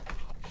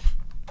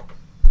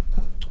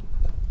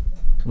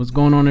What's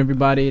going on,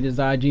 everybody? It is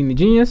IG the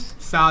Genius.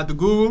 Saad the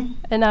Guru.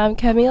 And I'm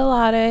Kemi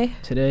Alade.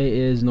 Today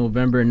is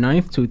November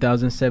 9th,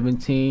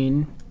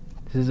 2017.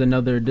 This is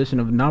another edition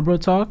of Nabruh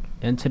Talk.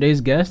 And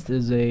today's guest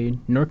is a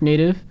Newark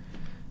native,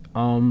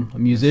 a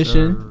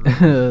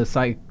musician,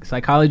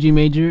 psychology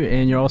major,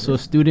 and you're also a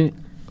student.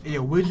 Yeah,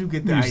 where'd you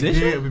get the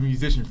idea of a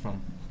musician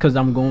from? Because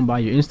I'm going by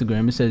your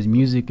Instagram. It says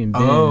music and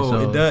band. Oh,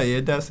 so. it does. Yeah,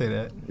 it does say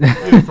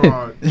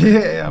that.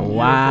 Yeah,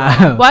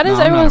 wow. Why does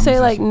everyone say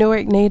like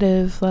Newark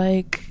native?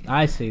 Like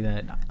I say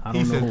that. I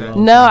don't know who else.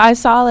 No, I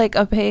saw like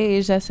a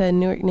page that said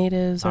Newark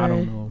natives. Or I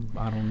don't know.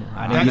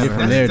 I didn't get it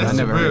from there. I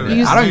never heard that.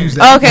 that. I don't use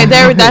that. Okay,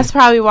 that's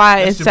probably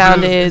why it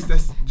sounded.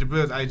 That's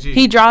Jabril's IG.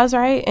 He draws,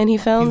 right? And he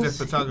films? He's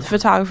a photographer.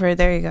 Photographer,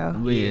 there you go.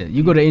 Yeah,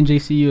 you go to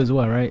NJCU as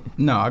well, right?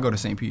 No, I go to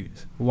St.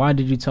 Peter's. Why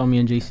did you tell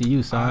me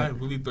NJCU, Si? I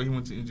really thought he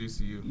went to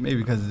NJCU. Maybe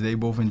because they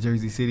both in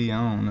Jersey City. I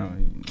don't know.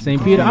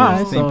 St. Peter,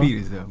 alright. St.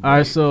 Peter's though.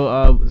 Alright,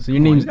 so your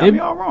name's Ibby.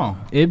 Y'all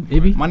wrong.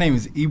 Ibby? My name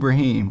is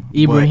Ibrahim.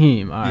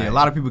 Ibrahim. Alright. Yeah, a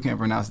lot of people can't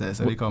pronounce that,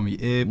 so they call me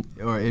Ib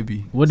or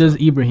Ibby. What does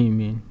Ibrahim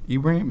mean?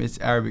 Ibrahim, it's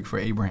Arabic for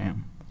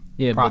Abraham.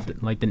 Yeah, Prophet.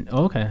 but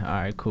okay,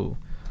 alright, cool.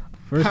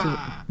 First,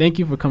 thank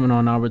you for coming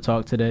on Nabruh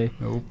Talk today.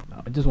 Nope.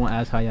 I just want to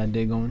ask how y'all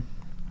day going.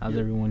 How's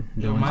everyone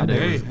doing my today?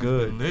 day is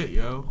good. Lit,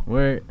 yo.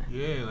 Where?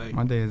 Yeah, like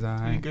My day is a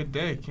alright. good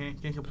day.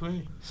 Can't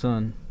complain.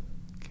 Son,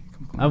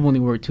 I've only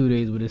worked 2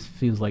 days, but this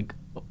feels like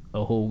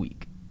a whole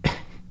week.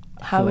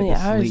 How many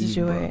hours did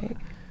you work?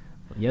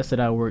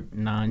 Yesterday I worked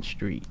 9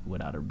 straight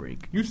without a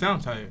break. You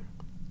sound tired.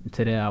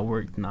 Today I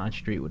worked 9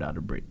 straight without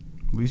a break.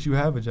 At least you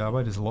have a job.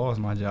 I just lost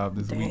my job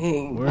this week.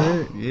 Dang.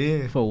 Word?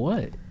 Yeah. For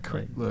what?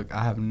 Look,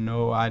 I have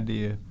no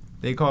idea.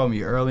 They called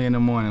me early in the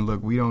morning.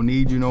 Look, we don't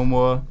need you no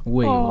more.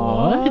 Wait,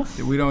 Aww.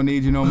 what? We don't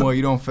need you no more.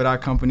 You don't fit our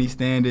company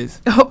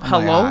standards. Oh, I'm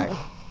hello? like, all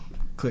right.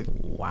 Click.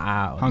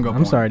 Wow. Hung up I'm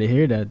on sorry to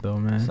hear that, though,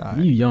 man.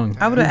 Sorry. You young.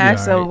 I would have You be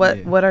asked him alright,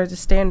 yeah. what are the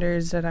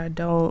standards that I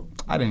don't.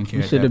 I didn't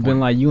care. You at should that have been point.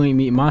 like, you ain't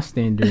meet my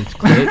standards,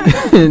 click.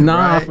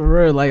 Nah, Right. for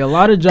real. Like, a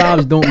lot of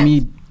jobs don't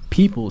meet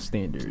people's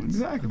standards.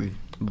 Exactly.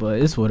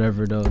 But it's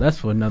whatever, though. That's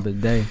for another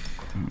day.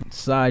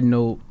 Side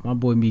note, my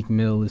boy Meek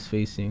Mill is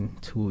facing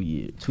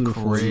 2 to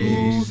 4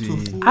 years.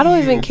 Crazy. I don't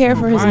even care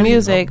for his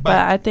music, but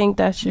I think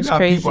that's You just got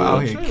crazy. people out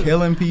here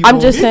killing people. I'm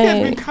just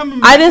saying.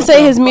 I didn't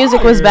say his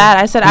music was bad.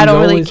 I said I He's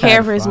don't really always care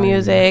had for his fire.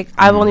 music.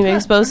 I've only been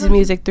exposed to his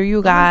music through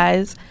you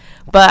guys.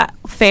 But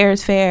fair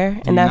is fair,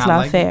 you and that's not not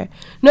like fair.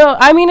 No,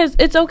 I mean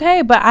it's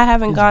okay, but I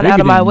haven't It's gone bigger out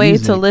of my than way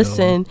music, to though.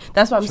 listen.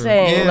 That's what I'm True.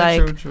 saying. Yeah,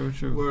 like, true.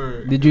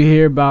 Word. Did you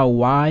hear about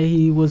why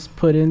he was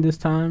put in this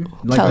time?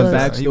 Like Tell the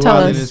us. He backstory? Tell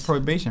violated us. his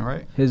probation,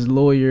 right? His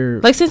lawyer.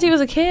 like since he was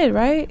a kid,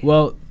 right?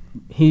 Well,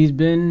 he's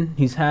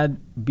had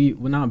beef.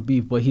 Well, not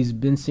beef, but he's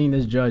been seeing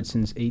this judge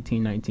since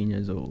 18, 19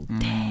 years old.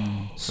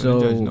 So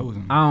the judge knows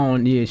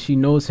him. Yeah, she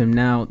knows him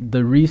now.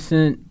 The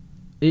recent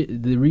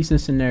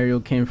scenario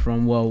came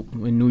from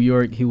in New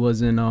York. He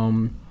was in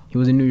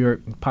New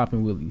York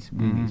popping wheelies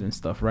and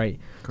stuff, right?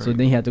 Correct. So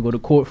then he had to go to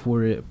court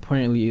for it.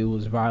 Apparently, it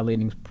was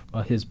violating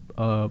his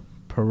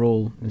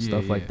parole and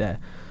stuff like that.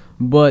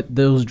 But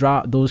those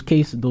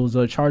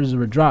charges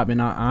were dropped,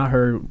 and I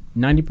heard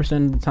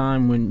 90% of the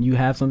time when you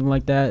have something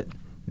like that,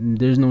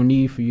 there's no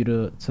need for you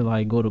to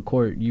like go to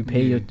court. You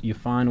pay your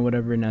fine or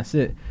whatever, and that's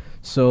it.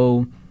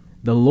 So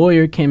the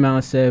lawyer came out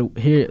and said,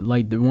 here,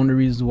 like one of the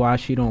reasons why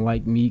she don't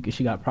like me, cause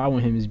she got a problem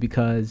with him, is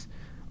because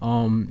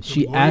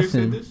she asked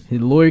him.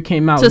 His lawyer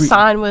came out To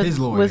sign with his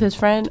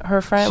friend,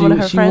 one of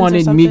her she friends, or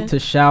wanted something, me to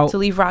shout to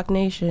leave Rock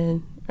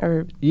Nation.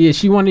 Or yeah,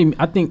 she wanted.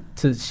 I think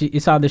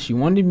it's either she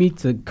wanted me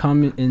to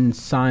come and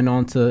sign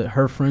on to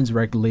her friend's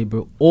record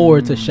label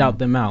or to shout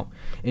them out.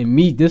 And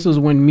Meek, this was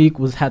when Meek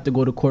had to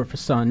go to court for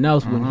something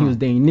else when he was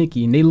dating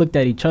Nicki, and they looked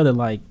at each other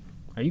like,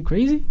 "Are you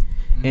crazy?"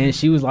 And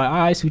she was like, "All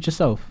right, suit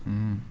yourself."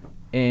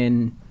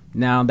 And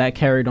now that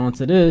carried on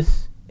to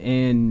this,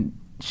 and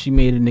she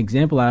made an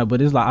example out of it.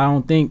 But it's like, I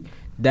don't think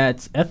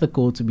that's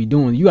ethical to be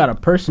doing. You got a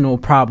personal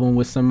problem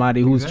with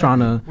somebody who's trying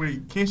to.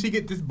 Wait, can't she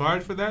get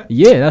disbarred for that?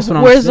 Yeah, that's what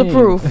I'm where's saying. the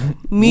proof?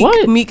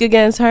 What? Meek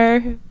against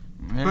her.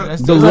 Yeah,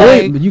 that's The just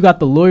lawyer, like- but you got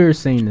the lawyer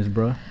saying this,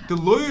 bro. The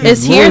lawyer.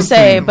 It's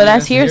hearsay, but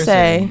that's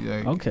hearsay.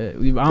 Like, Okay, I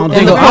In don't the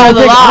think court of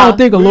the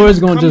law. a lawyer's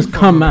gonna just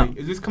come out.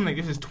 Is this coming?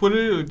 Like, this is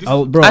Twitter or this?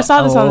 Oh, bro, I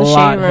saw this on the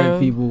lot Shade of Room.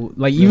 People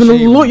like The even the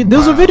Shade lawyer. Room,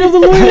 There's a wow. video of the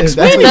lawyer That's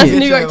explaining That's it.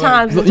 New York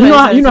Times. You know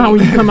how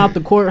when you come out the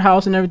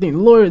courthouse and everything, the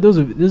lawyer. There's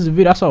a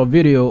video. I saw a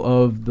video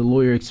of the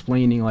lawyer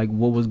explaining like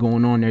what was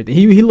going on and everything.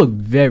 He looked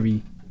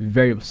very,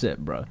 very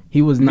upset, bro.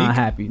 He was not Meek?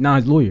 happy. Nah,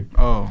 his lawyer.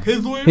 Oh,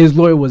 His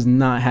lawyer. Was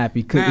not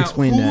happy. Couldn't Now,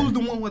 explain who that. was the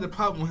one with the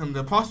problem with him?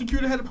 The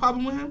prosecutor had a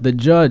problem with him. The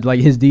judge,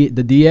 like the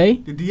DA,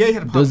 The DA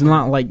had a problem. does with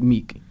not him. like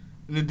Meek.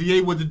 And the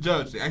DA was the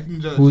judge, the acting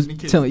judge. Who's in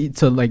the case. telling you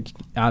to like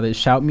either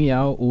shout me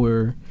out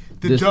or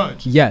The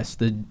judge. Yes,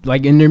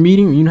 like in their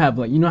meeting, you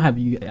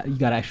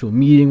got actual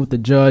meeting with the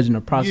judge and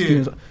the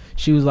prosecutor. Yeah.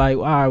 She was like,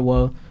 all right,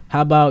 well,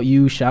 how about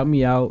you shout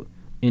me out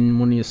in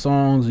one of your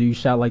songs, or you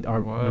shout like our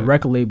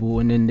record label,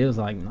 and then they was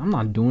like, I'm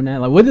not doing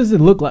that. Like, what does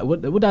it look like?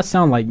 What that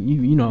sound like?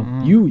 You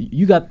know,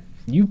 you got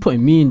you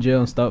putting me in jail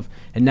and stuff,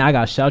 and now I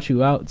gotta shout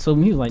you out. So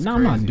he was like, "No,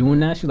 I'm not doing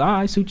that." She's like, "All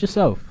right, suit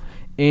yourself."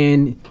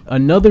 And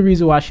another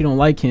reason why she don't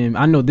like him,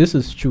 I know this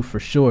is true for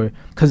sure,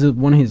 because of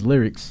one of his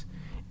lyrics.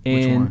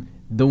 And Which one?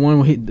 the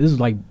one this is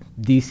like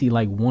DC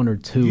like 1 or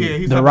 2.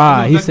 Yeah, The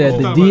ride. He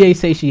said the DA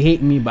say she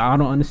hate me, but I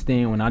don't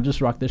understand when I just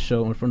rocked the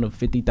show in front of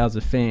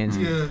 50,000 fans.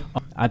 Yeah.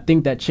 I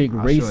think that chick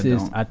racist.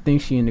 don't. I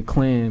think she in the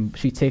Klan.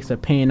 She takes her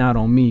pain out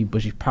on me,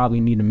 but she probably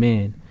need a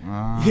man.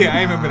 Yeah,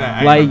 I remember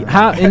that. Like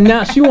how, and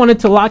now she wanted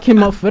to lock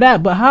him up for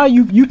that, but how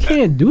you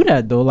can't do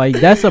that though? Like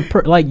that's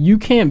like you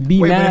can't be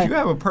Wait, mad. but if you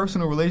have a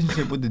personal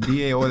relationship with the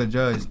DA or the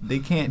judge, they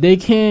can't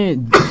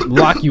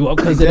lock you up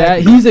because Exactly.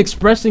 of that. He's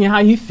expressing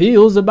how he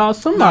feels about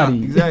somebody.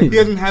 Nah, Exactly. he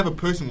doesn't have a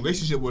personal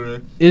relationship with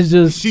her. It's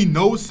just She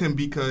knows him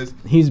because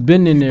he's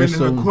been in there. he's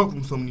been in her So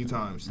courtroom so many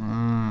times.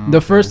 the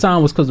first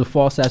time was because of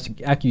false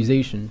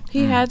accusation.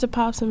 He had to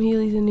pop some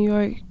Heelys in New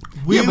York.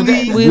 Yeah, but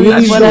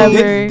Wheelie,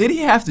 whatever. Did he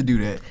have to do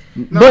that?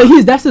 But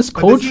that's his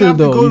But does he culture have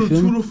to though. go You to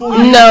feel 2 me? to 4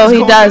 years? No, he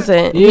Go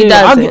doesn't. He Yeah,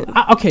 doesn't.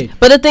 okay.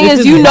 But the thing If is,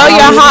 it's you know you're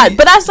violent- hot.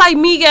 But that's like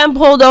me getting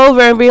pulled over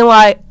and being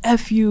like,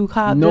 "F you,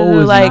 cop." No,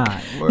 it's like,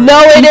 not.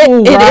 no,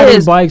 People it riding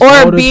is. bikes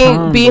all Or the being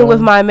time, being bro.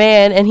 with my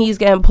man and he's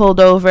getting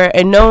pulled over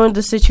and knowing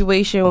the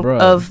situation Bruh.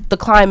 of the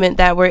climate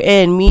that we're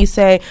in. Me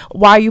say,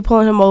 "Why are you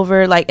pulling him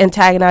over?" Like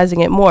antagonizing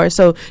it more.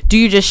 So do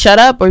you just shut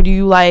up or do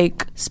you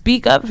like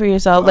speak up for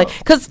yourself? Like,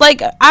 cause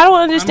like I don't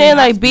understand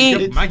I like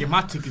being. I get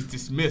my tickets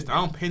dismissed. I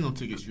don't pay no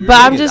tickets. But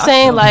I'm just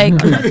saying, like,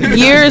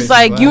 years,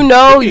 like, you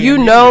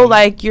know,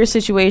 like, your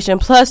situation.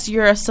 Plus,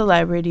 you're a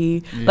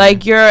celebrity.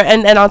 Like,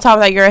 and on top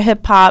of that, you're a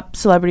hip-hop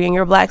celebrity and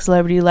you're a black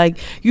celebrity. Like,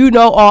 you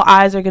know all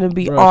eyes are going to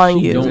be Bro, on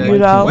she you, don't you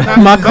like know?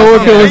 you. My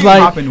coworker was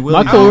like,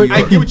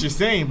 I get what you're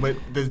saying, but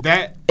does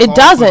that It call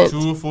doesn't.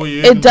 for 2 or 4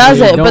 years? It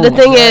doesn't. They But the don't.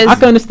 thing is, I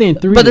can understand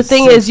 3. but the to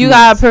thing 6 is, you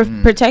months. got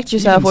to protect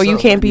yourself or you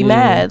Even can't so, be yeah.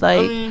 mad.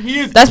 Like, He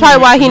is that's probably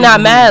cool. why he not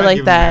I mad give like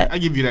you that. I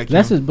give you that.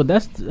 That's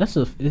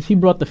Kim. he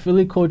brought the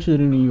Philly culture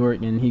to New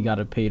York and he got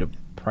to pay the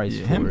price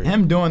Yeah, for it.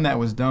 him doing that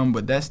was dumb,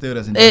 but that still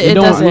doesn't. It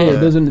don't- doesn't. yeah, it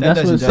doesn't. That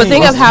That's doesn't what But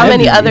think of It's how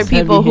many heavy. other It's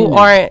people who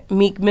heavy-handed. aren't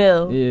Meek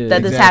Mill Yeah,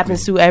 that this exactly.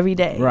 happens to every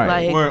day. Right.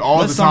 Like, Where all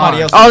Let the somebody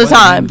time. else All the let him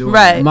time, do it.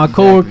 right. My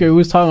coworker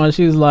was talking about.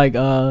 She was like,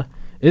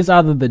 it's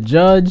either the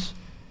judge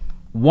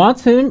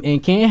wants him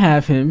and can't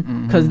have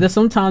him because there's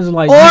sometimes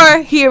like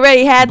or he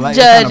already had the Black-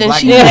 judge kinda and black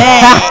she man.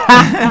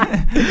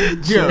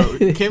 mad. Yo,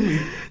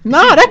 Kimmy.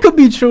 nah, that could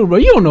be true, bro.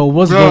 You don't know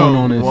what's Bro, going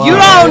on in wow. You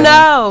don't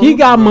know. He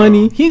got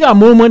money. He got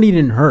more money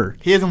than her.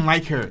 He doesn't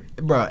like her.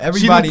 Bro, She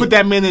everybody. didn't put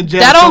that man in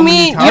jail. That so don't many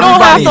mean- you times. don't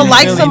have everybody to in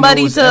like Philly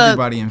somebody knows to-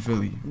 Everybody in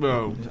Philly.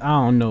 Bro. I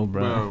don't know,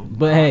 bro. Bro.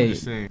 But I'm hey,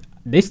 just saying.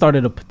 they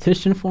started a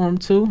petition for him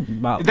too.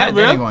 About That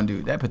That real? ain't gonna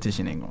do. That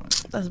petition ain't going.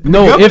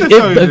 no, governor if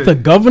started the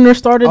it. governor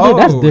started it,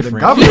 that's the different.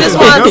 governor- He just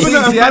wants-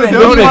 See, I didn't No,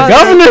 know the that.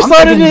 governor I'm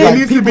started thinking it. like It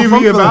needs to people be from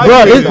Philly reevaluated.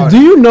 Bro, started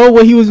do you know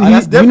what he was?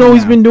 that's You know what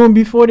he's different been doing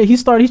before that?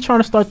 He's trying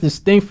to start this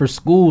thing for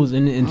schools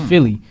in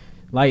Philly.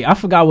 Like I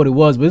forgot what it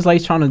was, but it's like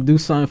he's trying to do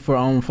something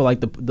for like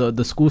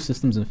the school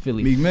systems in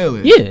Philly. Meek Mill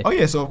is. Yeah. Oh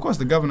yeah. So of course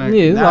the governor.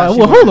 Yeah, it's nah, like, she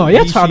well, hold wants- on,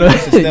 y'all she trying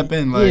wants to step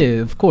in. Like, yeah,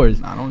 of course.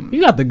 Nah, don't.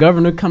 You got the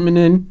governor coming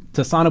in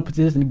to sign a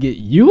petition to get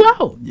you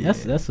out. Yeah.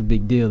 That's a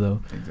big deal,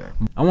 though.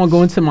 Exactly. I want to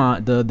go into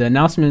the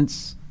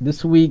announcements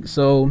this week.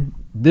 So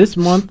this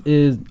month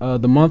is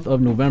the month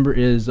of November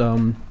is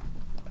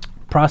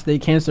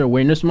Prostate Cancer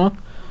Awareness Month.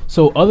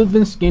 So other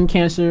than skin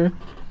cancer,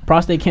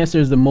 prostate cancer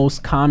is the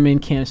most common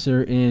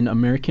cancer in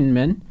American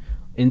men.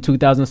 In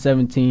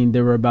 2017,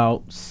 there were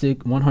about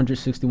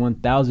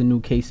 161,000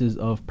 new cases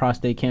of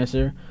prostate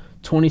cancer.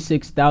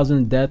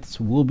 26,000 deaths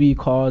will be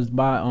caused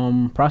by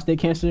prostate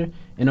cancer,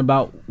 and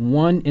about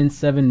 1 in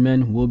 7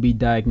 men will be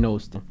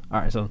diagnosed.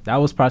 All right, so that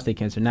was prostate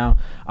cancer. Now,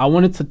 I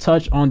wanted to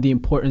touch on the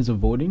importance of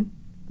voting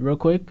real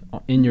quick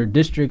in your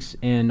districts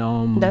and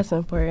That's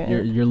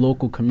important. your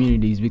local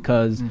communities,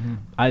 because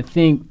I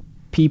think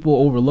people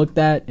overlook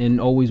that and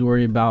always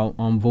worry about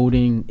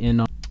voting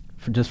in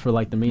for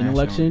like the main National,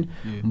 election.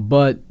 yeah.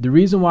 But the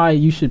reason why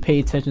you should pay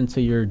attention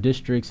to your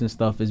districts and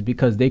stuff is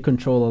because they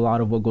control a lot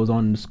of what goes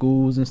on in the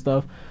schools and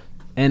stuff.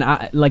 And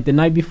I like the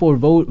night before the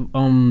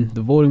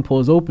voting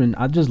polls open,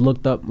 I just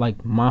looked up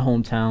like my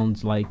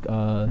hometown's like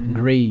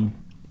grade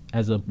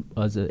as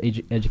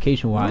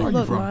education wise. Where are you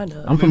Look from? mine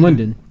up. I'm from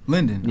Linden.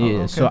 Linden. Yeah, Oh,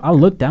 okay. so I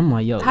looked. I'm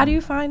like, yo. How do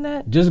you find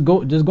that? Just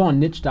go on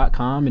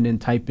niche.com and then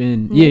type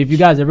in. Yeah, if you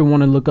guys ever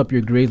want to look up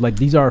your grades, like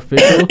these are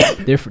official.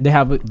 They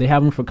have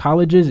them for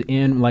colleges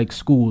and like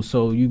schools.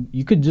 So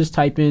you could just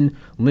type in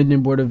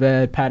Linden Board of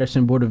Ed,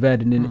 Patterson Board of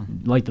Ed, and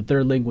then like the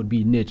third link would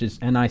be niche. It's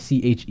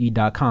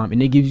niche.com,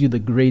 and it gives you the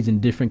grades in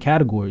different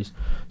categories.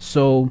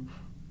 So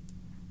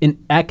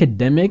in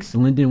academics,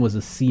 Linden was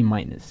a C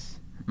minus.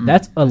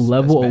 That's a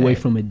level that's away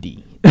bad. from a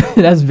D.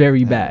 That's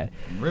very bad.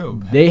 Real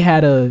bad. They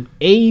had a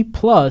A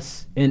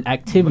plus in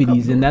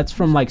activities, and that's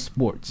from like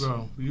sports.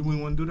 Bro, you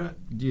wouldn't want to do that?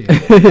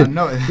 Yeah. I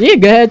know. Yeah,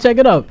 go ahead, check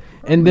it out.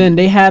 And then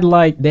they had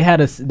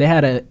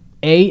a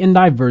A in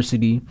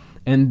diversity,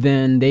 and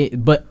then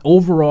but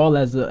overall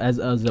as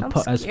I'm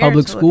public scared to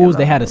look schools it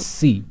they had a up.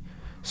 C.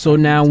 So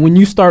now when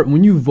you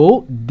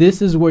vote,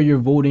 this is where your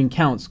voting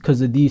counts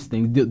because of these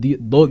things.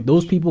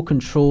 Those people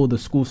control the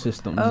school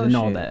systems and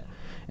all that.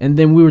 And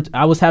then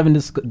I was having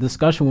this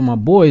discussion with my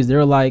boys.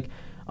 They're like,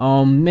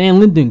 man,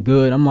 Linden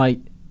good. I'm like,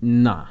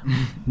 nah,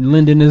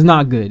 Linden is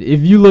not good.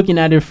 If you're looking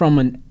at it from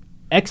an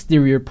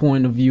exterior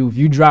point of view, if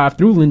you drive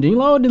through Linden,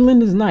 oh, the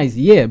Linden's nice.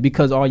 Yeah,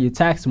 because all your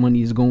tax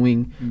money is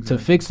going to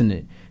fixing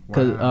it.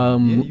 Wow.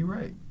 Yeah, you're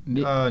right.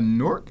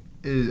 Newark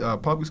is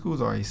public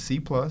schools are a C+,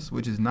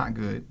 which is not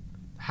good.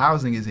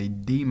 Housing is a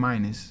D-,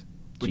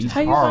 which is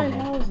horrible. How you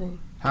find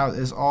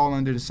housing? It's all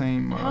under the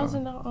same.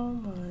 Housing, oh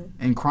my.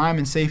 And crime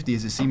and safety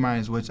is a C-,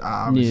 which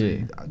I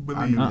obviously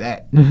I knew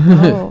that.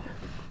 Oh.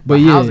 But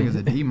housing is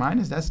a D-.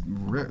 That's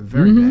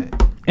very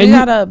bad. And you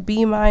got a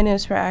B-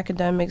 for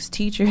academics.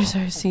 Teachers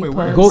are C+.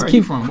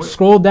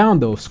 Scroll down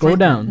though. Scroll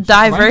down.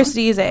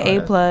 Diversity is an A+.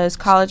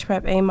 College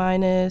prep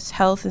A-.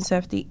 Health and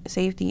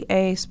safety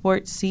A.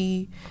 Sports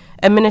C.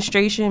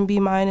 Administration B-.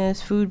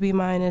 Food B-.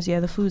 Yeah,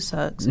 the food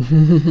sucks.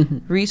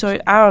 Resource,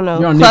 I don't know.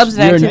 Clubs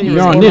and activities.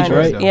 You're on niche,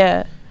 right?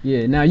 Yeah.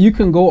 Yeah. Now you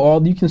can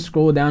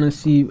scroll down and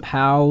see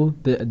how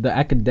the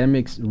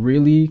academics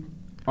really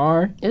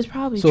are. It's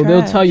probably so trash.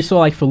 They'll tell you. So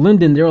like for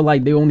Linden, they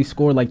only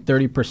scored like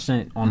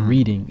 30% on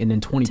reading and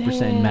then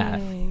 20% in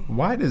math.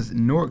 Why does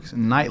Newark's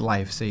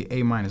nightlife say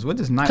A-? What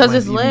does nightlife Because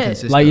it's even lit.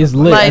 consist like of? it's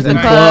lit. Like the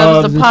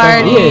clubs, the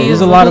parties. Yeah,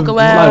 there's a lot of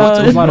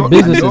Newark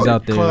businesses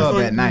out there.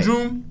 Club at night.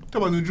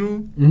 Talk about New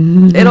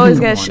June. It always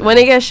gets when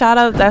it gets shot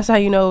up. That's how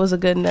you know it was a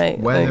good night.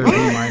 Weather Like, B-.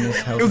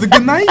 Health. It was a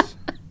good night.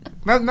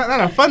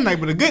 Not a fun night,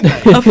 but a good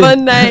night. a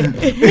fun night.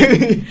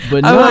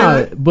 But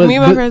me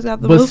and my friends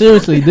got the But most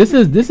seriously, this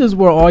is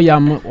where all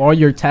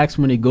your tax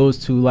money goes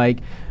to. Like,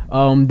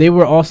 we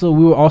were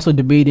also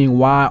debating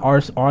why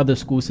are the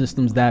school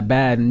systems that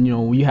bad, and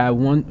you have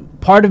one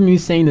part of me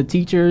saying the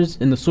teachers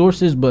and the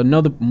sources, but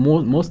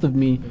most of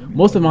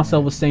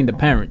myself was saying the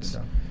parents,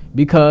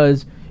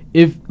 because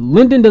if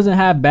Linden doesn't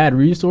have bad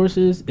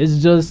resources, it's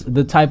just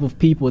the type of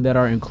people that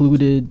are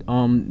included,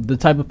 the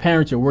type of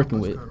parents you're working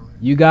with.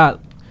 You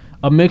got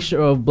a mixture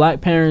of black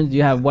parents,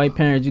 you have white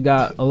parents, you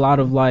got a lot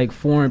of like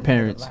foreign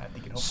parents.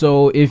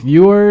 So if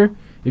you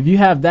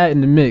have that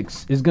in the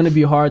mix, it's gonna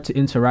be hard to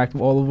interact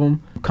with all of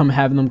them.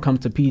 Having them come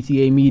to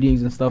PTA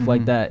meetings and stuff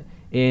like that.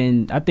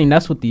 And I think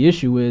that's what the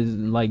issue is.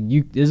 Like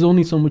there's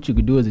only so much you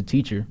could do as a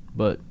teacher.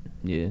 But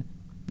yeah,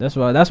 that's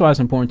why it's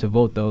important to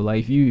vote though.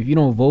 Like if you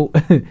don't vote,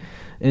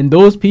 and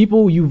those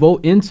people you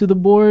vote into the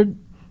board,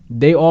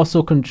 they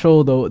also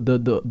control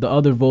the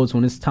other votes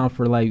when it's time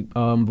for like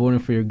voting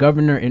for your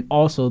governor and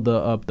also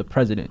the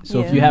president. So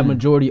if you have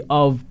majority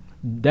of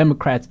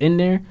Democrats in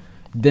there,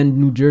 then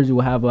New Jersey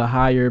will have a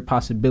higher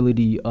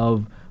possibility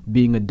of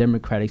being a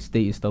Democratic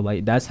state and stuff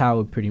like. That's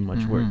how it pretty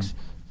much works.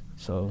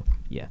 So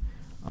yeah.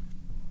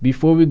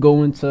 Before we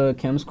go into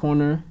Kim's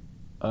corner,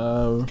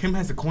 Kim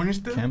has a corner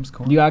still. Kim's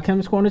corner. You got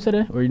Kim's corner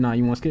today, or not?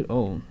 You want to skip?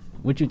 Oh.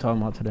 What you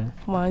talking about today?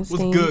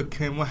 Weinstein. What's good,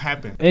 Kim? What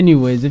happened?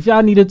 Anyways, if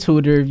y'all need a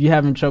tutor, if you're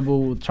having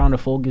trouble trying to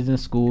focus in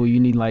school, you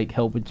need like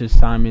help with your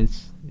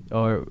assignments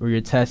or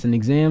your tests and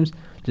exams,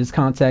 just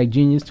contact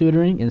Genius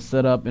Tutoring and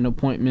set up an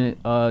appointment.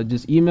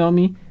 Just email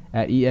me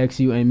at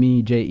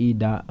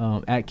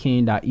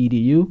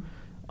exumeje@king.edu.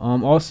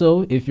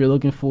 Also, if you're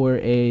looking for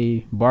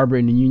a barber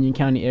in the Union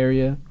County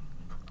area,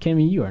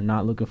 Kimmy, you are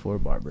not looking for a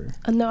barber.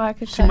 No, I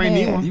could She cut might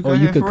need hair.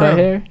 one. You could cut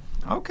hair?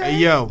 Okay.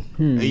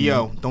 Hey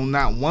yo, don't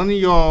not one of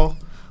y'all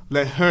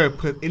let her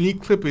put any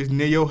clippers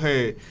near your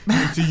head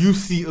until you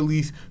see at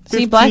least 15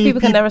 See, black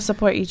people can never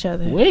support each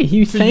other. Wait,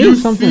 he's So saying you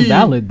something see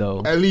valid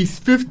though. At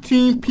least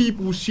 15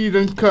 people she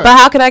done cut. But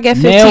how can I get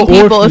 15 Male or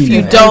people if you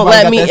female? don't Everybody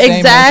let got me? that same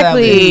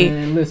Exactly.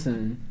 Man,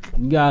 listen,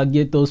 you gotta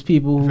get those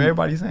people. If Who,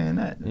 everybody's saying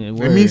that. yeah, Let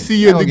word. me see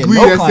your I don't get degree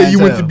no that say you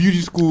went to clientele. beauty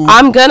school.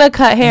 I'm gonna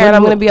cut hair and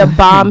I'm gonna be a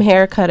bomb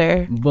hair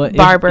cutter. But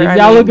barber. if I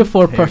y'all mean. looking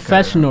for a Haircut,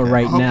 professional okay.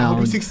 right I hope now,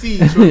 you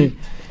succeed. Shorty.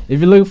 if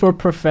you're looking for a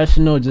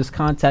professional, just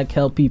contact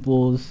Help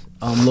Peoples,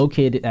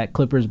 located at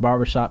Clippers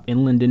Barbershop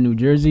in Linden, New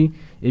Jersey.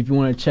 If you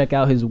want to check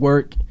out his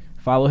work,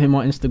 follow him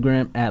on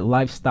Instagram at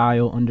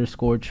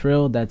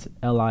lifestyle_trill. That's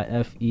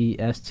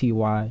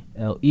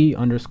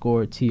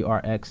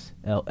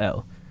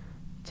LIFESTYLE_TRXLL.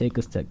 Take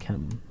us to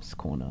Kim's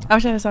corner. I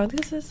wish I had a song.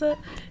 This is the.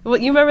 Well,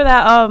 you remember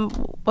that?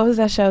 What was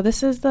that show?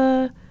 This is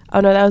the. Oh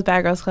no, that was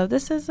Bad Girls Club.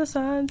 This is the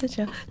song that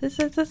show. This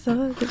is the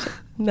song that show.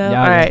 No,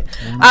 Yeah, all right.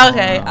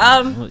 Okay.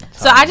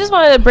 So I just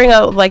wanted to bring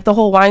up like the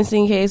whole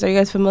Weinstein case. Are you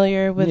guys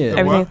familiar with Yeah.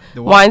 everything?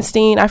 The what?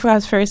 Weinstein. I forgot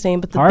his first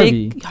name, but the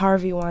Harvey. big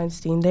Harvey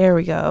Weinstein. There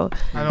we go.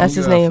 I That's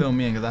don't his name. Fill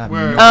me in 'cause I have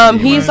Where- no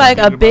idea. He's Where- like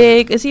a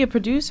big. Is he a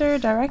producer,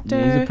 director?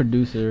 Yeah, he's a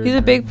producer. He's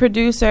a big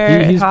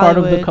producer. He's in part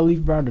of the Hollywood.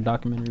 Khalif Browder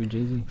documentary,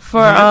 Jay-Z.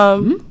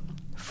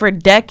 For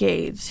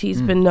decades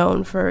he's been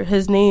known for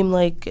his name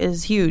like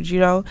is huge,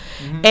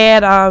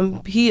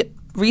 and he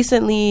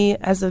recently,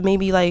 as of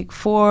maybe like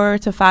 4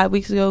 to 5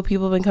 weeks ago,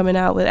 people have been coming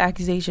out with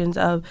accusations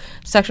of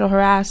sexual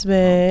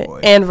harassment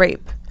and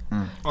rape.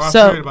 I've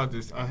So heard about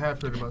this. I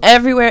have heard about this.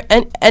 everywhere,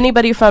 and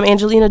anybody from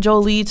Angelina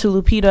Jolie to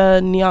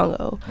Lupita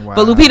Nyong'o. Wow.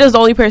 But Lupita's the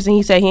only person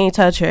he said he ain't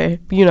touch her,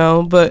 you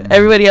know. But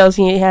everybody else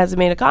he hasn't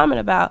made a comment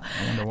about.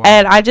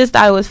 And I just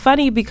thought it was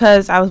funny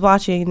because I was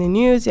watching the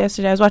news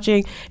yesterday.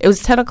 It was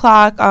 10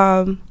 o'clock.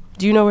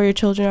 Do you know where your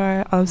children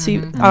are?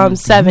 7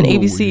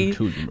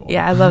 ABC.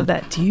 Yeah, I love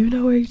that. Do you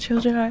know where your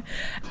children are?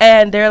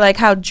 And they're like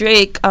how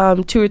Drake 2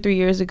 or 3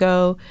 years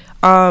ago.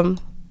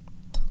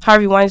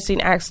 Harvey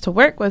Weinstein asked to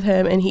work with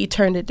him and he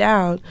turned it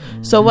down.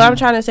 So what I'm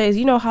trying to say is,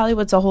 you know,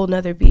 Hollywood's a whole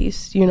nother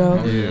beast, you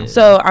know? Yeah.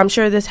 So I'm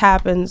sure this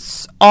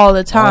happens all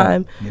the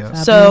time. Yeah.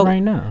 So right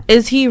now.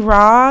 is he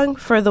wrong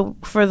for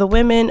the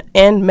women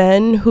and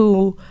men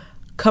who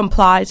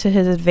comply to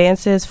his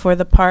advances for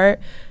the part,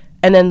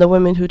 and then the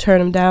women who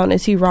turn him down?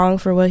 Is he wrong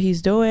for what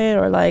he's doing,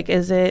 or like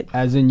is it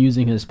As in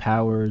using his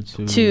power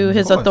to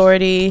his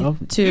authority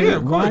to Yeah,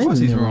 of course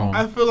he's wrong.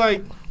 I feel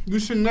like you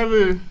should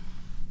never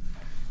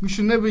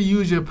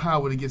use your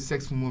power to get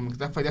sex from women,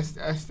 because I feel like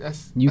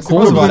that's You that's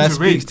corny. First of all, that equivalent to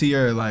rape. speaks to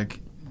your, like,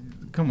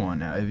 come on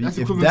now. If That's that's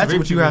equivalent to rape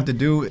what you to have me. to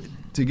do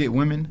to get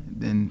women,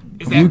 then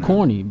You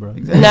corny, bro.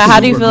 Exactly. now? How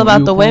do you You feel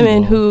about the corny,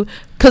 women bro.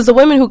 because the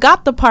women who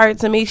got the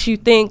parts, it makes you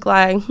think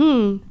like,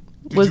 Did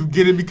you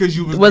get it because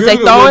you was was good,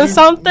 they or throwing you-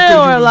 something, because you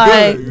or was like,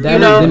 good? you That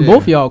know? then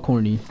both y'all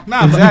corny.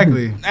 Nah,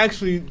 Exactly.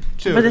 Actually,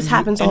 chill. But this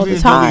happens all the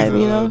Angelina time,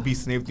 Jolie's you know? a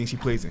beast in everything she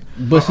plays in.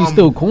 But she's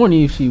still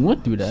corny if she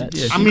went through that.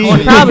 Yeah, I she mean, corny.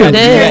 she probably You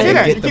did. can't say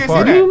that. Get You the can't What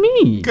part. say do that. you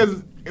mean?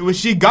 Because when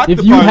she got If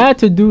the you part, had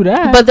to do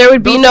that, But there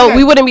would be Don't no, say that.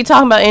 we wouldn't be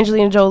talking about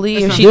Angelina Jolie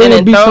if It's she not- There would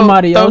didn't be throw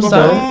somebody else, hold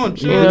some, on, you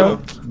chill know?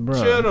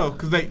 though. Chill though,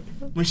 because like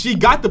when she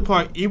got the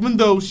part, even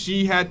though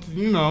she had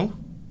to,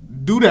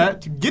 do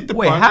that to get the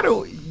Wait, part. how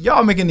do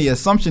y'all making the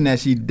assumption that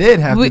she did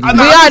have We to? are. do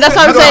know, that? That's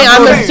what I'm I know, saying.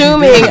 I'm I'm saying.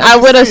 assuming. I'm I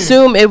would saying.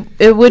 assume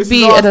it would This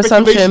be is all an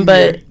assumption, speculation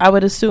but here. I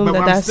would assume But that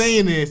what I'm that's.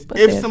 saying is, what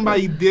if they-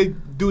 somebody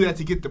did do that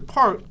to get the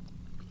part,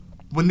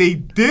 when they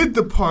did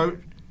the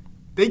part,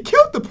 they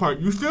killed the part.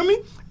 You feel me?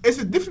 It's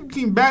a difference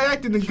between bad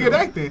acting and good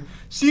acting.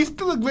 She's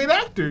still a great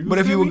actor. But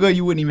if feel you were me? good,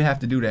 you wouldn't even have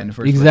to do that in the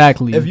first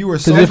Exactly. place. If you were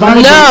 'Cause so if I'm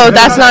good, No,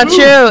 that's not true.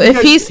 true. If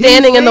Because he's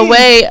standing in the saying-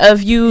 way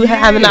of you Yeah.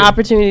 having the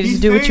opportunity to He's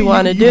do what you saying,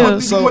 want to you do, want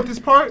this- you want this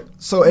part?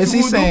 So is he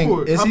You wanna go saying?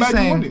 for it. Is How he bad you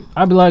want saying? it?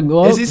 I'd be like,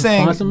 well, Is he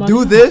saying find somebody do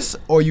else. this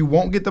or you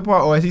won't get the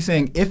part, or is he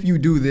saying if you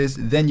do this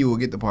then you will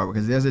get the part?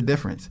 Because there's a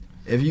difference.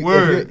 If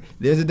Word.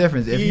 there's a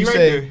difference. If Yeah, you right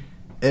say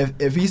there.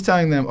 if he's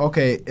telling them,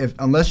 okay, if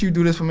unless you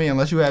do this for me,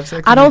 unless you have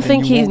sex, I with don't me, then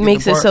think you he won't get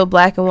makes the it part. so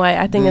black and white.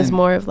 I think it's Then-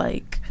 more of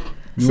like,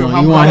 You So want,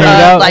 how you want to about-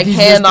 hang out? like He's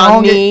hand just on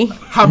throwing it- me.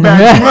 How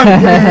bad you want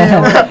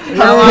it?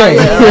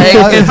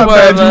 Like, it's How more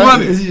bad of you a-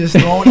 want it? Is he just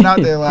throwing it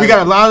out there? Like, We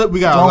got a lot of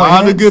Throwing of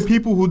hands? good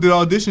people who did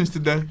auditions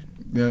today.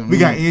 yeah, We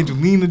got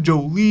Angelina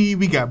Jolie,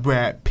 we got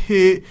Brad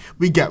Pitt,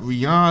 we got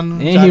Rihanna.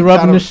 Ain't he Gotta-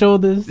 rubbing gotta- the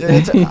shoulders? Yeah,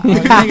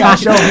 he got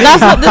show.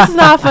 This is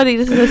not funny.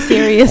 This is a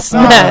serious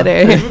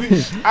matter. I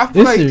feel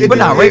This like is- it, But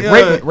nah,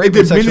 it, rape it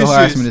and sexual diminishes-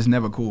 harassment is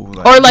never cool.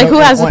 Like, Or like, who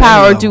has the on any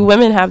power? level. Do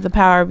women have the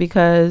power?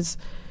 Because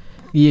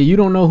Yeah, you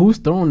don't know who's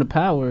throwing the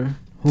power.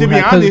 To be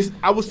 'cause- honest,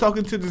 I was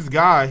talking to this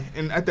guy,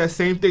 and at that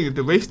same thing, at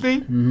the race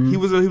thing, Mhm. he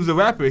was a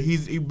rapper.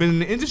 He's been in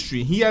the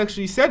industry. He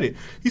actually said it.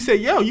 He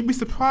said, "Yo, you'd be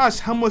surprised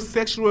how much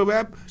sexual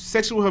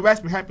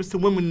harassment happens to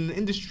women in the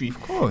industry."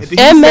 Of course.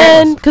 and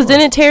men, because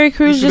didn't Terry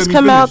Crews You should just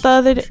let me come out finish. the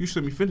other day? You should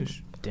let me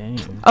finish. Damn.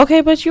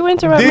 Okay, but you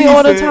interrupt Then me he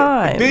all the said-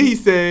 time. Then he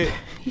said,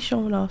 He's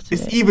showing off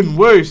today. "It's even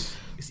worse.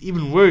 It's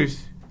even worse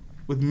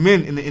with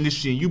men in the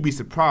industry, and you'd be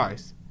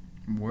surprised."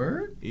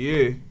 Word.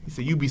 Yeah, he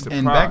said, "You'd be surprised."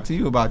 And back to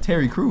you about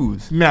Terry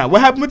Crews. Now,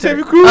 what happened with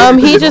Terry Crews?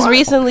 He just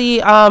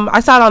recently, I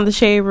saw it on the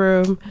Shade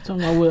Room.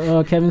 Talking about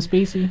with Kevin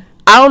Spacey.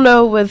 I don't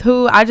know with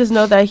who. I just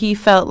know that he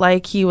felt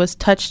like he was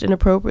touched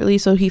inappropriately,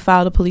 so he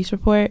filed a police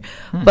report.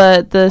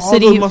 But the All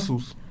city. those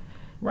muscles.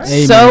 Right.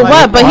 Hey, So man.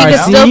 what? But he Alright,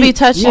 could still see? be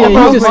touched Yeah, he could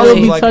still be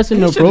inappropriately. Like, touching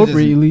he should've just-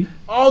 inappropriately.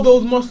 All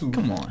those muscles.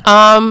 Come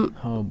on.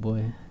 Oh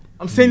boy.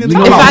 I'm saying the You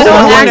top. know If Come I on, don't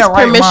who in ask their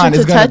right permission mind to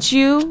is gonna- touch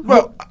you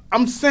Bro,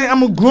 I'm saying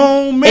I'm a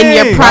grown man.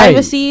 in your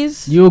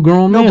privacies, You a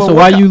grown No, man, but so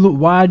what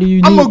why do you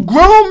need? I'm a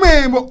grown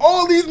man with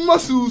all these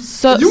muscles.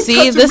 So, You see,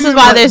 touching this me is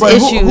why like- there's But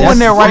issues. who in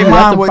their right That's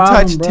mind the would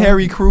problem, touch bro.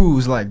 Terry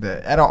Crews like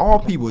that? Out of all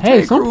people, Hey,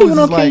 Terry some Crews people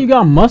don't is care like, you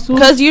got muscles.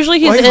 Because usually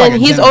Well, he's he's like a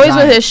he's gym always with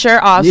giant. his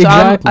shirt off, so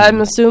Exactly.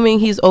 I'm assuming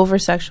he's over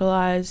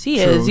sexualized.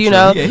 He True, is, you true.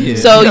 know. Yeah, he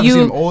is. So you never you-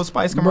 seen them Old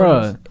Spice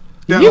commercials? Bruh.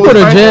 If you go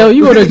to jail,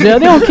 you go to jail.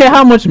 They don't care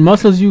how much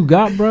muscles you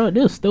got, bro.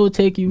 They'll still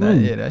take you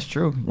in. Yeah, that's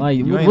true. Like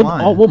you ain't what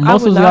lying. what I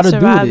muscles would not got to do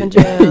survive in with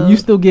it? jail. You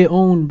still get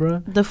owned,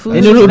 bro. The food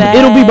And is it'll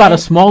bad. be by the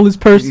smallest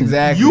person.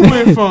 Exactly. You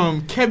went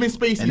from Kevin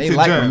Spacey and they to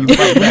like jail. when you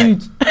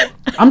fight back.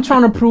 I'm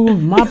trying to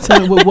prove my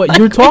point with what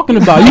you're talking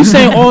about. You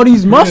saying all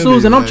these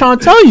muscles, and I'm trying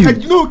to tell Hey, you.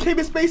 you know who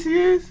Kevin Spacey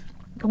is?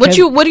 What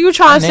are you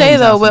trying to That say name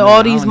though sounds with familiar. all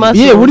I these don't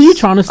muscles? Yeah, what are you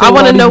trying to say? I with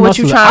want all to know these what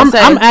you're muscles? trying to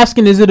say. I'm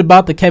asking, is it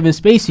about the Kevin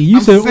Spacey? You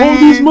I'm said all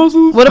these saying-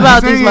 muscles. What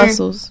about these saying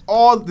muscles?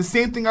 All the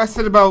same thing I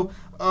said about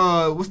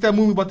what's that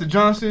movie about the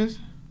Johnsons?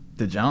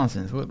 The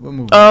Johnsons. What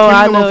movie? Oh, You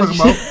I know know. what I'm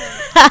talking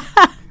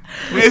about.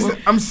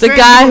 I'm The saying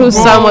guy you're whose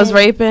wrong. son was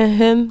raping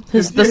him.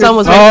 The son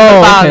was Oh,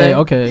 raping the father.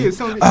 okay. Yeah,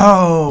 so-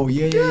 Oh,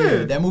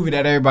 yeah. That movie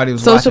that everybody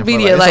was Social watching.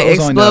 media, for, like, it was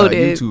on,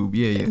 exploded. YouTube.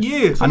 Yeah.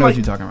 Yeah, so I know like, what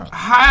you're talking about.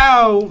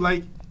 How,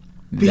 like,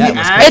 did That he was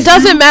ask crazy. It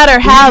doesn't matter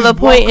Did he how. just The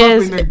point walk up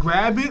is, and then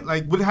grab it?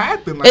 Like, what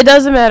happened? Like, it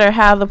doesn't matter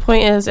how. The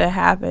point is, it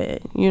happened.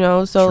 You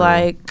know, so True.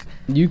 like,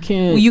 You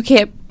can't. you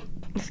can't.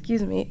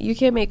 Excuse me. You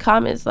can't make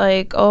comments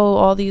like, "Oh,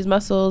 all these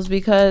muscles,"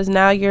 because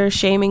now you're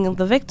shaming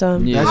the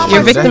victim. Yeah. How You're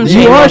am I victim saying- You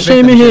shaming. are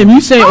shaming him. You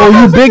saying, How "Oh, am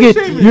I you big."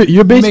 shaming?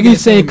 You're making basically it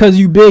saying seem- because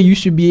you big, you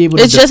should be able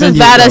to. It's just as defend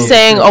bad as yourself.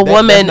 saying a That's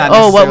woman, not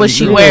 "Oh, what was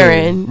she necessarily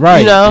wearing?" Right.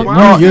 You know.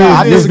 Wow. You're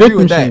I disagree victim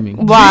with that.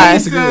 shaming. Why? Gene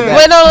disagree with said- that.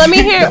 Wait, no. Let me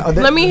No,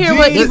 hear. Let me hear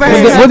what Gene Ibrahim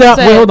said- What has did to I,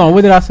 say. wait, hold on.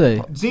 What did I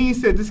say? Gene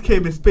said this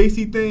Kevin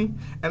Spacey thing,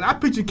 and I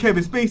pictured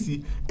Kevin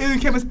Spacey. Isn't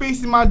Kevin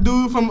Spacey my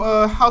dude from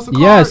House of Cards?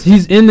 Yes,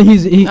 he's in the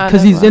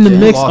because he's in the Yeah,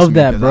 you mix lost of me,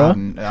 that, 'cause bro.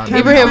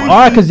 Ibrahim- All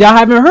right, because y'all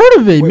haven't heard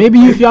of it. Wait, Maybe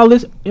wait. if y'all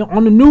listen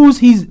on the news,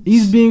 he's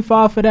being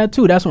filed for that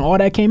too. That's when all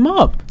that came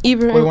up.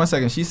 Ibrahim Wait 1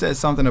 second. She said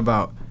something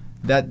about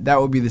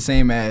that would be the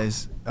same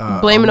as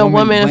blaming a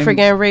woman for blaming-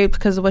 getting raped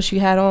because of what she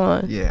had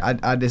on. Yeah,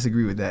 I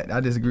disagree with that. I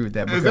disagree with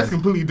that That's because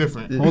completely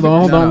different. Hold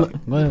on. No.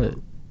 Go ahead.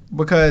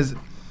 because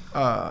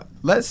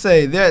let's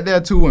say there are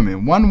two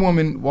women. One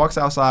woman walks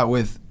outside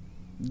with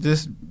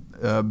just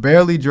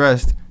barely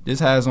dressed,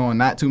 just has on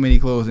not too many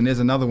clothes, and there's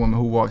another woman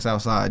who walks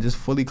outside just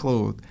fully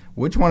clothed.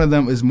 Which one of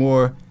them is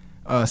more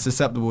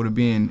susceptible to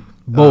being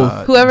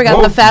Both. Whoever got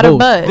the Both. fatter Both.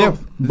 butt.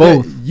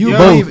 Both. You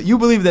Yeah.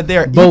 believe that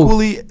they're Both.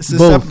 equally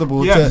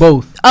susceptible Yeah. to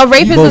Both. A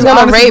rapist Both. is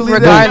gonna Honestly rape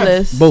believe that.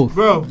 regardless. Both.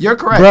 Bro, You're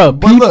correct. Bruh,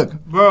 but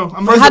look, bro,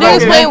 I'm First How of do you all,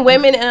 explain okay.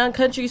 women in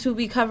countries who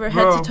be covered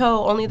head Bro. to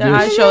toe, only their Yeah.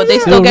 eyes show, they Yeah.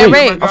 still get Still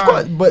raped? raped. of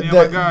course, but Yeah,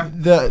 my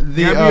God. the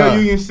Gabrielle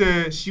Union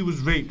said she was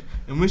raped,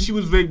 and when she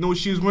was raped, know what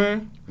she was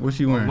wearing? what's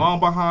she A wearing? long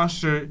behind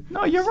shirt.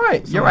 No, you're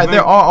right. So You're right. like-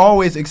 There are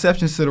always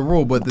exceptions to the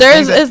rule, but the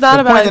There's- thing that, it's not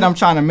the about point it. that I'm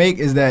trying to make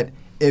is that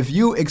if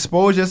you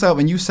expose yourself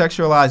and you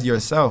sexualize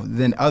yourself,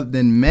 then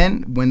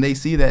men, when they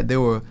see that, they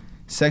will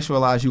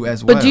sexualize you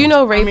as well. But do you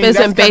know rape mean, that's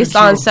isn't kinda based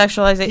on true.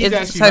 sexualization? He's It's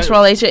actually right.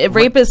 sexualization. If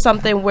rape is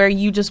something where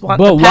you just want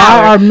But the why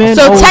power. are men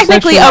So always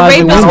technically, a sexualizing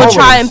rapist women? would Not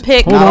try always. and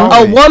pick Hold on.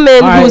 a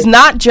woman All who's right.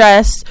 not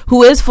dressed,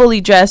 who is fully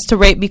dressed to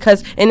rape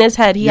because in his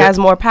head he Yeah. has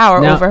more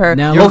power Now- over her,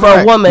 now- over You're a correct.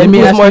 Let woman me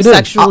who's ask more you this.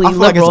 sexually I feel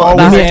like it's liberal always,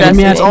 about her let me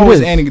dressing. ask it's you always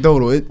this.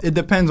 anecdotal. It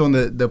depends on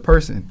the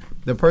person.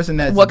 The person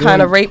that's What kind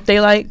doing- of rape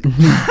they like?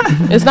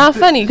 It's not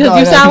funny because No,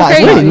 you that's sound not-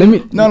 crazy. Wait, let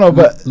me. No,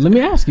 but Let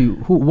me ask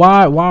you,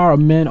 why are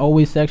men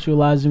always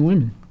sexualizing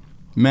women?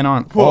 men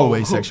aren't Whoa,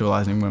 always whoa.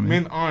 sexualizing women.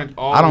 Men aren't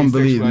always I don't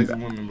believe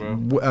sexualizing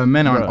women, bro.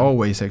 Men aren't Bruh.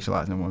 always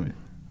sexualizing women.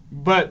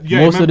 But yeah,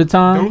 Most of the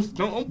time-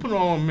 don't put it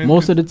on men.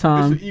 Most of the 'cause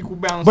time- it's an equal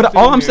balance. But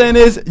thing all I'm there. saying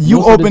is you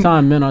Most of open. the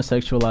time, men are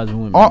sexualizing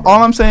women. All bro.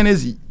 I'm saying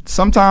is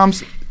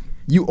sometimes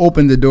you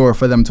open the door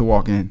for them to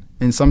walk in,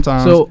 and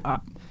sometimes So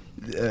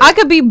I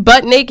could be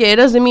butt naked. It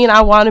doesn't mean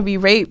I want to be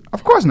raped.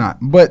 of course not.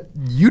 But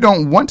you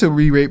don't want to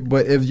re-rape.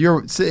 But if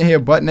you're sitting here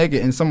butt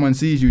naked and someone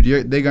sees you,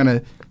 they're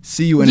gonna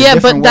see you in a Yeah,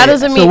 different but that way.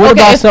 doesn't So mean what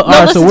okay. about If, so- no, alright,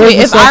 so listen to me.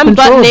 where's the If I'm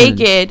butt self-control then?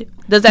 naked,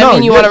 does that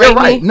mean you want to you're rape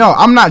right. me? No,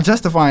 I'm not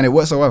justifying it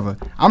whatsoever.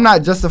 I'm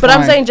not justifying. But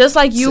I'm saying just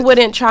like you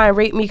wouldn't try and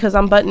rape me because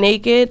I'm butt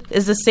naked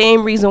is the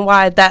same reason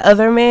why that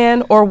other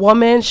man or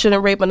woman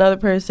shouldn't rape another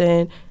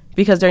person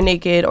because they're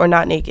naked or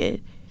not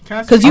naked. Can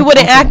I Because say- you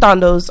wouldn't act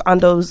on those on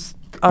those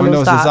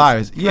thoughts.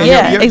 desires. Yeah,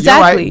 Yeah, you're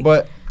exactly. right,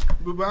 but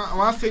But when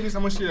I say this,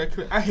 I'm gonna share that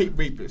clip. I hate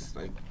rapists.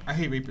 Like I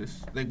hate rapists.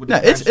 Like with yeah,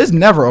 the it's passion.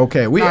 never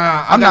okay.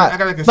 Nah, I'm not. I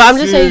got like a But I'm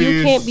just saying you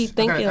serious- can't be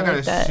thinking I got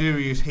like a that.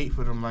 serious hate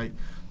for them. Like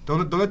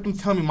don't let them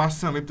tell me my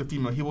son raped a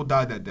female. He will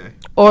die that day.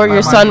 Or My-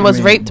 your my- son was I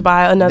mean, raped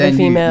by another then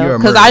you're female. a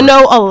Because I murderer.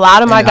 know a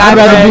lot of my And guy I'd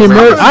rather be a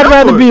friends. murderer. I'd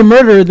rather be a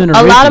murderer than a A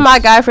lot of rapist. my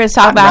guy friends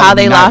talk I'd about rather how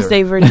be they neither. lost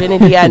their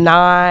virginity at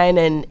 9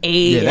 and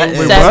 8 Yeah, and that-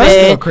 wait, 7. what? That's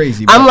still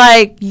crazy. I'm but-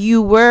 like,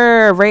 you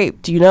were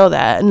raped. You know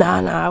that?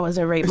 Nah, I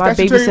wasn't raped. It's My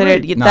statutory babysitter.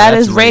 rape. Nah, That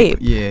that's is rape.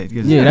 Yeah, 'cause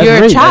Yeah, that's You're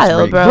a rape. child,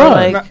 That's bro. rape.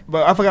 Like, Nah,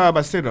 but I forgot what I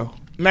about to say though.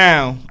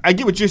 Now I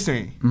get what you're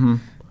saying. Mhm.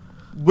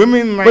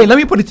 Women like Wait, let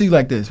me put it to you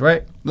like this,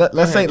 right? Let's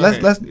Go say ahead, go let's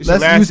ahead. It's your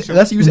last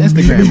let's show. use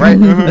Instagram, right?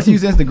 Let's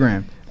use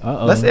Instagram.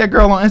 Uh-oh. Let's say a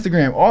girl on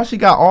Instagram, all she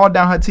got all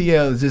down her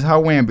TL is just her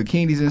wearing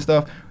bikinis and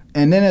stuff.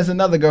 And then there's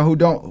another girl who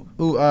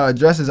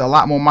dresses a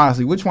lot more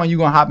modestly. Which one you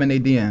gonna hop in their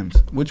DMs?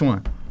 Which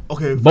one?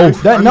 okay. Both.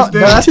 first, That, no,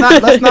 understand- that's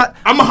not. Let's not.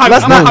 I'm a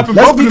let's not.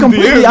 Let's be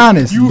completely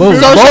honest. You Both.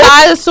 feel so me? should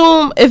I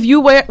assume if you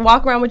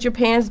walk around with your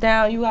pants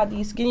down, you got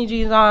these skinny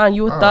jeans on,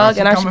 you a All right, thug, she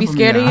and I should be coming for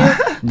scared me of now.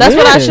 you? That's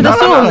what I Yeah. should No,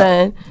 assume no.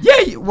 then.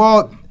 Yeah,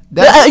 well,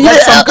 Wait, that's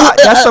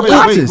wait,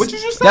 subconscious. what you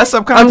just say? That's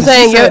subconscious. I'm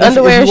saying She said your if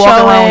underwear you walk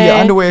around with showing your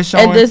underwear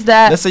showing, and this,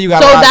 that. Let's say you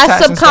got So a lot of that's tats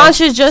and stuff,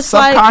 subconscious, just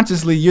like-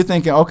 subconsciously you're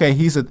thinking, okay,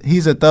 he's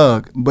a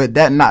thug, but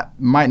that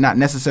might not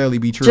necessarily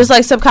be true. Just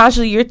like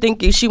subconsciously, you're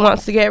thinking she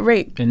wants to get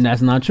raped. And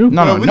that's not true.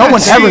 no, Well, we're no not one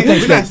saying- ever we're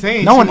thinks not that.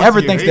 saying No she one wants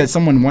ever to get thinks that raped.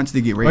 someone wants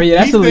to get raped. Oh yeah,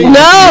 that's He's illegal. saying-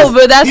 No,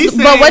 but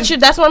He's but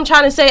that's what I'm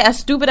trying to say. As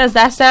stupid as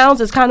that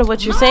sounds, is kind of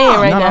what you're saying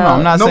right no, now.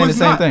 I'm not No, saying the it's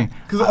same not. thing.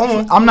 'Cause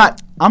I'm not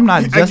I get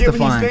what he's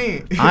justifying.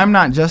 saying. I'm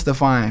not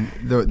justifying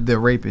the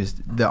rapist.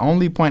 The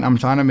only point I'm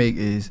trying to make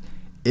is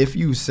if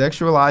you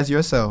sexualize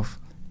yourself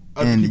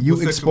Other you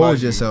people expose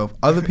sexualize yourself.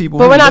 Other people.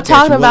 But who we're not look at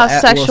talking you will about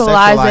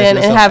sexualize sexualizing and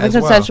yourself having as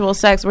well. consensual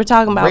sex. We're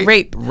talking about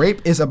rape.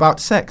 Rape is about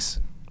sex.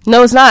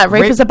 No, it's not.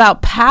 Rape Rape- is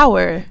about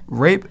power.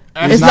 Rape.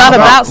 It's is not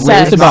about Rape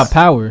sex. is about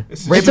power.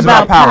 Rape is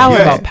about power. It's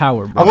Yeah. about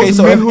power, bro. Okay, Most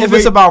so men who if rape-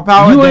 it's about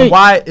power, You then ain't-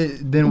 why?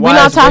 We're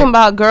not is talking rape-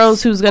 about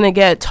girls who's gonna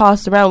get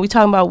tossed around. We're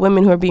talking about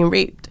women who are being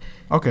raped.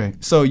 Okay,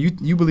 so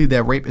you believe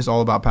that rape is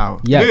all about power?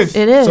 Yes.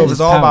 It is. So if it's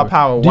all about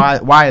power, Do-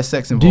 why is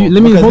sex do involved? you-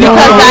 let me Because hold there on.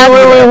 are Because other-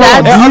 that's- there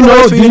are do you other know-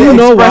 ways for do you to you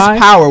know express why?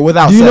 power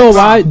without Do you know sex.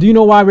 why? Do you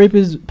know why rape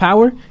is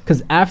power?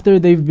 Because after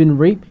they've been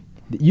raped,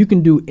 you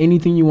can do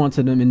anything you want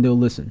to them and they'll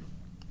listen.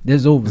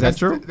 It's over. Is that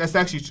true? That's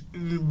actually,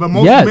 but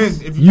most Yes. men,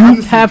 if You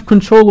honestly, have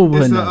control over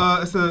her it's now.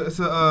 it's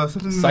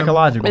something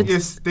Psychological.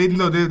 Yes, they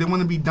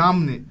want to be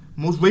dominant.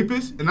 Most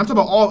rapists, and I'm talking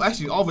about all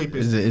rapists.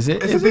 Is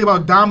it? It's the thing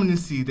about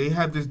dominancy. They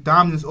have this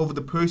dominance over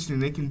the person,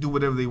 and they can do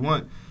whatever they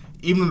want,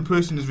 even when the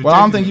person is rejected. Well, I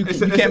don't think you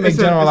can't make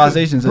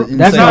generalizations. and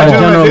That's say not a all.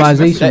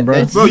 generalization, bro.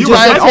 That's- Bro, you you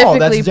just said scientifically all.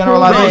 That's proven.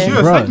 generalization. You're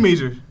a Bruh. psych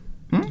major.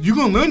 You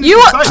gonna learn this You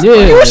in are- psych. Yeah.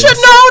 You should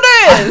know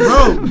this.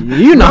 Bro.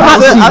 You know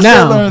hot seat I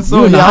now. learned so.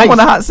 You in the Yeah, I'm hot on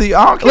the seat. hot seat.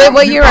 I don't care. Wait,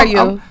 what year are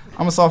you?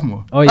 I'm a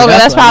sophomore. Oh, yeah, Okay,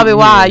 that's why- probably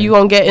why yeah. you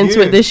gonna get into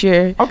Yeah. it this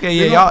year. Okay,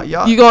 yeah,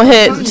 y'all. You gonna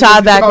hit It's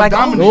child back about like,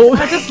 dominance. oh,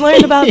 I just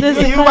learned about this.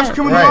 Yeah, in you watch class.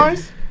 Criminal Right.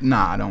 Minds?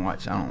 Nah, I don't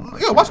watch.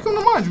 Yeah, watch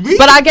Criminal Minds. Read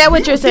But it. I get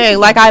what you're saying.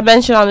 Like I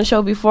mentioned on the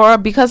show before,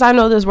 because I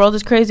know this world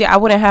is crazy. I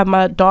wouldn't have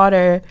my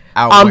daughter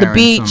Out on the wearing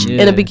beach some-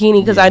 in a Yeah.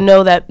 bikini because Yeah. I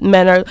know that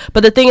men are.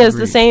 But the thing is, the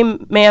Agreed.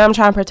 same man I'm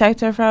trying to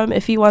protect her from,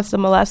 if he wants to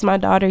molest my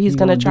daughter, he's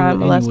gonna do try it and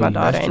molest my anyway.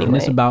 daughter That's true. anyway. And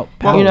it's about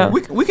Well, power. You know.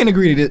 we can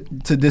agree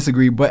to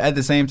disagree, but at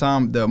the same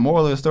time, the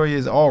moral of the story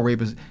is all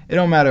rapists. It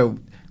don't matter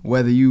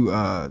whether you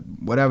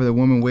whatever the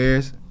woman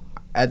wears.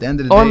 At the end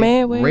of the Or day,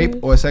 man wears. rape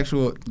or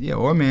sexual,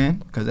 or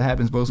man, because it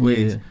happens both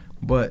ways. Yeah.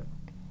 But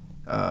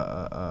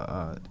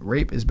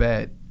rape is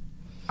bad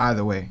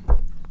either way.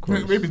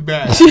 Rape is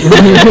bad. You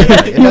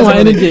know,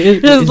 and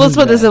Let's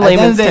put this in At the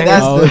end of layman's the day,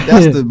 terms.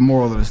 that's the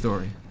moral of the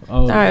story.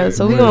 All All right,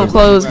 so we're Rape gonna is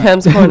close bad.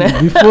 Kem's corner.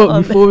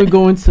 before we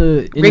go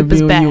into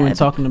interviewing you bad. and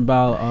talking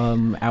about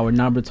our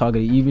Nabruh Talk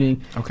of the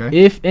evening, Okay.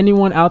 if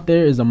anyone out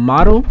there is a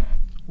model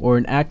or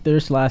an actor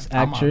 /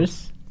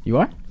 actress, you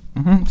are.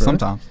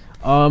 Sometimes.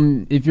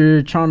 If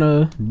you're trying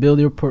to build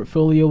your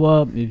portfolio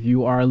up, if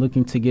you are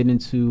looking to get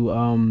into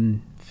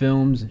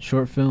films,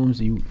 short films,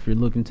 if you're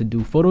looking to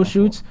do photo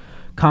shoots,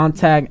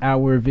 contact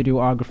our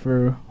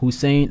videographer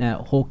Hussein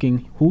at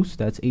Hulking Hus.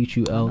 That's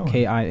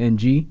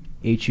HULKING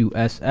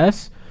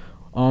HUSS.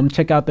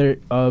 Check out their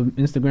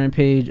Instagram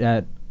page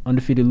at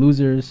Undefeated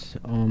Losers.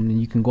 And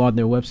you can go on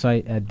their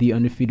website at The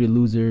Undefeated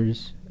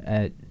Losers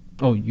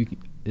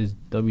is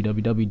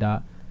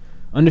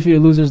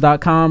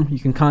www.undefeatedlosers.com. You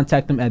can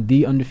contact them at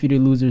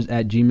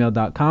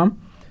theundefeatedlosers@gmail.com.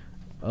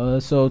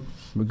 So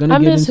we're gonna I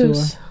get miss into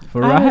Hus.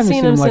 for I real. haven't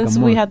seen him like since a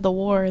we month. had the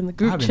war in the I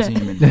group haven't chat. seen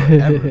him in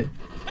forever.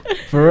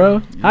 For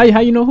real? How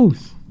you know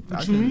who's?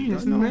 What you mean?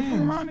 That's the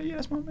man. Yeah,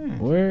 that's my man.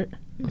 Word?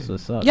 That's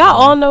what's up. Y'all man.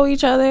 all know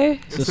each other.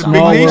 It's a It's a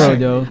small big world,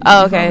 nation. yo.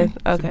 Oh, okay, It's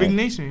a big okay.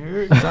 nation. You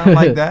heard? Something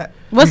like that.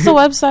 What's the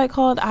website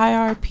called?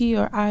 IRP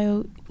or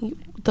IO? What you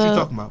The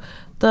talking about?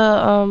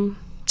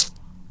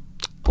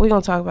 we're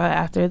gonna talk about it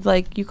after. It's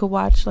like you could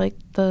watch like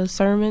the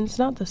sermons,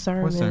 not the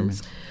sermons,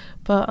 sermons?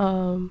 but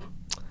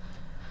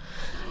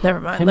never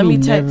mind. Him, Let me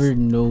he text. never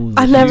knows.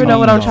 I what never he's know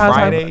what I'm talking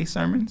trying to Friday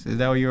sermons? Is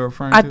that what you're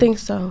referring I to? think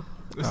so.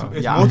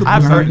 Yeah, multiple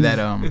I've heard sites.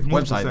 that, It's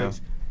multiple website,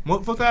 sites.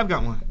 Folks, I've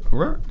got one.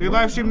 Where? They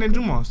live streaming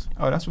their Jumos.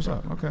 Oh, that's what's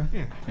up. Okay.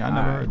 Yeah. Yeah, I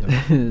never heard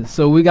that. about.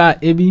 So we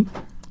got Ibby.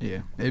 Yeah,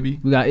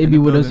 Ibby. We got In the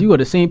Ibby with us. building. You go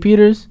to St.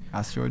 Peter's.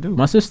 I sure do.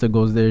 My sister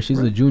goes there. She's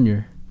a Really?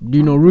 junior. Do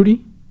you know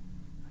Rudy?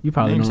 You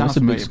probably Name know. sounds It's a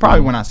big familiar. school.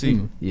 Probably when I see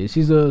you. Yeah,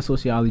 she's a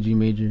sociology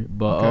major.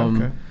 But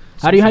Okay.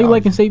 how do you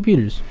like in Sociology. St.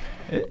 Peter's?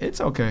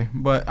 It's okay,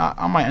 but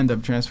I might end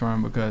up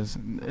transferring because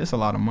it's a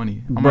lot of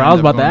money. Bro, might I was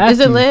end up about to going- ask Is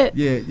it you. lit?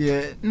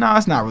 Yeah. No,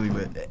 it's not really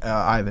lit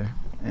either,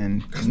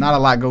 and not a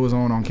lot goes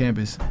on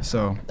campus.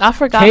 So I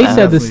forgot. Kay that.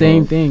 said the Definitely.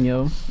 same thing,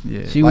 yo.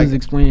 yeah, She like, was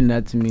explaining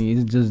that to me.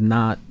 It's just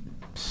not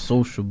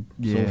social.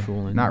 Yeah,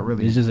 social and not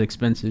really. It's just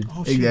expensive.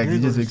 Oh, shit, exactly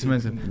they just go to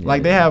expensive. St. Yeah.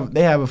 Like they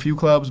have a few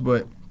clubs,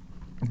 but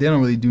they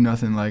don't really do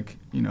nothing like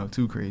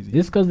too crazy.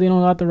 It's because they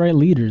don't got the right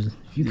leaders. If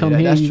you Yeah, come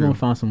here, that's you're true. gonna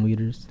find some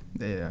leaders.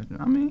 Yeah,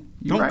 I mean,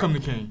 you Don't right. come to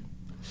Kane.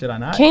 Should I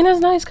not? Kane is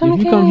nice. Come if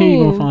to you come here,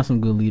 you're gonna Kane. find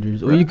some good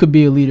leaders, or Really? you could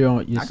be a leader on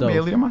I yourself. can be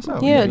a leader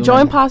myself. Yeah, you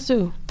join like-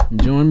 Pasu.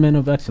 Join Men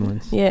of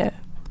Excellence. Yeah,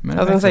 Men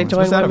I of was gonna say Excellence. join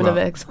What's that Women of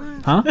about?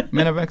 Excellence. Huh?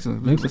 Men of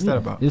Excellence. What's that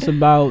about? It's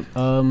about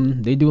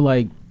they do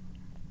like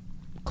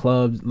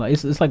clubs, like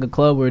it's like a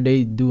club where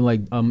they do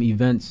like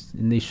events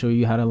and they show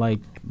you how to like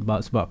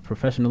it's about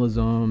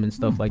professionalism and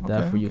stuff like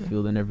that okay, for your okay.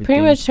 field and everything.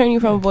 Pretty much turn you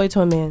from a boy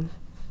to a man.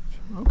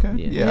 Okay.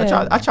 Yeah. Yeah,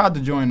 Yeah. I tried to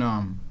join.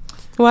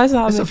 Why is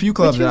that? There's a few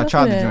clubs that I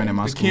tried to join in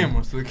my The school.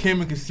 camera, so the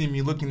camera can see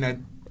me looking at.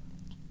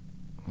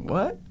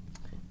 What?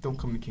 Don't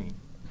come to Kane.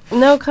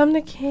 No, come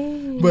to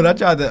Kane. But I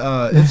tried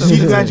to. It's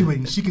She's a-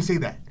 graduating. She can say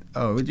that.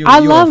 Oh, I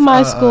love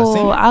my school.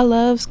 school. I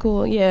love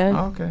school. Yeah.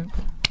 Oh, okay.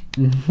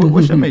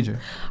 What's your major?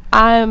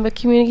 I'm a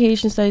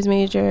communication studies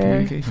major,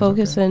 Communications,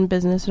 focused okay. in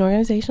business and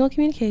organizational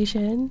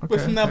communication.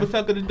 What's the Nabruh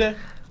Talk of the day?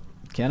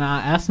 Can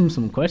I ask him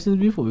some questions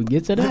before we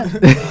get to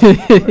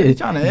that? You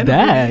trying to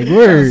Dag,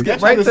 word.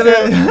 That's Right what to it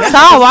the- said.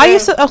 Sal, why are you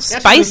so That's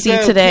spicy what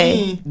it said,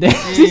 today? King.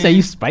 She said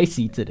you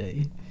spicy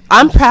today.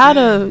 I'm proud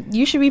of.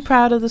 You should be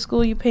proud of the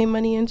school you pay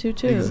money into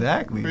too.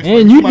 Exactly. Chris,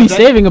 And you you'd see be my jacket?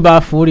 saving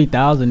about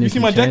 40,000 You if see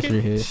you my transfer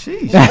jacket? here.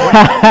 Sheesh.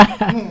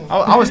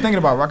 I was thinking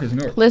about Rutgers,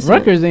 Newark. Listen,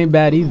 Rutgers ain't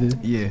bad either.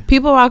 Yeah.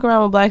 people walk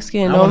around with black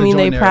skin I don't wanna mean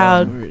they join their,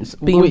 proud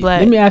being Wait,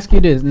 black. let me ask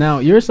you this. Now,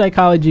 you're a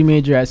psychology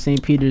major at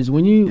St. Peter's.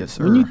 When you Yes,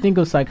 when you sir. think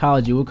of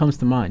psychology, what comes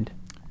to mind?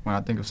 When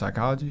I think of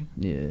psychology,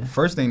 Yeah.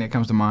 first thing that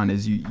comes to mind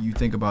is you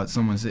think about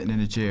someone sitting in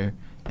a chair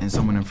and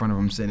someone in front of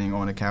them sitting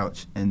on a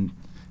couch and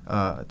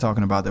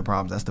talking about their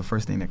problems. That's the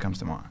first thing that comes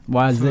to mind.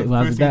 Why is So it? the Why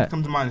first is thing that?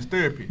 comes to mind is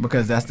therapy.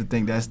 Because that's the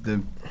thing. That's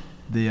the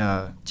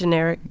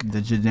Generic.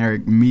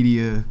 generic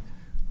media,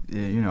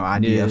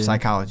 idea of Yeah.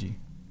 psychology.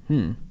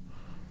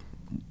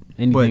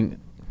 Anything?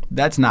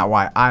 That's not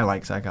why I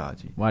like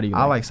psychology. Why do you?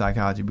 I like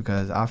psychology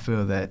because I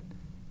feel that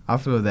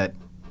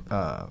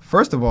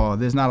first of all,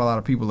 there's not a lot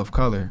of people of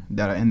color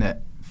that are in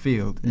that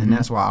field, Mhm. and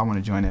that's why I want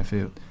to join that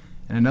field.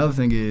 And another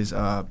thing is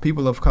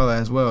people of color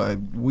as well.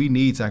 We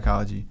need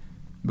psychology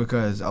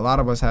because a lot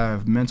of us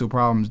have mental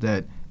problems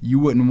that you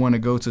wouldn't want to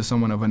go to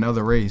someone of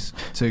another race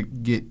to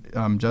get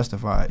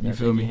justified. You Yeah,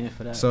 feel take me? your hand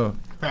for that. So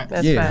Facts.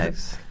 That's Yeah.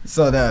 facts.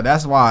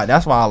 that's why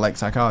I like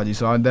psychology.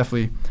 So I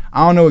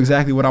don't know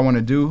exactly what I want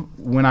to do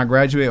when I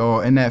graduate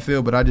or in that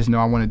field, but I just know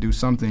I want to do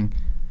something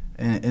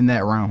in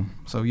that realm.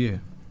 So yeah.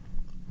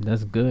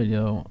 That's good,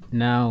 yo.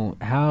 Now,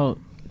 how?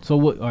 So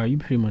what? Are you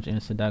pretty much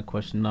answered that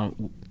question? Now,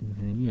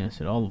 you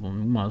answered all of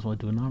them. We might as well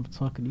do a Nabruh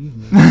Talk to you.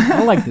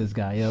 I like this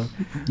guy, yo.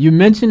 You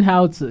mentioned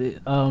how the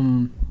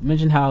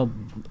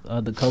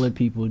colored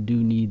people do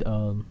need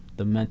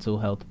the mental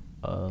health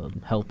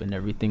help and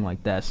everything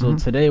like that. So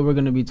Mhm. today we're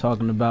gonna be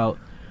talking about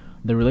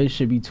the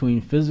relationship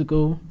between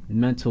physical,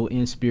 mental,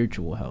 and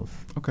spiritual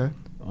health, Okay.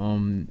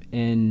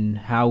 and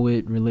how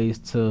it relates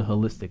to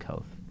holistic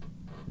health.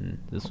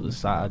 This was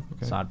Saad.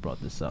 Okay. Saad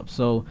brought this up.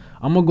 So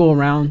I'm gonna go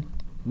around.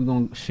 We're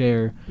gonna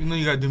share. You know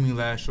you gotta do me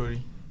last,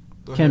 shorty.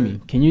 Go Kemi,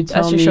 ahead. can you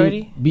tell That's your me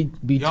shorty?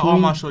 between Y'all all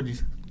my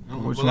shorties.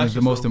 Which Relax one is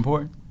the most yourself.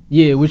 important?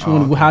 yeah, which Oh,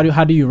 one? okay.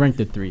 How do you rank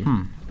the three?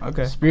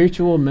 Okay.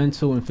 Spiritual,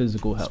 mental, and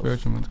physical health.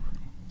 Spiritual mental.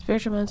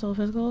 Spiritual, mental,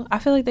 physical. I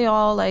feel like they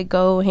all like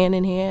go hand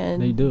in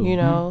hand. They do. You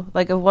know,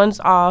 like if one's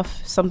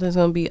off, something's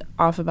gonna be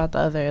off about the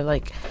other.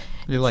 Like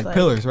You're like like-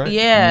 pillars, right?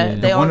 yeah, Yeah.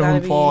 they If all one of gotta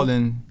them be. fall,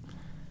 then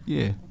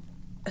yeah.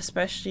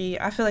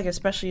 Especially, I feel like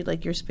especially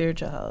like your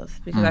spiritual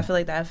health because I Mm. feel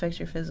like that affects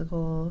your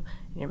physical,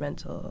 your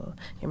mental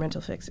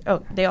fix.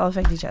 Oh, they all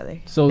affect each other.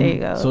 So, there you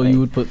go. so like- you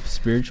would put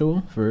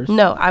spiritual first.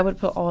 No, I would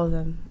put all of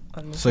them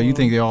on the So you same.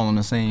 think they're all on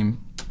the same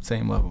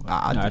level?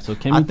 All right. So I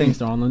Kemi think- thinks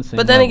they're all on the same.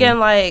 But then level. again,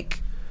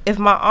 like if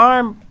my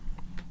arm,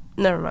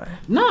 never mind.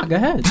 nah, go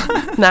ahead.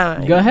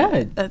 Nah, Go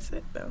ahead. That's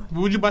it. Though.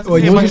 What would you about to Well,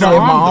 say you about would your say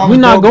if my arm? arm though?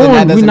 We're not broke, then that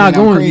going. We're doesn't not mean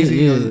I'm going. crazy.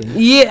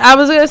 Yeah. Yeah, I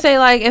was gonna say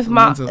like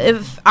Mental.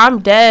 if I'm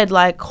dead,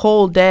 like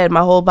whole dead,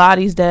 my whole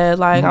body's dead.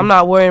 Like I'm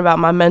not worrying about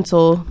my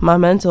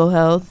mental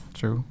health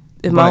True.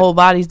 if my But- whole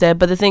body's dead.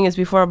 But the thing is,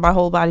 before my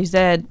whole body's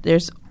dead,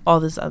 there's all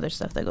this other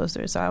stuff that goes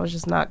through. So I was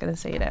just not gonna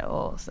say it at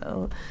all.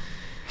 So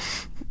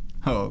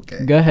Oh,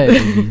 okay. Go ahead.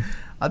 Ibby.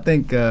 I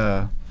think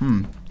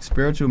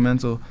spiritual,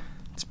 mental.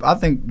 I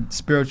think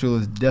spiritual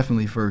is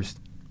definitely first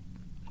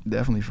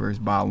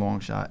by a long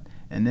shot,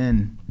 and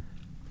then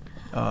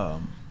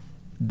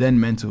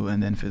mental,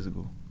 and then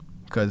physical.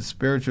 Because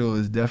spiritual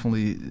is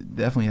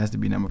definitely has to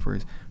be number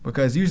first.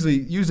 Because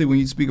usually when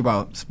you speak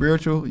about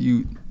spiritual,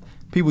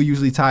 people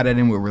usually tie that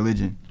in with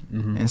religion,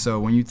 Mhm. and so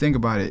when you think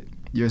about it,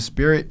 your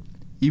spirit,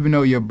 even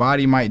though your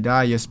body might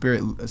die, your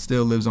spirit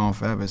still lives on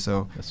forever.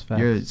 So That's facts.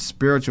 your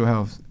spiritual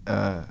health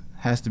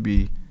has to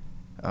be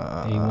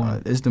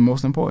A1. it's the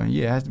most important.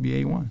 Yeah, it has to be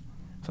A1.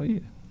 So yeah.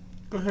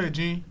 Go ahead,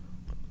 Gene.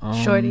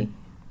 shorty,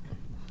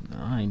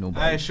 Nah, I ain't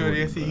nobody. All right,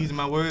 shorty. I see you bro. using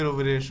my word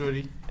over there,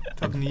 shorty.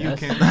 Talking to you,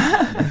 Ken.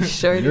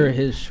 shorty. You're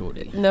his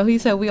shorty. No, he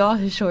said we all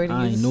his shorties.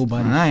 I ain't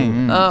nobody. I ain't-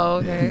 shorty. Oh,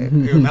 okay.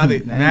 Now they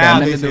Ain't got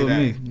nothing to say do with that.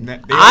 me. They all-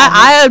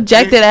 I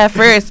objected at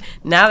first.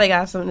 Now they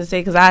got something to say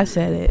because I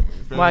said it.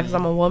 Feel Why? me? Because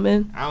I'm a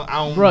woman. I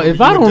don't Bro, if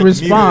you I don't object neither,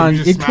 respond,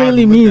 you just it smile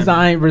clearly and look means at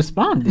me. I ain't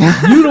responding.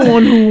 You the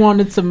one who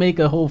wanted to make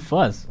a whole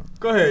fuss.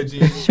 Go ahead,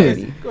 Gene.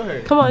 Shorty. Go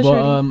ahead. Come on, But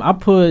shorty. I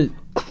put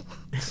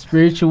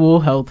spiritual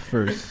health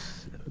first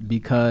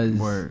because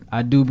Word.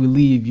 I do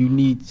believe you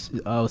need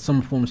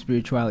some form of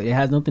spirituality. It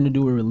has nothing to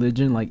do with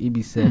religion, like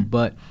Ibby said,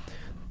 but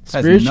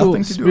Has nothing to do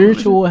with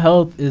spiritual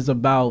health is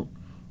about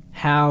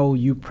how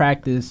you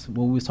practice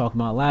what we was talking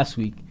about last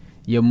week,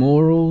 your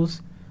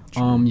morals,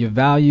 your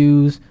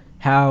values,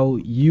 how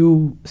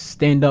you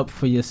stand up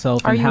for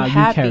yourself, Are and you how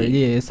happy? you carry.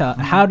 Yeah, it's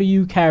how do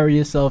you carry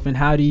yourself, and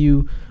how do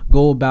you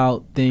go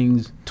about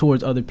things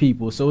towards other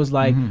people. So it's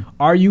like,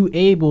 are you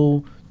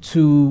able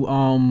to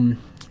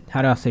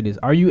how do I say this?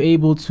 Are you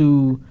able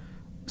to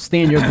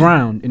stand your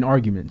ground in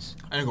arguments?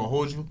 I ain't gonna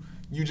hold you.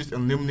 You just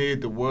eliminated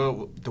the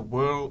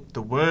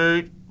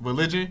word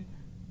religion,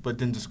 but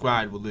then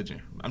described religion.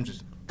 I'm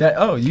just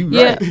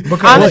Yeah. Right.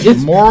 Because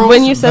it's morals,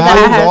 when you said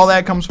values, that, all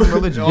that comes from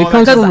religion. It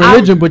comes from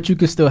religion, but you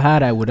can still have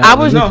that without. I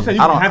was- religion. No, I'm saying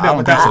you can have that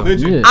without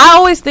religion. Yeah. I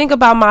always think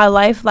about my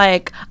life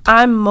like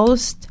I'm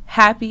most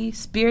happy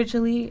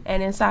spiritually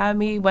and inside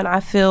me when I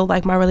feel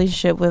like my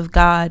relationship with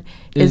God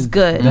is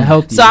good. The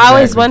healthy. So I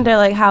always exactly. wonder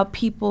like how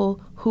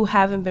people who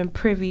haven't been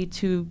privy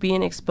to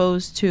being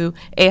exposed to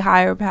a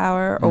higher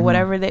power or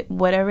whatever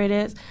it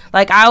is.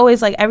 Like I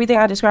always like everything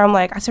I describe. I'm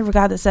like I serve a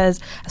God that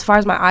says, as far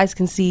as my eyes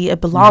can see, it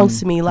belongs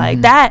to me.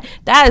 Like that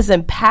is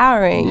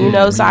empowering, you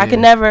know. So I can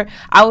never.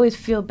 I always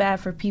feel bad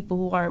for people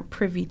who aren't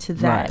privy to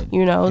that, Right.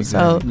 you know.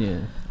 Exactly. So Yeah,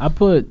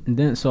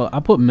 I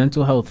put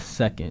mental health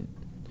second,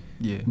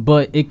 Yeah.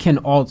 but it can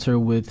alter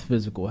with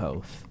physical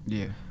health.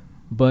 Yeah.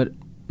 But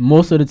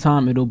most of the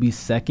time it'll be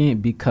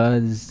second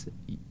because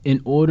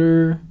in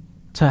order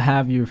to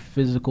have your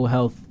physical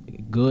health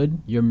good,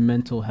 your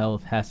mental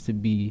health has to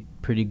be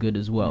pretty good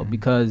as well.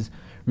 Because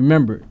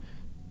remember,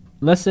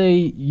 let's say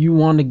you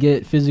want to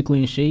get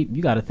physically in shape,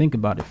 you got to think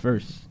about it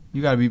first.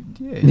 You gotta be.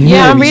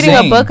 yeah, I'm reading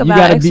a book You about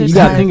gotta exercise. you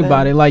gotta think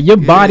about it. Like your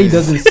body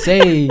doesn't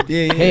say,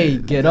 Yeah, "Hey,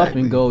 get up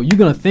exactly. and go." You're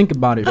gonna think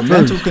about it The first.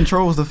 mental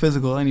controls the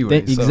physical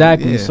anyway. So,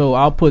 Exactly. yeah. So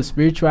I'll put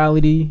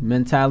spirituality,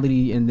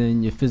 mentality, and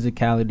then your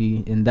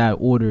physicality in that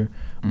order.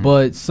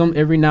 But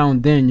every now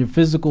and then your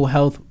physical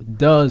health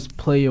does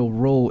play a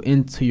role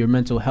into your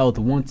mental health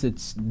once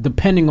it's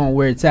depending on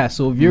where it's at.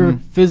 So if you're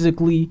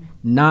physically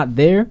not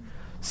there,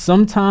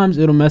 sometimes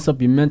it'll mess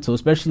up your mental,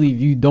 especially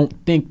if you don't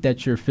think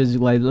that you're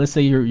physical. Like let's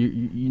say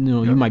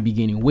you might be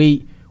gaining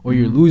weight or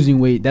you're losing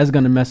weight. That's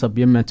gonna mess up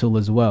your mental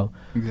as well.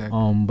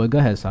 Exactly. But go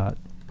ahead, Saad.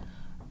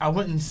 I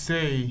wouldn't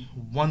say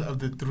one of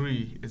the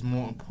three is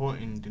more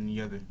important than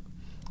the other.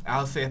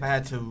 I'll say if I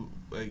had to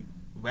like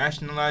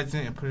rationalize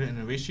it and put it in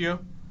a ratio,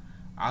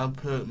 I'll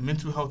put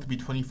mental health to be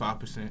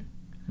 25%,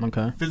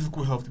 Okay.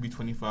 physical health to be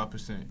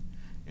 25%,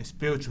 and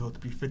spiritual health to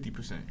be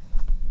 50%.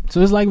 So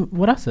it's like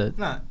what I said.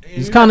 Nah,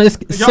 It's kinda y'all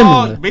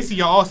similar. Basically,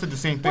 y'all all said the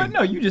same Well, thing.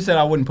 no, you just said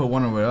I wouldn't put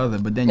one over the other,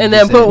 but then you And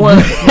just then put said- one.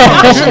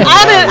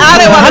 I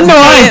didn't want to know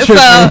I say ain't it,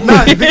 so.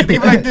 Nah, think of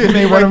it like this. You made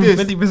Think one like of this.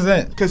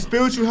 50%. Because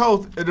spiritual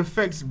health, it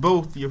affects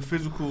both your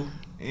physical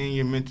and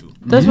your mental.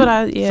 That's what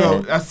I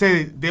So I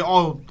say they're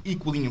all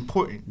equally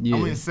important. Yeah. I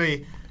wouldn't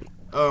say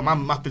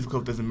my physical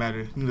health doesn't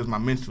matter. Neither does my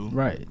mental.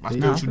 Right. My They-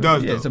 spiritual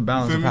does. Yeah, though. it's a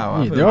balance You of feel me? power.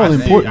 Yeah, I feel they're what all you're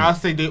saying. important. I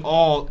say they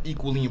all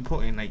equally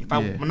important. Like if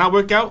Yeah. when I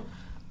work out,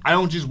 I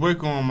don't just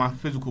work on my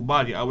physical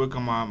body. I work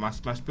on my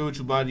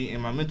spiritual body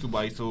and my mental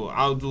body. So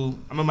I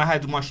remember I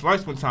had to do martial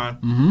arts one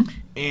time,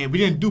 and we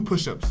didn't do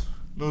push-ups.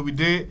 You know what we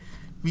did?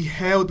 We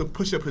held the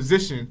push-up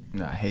position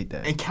Nah, I hate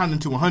that. and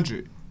counted to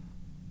 100.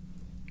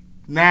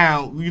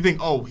 Now you think,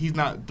 oh, he's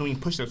not doing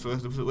push-ups. So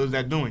what is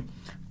that doing?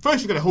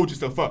 First, you gotta hold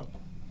yourself up.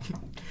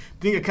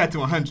 Then you count to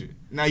 100.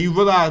 Now you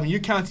realize when you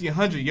count to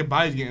 100, your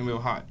body's getting real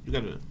hot. You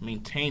gotta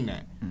maintain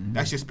that.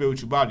 That's your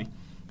spiritual body.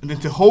 And then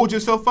to hold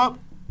yourself up,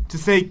 to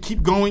say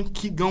keep going,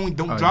 don't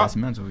drop. That's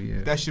mental,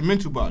 yeah. That's your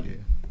mental body. Yeah.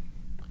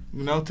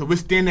 You know, to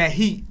withstand that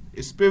heat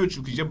is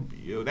spiritual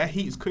because that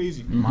heat is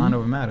crazy. Mind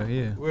over matter,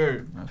 yeah.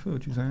 Word. I feel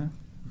what you're saying.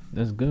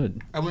 That's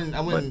good. I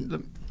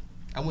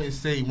wouldn't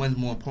say one's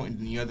more important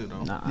than the other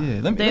though. Nah. Yeah,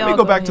 let They me all go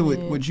go back to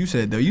hand in what you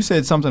said though. You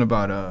said something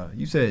about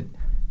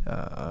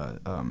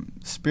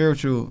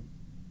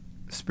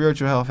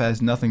spiritual health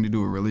has nothing to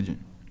do with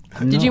religion.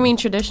 Did you mean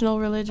traditional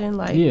religion?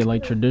 Like Yeah,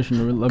 like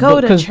traditional. Like,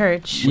 go to 'cause-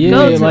 church. Yeah,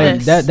 go to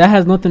like this. that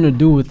has nothing to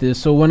do with this.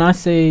 So when I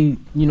say,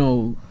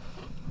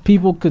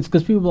 people,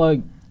 because people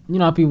like,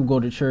 how people go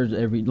to church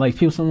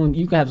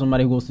you can have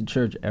somebody who goes to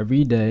church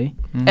every day,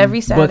 every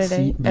but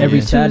Saturday,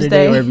 every Saturday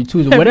Tuesday, or every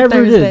Tuesday, every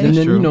whatever it is, Thursday. and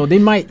then True. they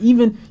might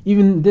even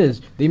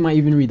they might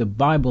even read the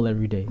Bible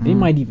every day. They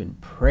might even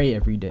pray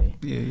every day.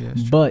 Yeah,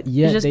 it's true. But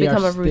yet just they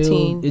become are a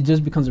routine. It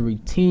just becomes a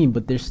routine,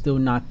 but they're still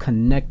not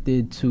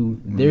connected to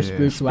their Yeah.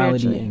 spirituality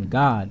Spiritually. and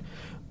God.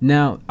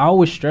 Now, I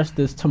always stress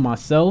this to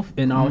myself,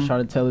 and I always try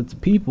to tell it to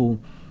people.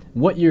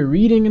 What you're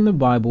reading in the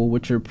Bible,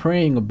 what you're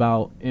praying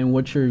about, and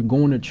what you're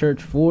going to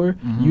church for,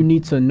 you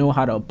need to know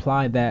how to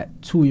apply that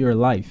to your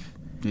life.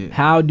 Yeah.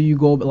 How do you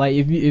go? Like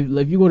if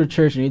you go to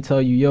church and they tell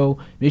you, "Yo,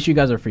 make sure you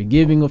guys are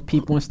forgiving of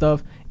people and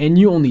stuff," and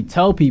you only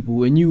tell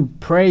people and you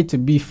pray to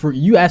be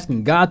you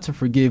asking God to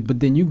forgive, but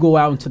then you go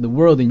out into the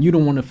world and you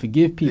don't want to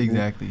forgive people.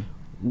 Exactly.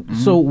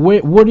 So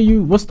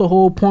what's the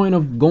whole point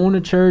of going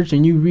to church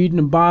and you reading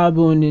the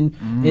Bible and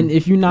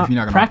if you're not,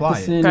 gonna apply it.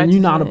 practicing and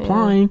you're not Practicing it,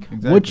 applying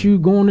Exactly. what you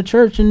going to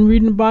church and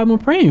reading the Bible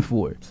and praying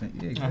for?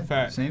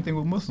 fact. Same thing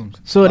with Muslims.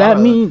 So that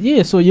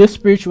means so your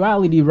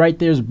spirituality right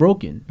there is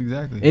broken.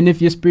 Exactly. And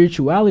if your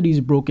spirituality is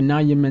broken, now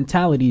your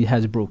mentality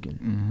has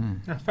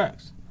broken. That's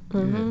facts.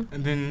 Mm-hmm.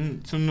 And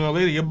then sooner or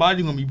later, your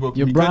body gonna be broken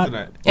Your because bro- of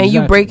that. And you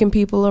Exactly. breaking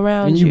people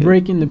around And you. you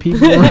breaking the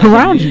people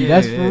around you. Yeah,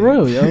 That's yeah. for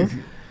real, yo.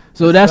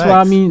 So that's why I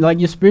Facts. mean, like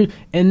your spirit,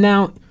 and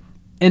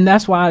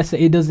that's why I say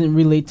it doesn't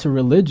relate to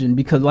religion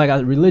because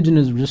religion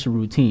is just a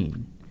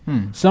routine.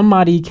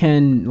 Somebody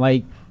can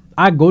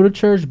I go to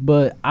church,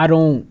 but I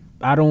don't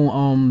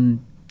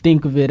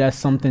think of it as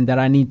something that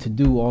I need to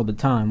do all the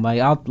time.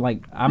 Like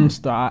I'm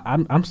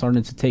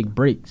starting to take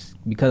breaks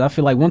because I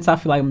feel like once I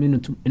feel like I'm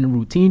in a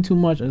routine too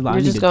much, it's like You're I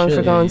need just to going chill.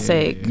 for going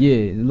sake.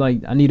 Yeah,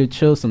 like I need to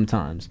chill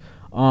sometimes.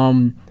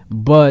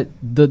 But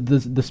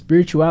the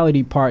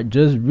spirituality part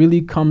just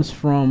really comes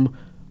from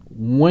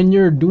when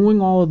you're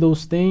doing all of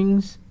those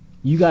things.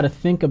 You got to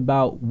think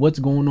about what's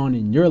going on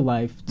in your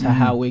life to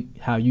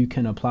how you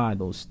can apply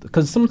those.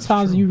 Because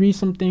sometimes you read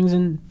some things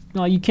and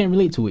you can't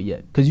relate to it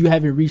yet because you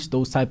haven't reached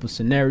those type of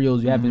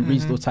scenarios. You haven't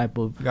reached those type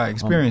of you got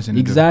experience in it.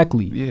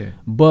 Exactly. Yeah.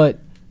 But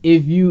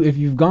if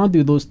you've gone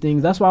through those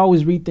things, that's why I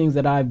always read things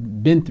that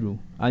I've been through.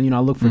 I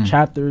look for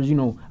chapters.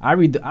 I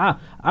read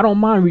I don't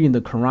mind reading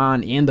the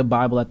Quran and the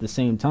Bible at the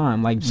same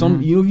time. Like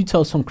if you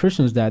tell some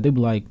Christians that, they'll be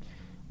like,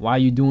 why are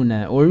you doing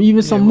that? Or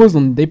even some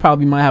Muslim, they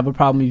probably might have a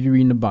problem if you're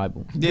reading the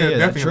Bible. Yeah,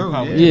 that's true.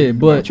 Yeah,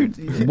 but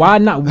why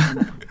not?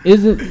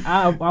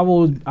 I've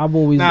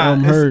always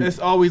heard. It's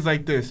always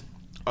like this.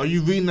 Are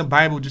you reading the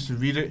Bible just to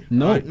read it?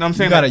 No. Know what I'm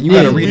saying? You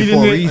gotta read it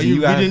for a reason. Are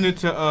you reading it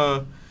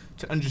to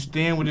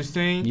understand what it's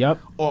saying? Yep.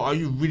 Or are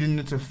you reading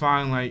it to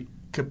find like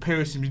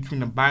comparison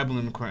between the Bible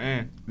and the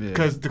Quran?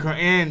 Because the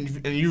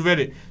Quran, and you read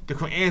it, the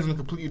Quran is on a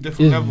completely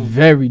different level.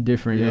 Very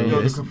different,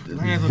 yo. It's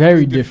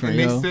very different,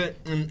 yo. And they said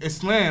in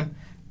Islam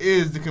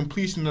is the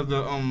completion of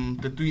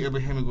the three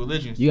Abrahamic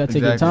religions. You gotta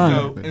take your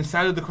time. So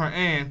inside of the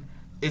Quran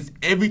is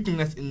everything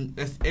that's in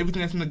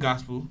the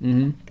gospel,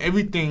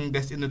 everything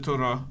that's in the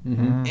Torah,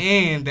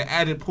 and the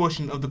added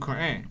portion of the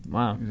Quran.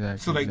 Wow. Exactly.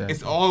 So like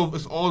it's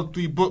all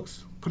 3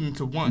 books put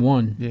into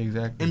one. Yeah,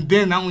 exactly. And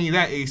then not only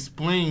that, it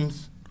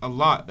explains a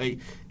lot. Like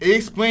it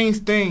explains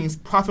things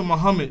Prophet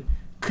Muhammad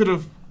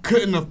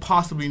couldn't have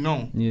possibly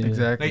known. Yeah.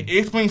 Exactly. Like it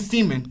explains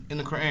semen in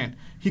the Quran.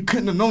 He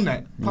couldn't have known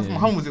that. Prophet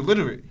Muhammad was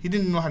illiterate. He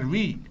didn't know how to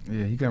read.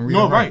 Yeah, he can read.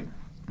 No, right.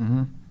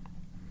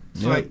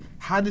 So Yep. like,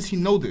 how does he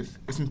know this?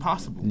 It's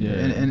impossible. Yeah.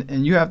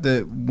 And you have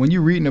to, when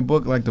you're reading a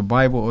book like the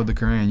Bible or the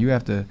Quran, you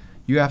have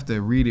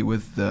to read it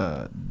with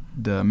the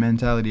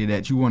mentality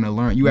that you want to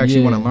learn. You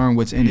actually want to learn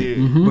what's in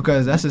it,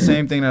 because that's the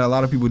same thing that a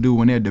lot of people do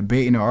when they're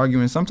debating or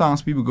arguing.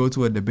 Sometimes people go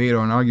to a debate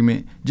or an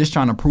argument just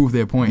trying to prove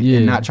their point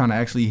and not trying to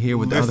actually hear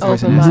what the other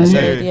person has to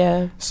say.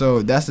 Yeah.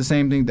 So that's the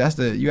same thing.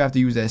 You have to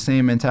use that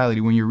same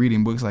mentality when you're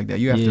reading books like that.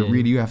 You have to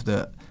read it. You have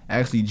to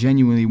actually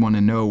genuinely want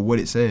to know what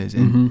it says,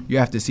 and you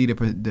have to see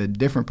the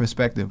different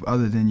perspective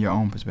other than your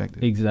own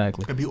perspective.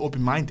 Exactly. You gotta be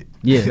open-minded.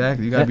 Yeah.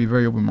 Exactly. You gotta be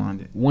very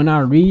open-minded. When I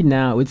read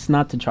now, it's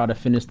not to try to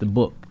finish the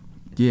book.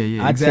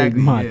 Yeah, I exactly.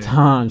 take my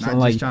time. So Not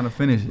like just trying to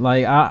finish it.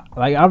 Like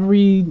I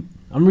read.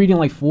 I'm reading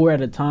like 4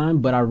 at a time,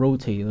 but I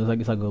rotate.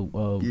 It's like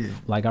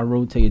like I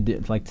rotate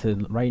it. Like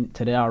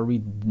today I'll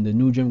read the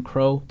New Jim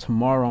Crow.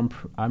 Tomorrow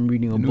I'm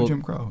reading a book. New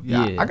Jim Crow.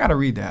 Yeah, I gotta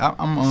read that.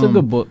 It's a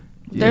good book.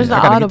 There's the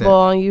Audible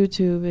on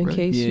YouTube in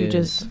case you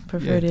just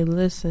prefer to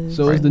listen.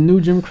 So it's the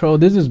New Jim Crow.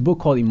 There's this book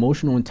called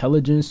Emotional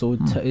Intelligence. So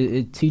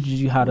it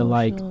teaches you how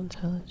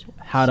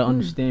to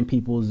understand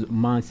people's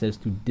mindsets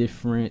through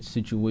different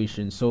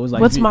situations. So it's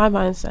like, what's my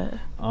mindset?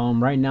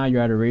 Right now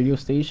you're at a radio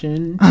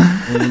station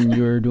and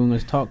you're doing a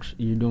talk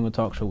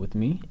show with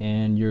me,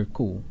 and you're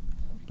cool.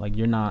 Like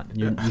you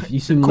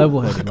seem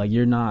level-headed. Like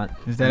you're not.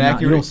 Is that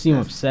accurate? You don't seem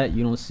upset.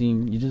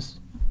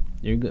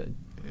 You're good.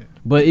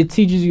 But it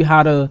teaches you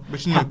how to.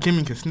 But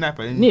Kimmy can snap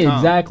at any time. Yeah,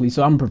 exactly.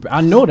 So I'm prepared.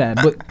 I know that,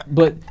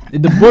 but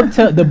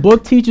the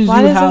book teaches you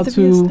how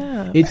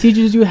to. It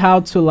teaches you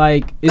how to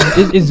like.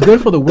 It's good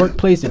for the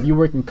workplace if you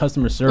work in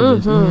customer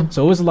service.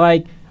 So it's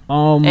like.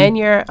 And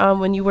you're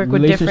when you work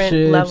with different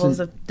levels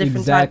of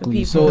different type of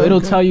people. So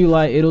it'll tell you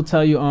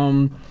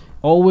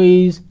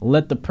always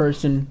let the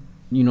person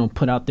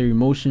put out their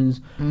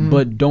emotions,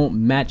 but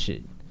don't match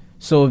it.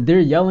 So if they're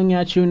yelling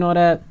at you and all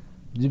that,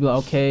 just be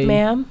like, okay,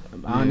 ma'am,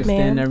 I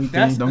understand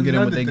everything. Don't get in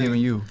what they're giving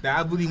you. That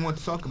I really want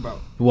to talk about.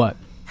 What?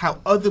 How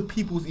other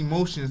people's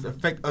emotions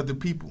affect other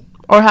people.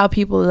 Or how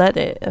people let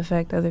it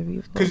affect other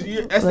people. Because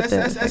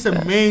that's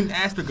a main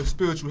aspect of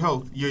spiritual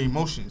health, your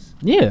emotions.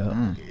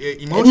 Yeah.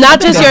 Not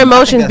just your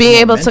emotions, being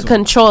able to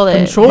control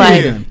it.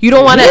 You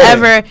don't want to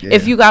ever,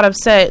 if you got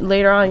upset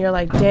later on, you're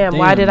like, damn,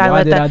 why did I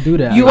let that? Do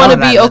that? You want to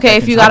be, okay,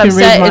 if you got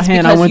upset, it's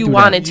because you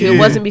wanted to. Yeah. It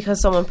wasn't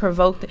because someone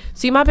provoked it.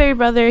 See, my baby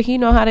brother, he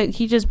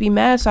just be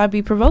mad, so I'd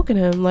be provoking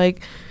him.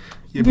 Like,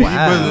 your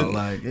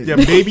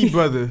baby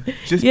brother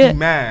just be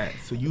mad,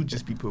 so you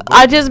just be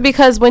provoked.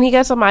 Because when he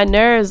gets on my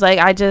nerves, like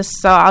I'll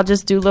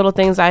just do little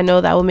things I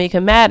know that will make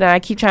him mad, and I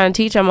keep trying to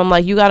teach him. I'm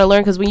like, you got to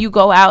learn, because when you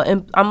go out,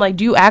 and I'm like,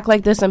 do you act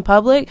like this in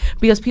public?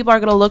 Because people are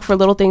gonna look for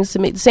little things to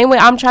make. The same way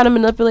I'm trying to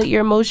manipulate your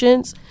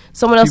emotions,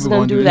 someone else is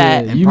gonna do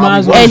that. You might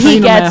as well. And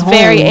he gets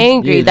very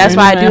angry. Yeah, that's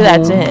why I do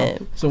that to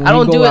him. So I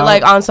don't do it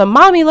like on some,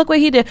 mommy, look what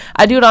he did.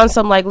 I do it on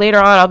some, like, later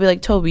on, I'll be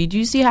like, Toby, do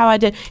you see how I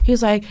did?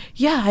 He's like,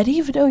 yeah, I didn't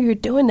even know you were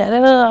doing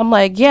that. I'm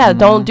like, yeah,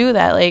 don't do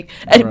that. Like,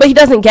 but he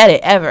doesn't get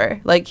it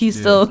ever. Like, he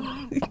still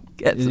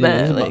gets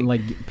mad.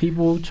 Like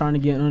people trying to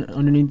get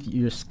underneath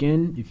your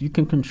skin. If you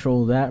can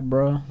control that,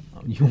 bro,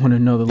 You want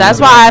another? That's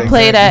level. why I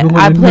play that. You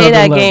want I play another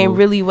that level. game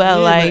really well.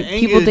 Yeah, like but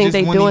people anger think is they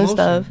just one doing emotion.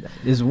 stuff,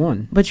 It's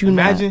one. but you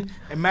Imagine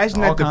All that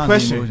kinds of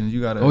depression. emotions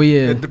you gotta. Oh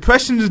yeah. The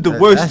depression is the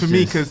worst That's for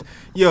me just-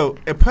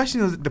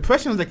 because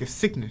depression is like a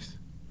sickness.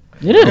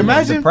 It is.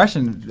 Imagine-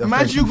 depression. affects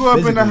Imagine you grow up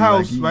in a physically,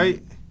 house, like, you-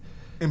 right,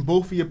 and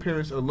both of your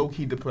parents are low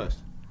key depressed.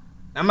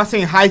 I'm not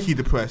saying high key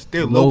depressed.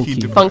 They're low key Low-key.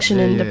 depressed.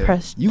 functioning Yeah.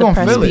 depressed. You gonna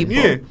depressed feel it. people.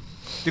 Yeah,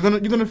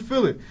 you're gonna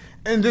feel it,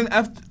 and then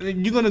after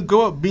you're gonna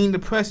grow up being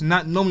depressed,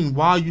 not knowing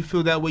why you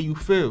feel that way you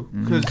feel.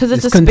 Because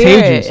it's, It's a spirit.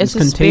 contagious. It's a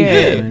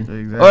contagious, spirit.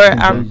 man. Or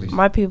Exactly.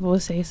 my people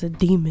would say it's a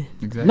demon.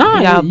 Exactly. Nah,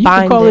 Yeah, you can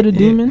bind call it a it.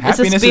 demon. It's a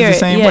Happiness is spirit, the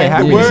same yeah. way. The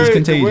Happiness is The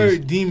contagious.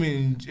 word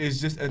demon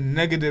is just a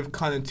negative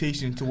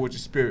connotation towards your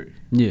spirit.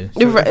 Yeah.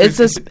 So It's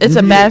a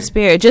yeah. bad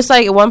spirit. Just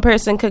like one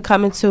person could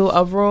come into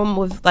a room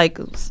with like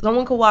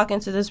someone could walk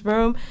into this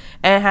room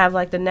and have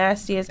like the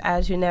nastiest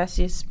attitude,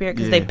 nastiest spirit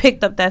because they Yeah.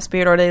 picked up that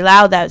spirit or they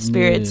allowed that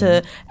spirit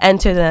to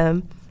enter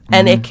them,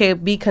 and it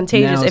could be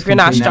contagious Now if it's you're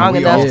not contagious. strong we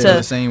enough all to. feel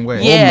the same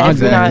way. Yeah, Oh my if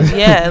you're not. goodness.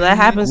 Yeah, that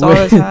happens all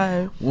the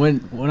time.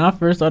 When I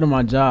first started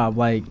my job,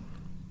 like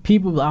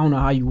people, I don't know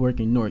how you work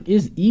in Newark.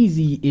 It's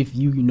easy if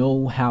you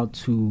know how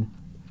to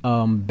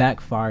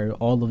backfire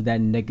all of that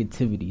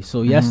negativity.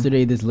 So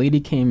yesterday, this lady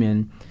came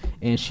in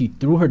and she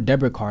threw her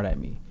debit card at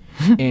me,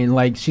 and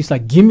like she's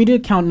like, "Give me the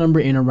account number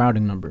and a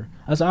routing number."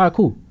 I said, "All right,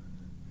 cool."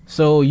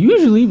 So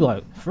usually,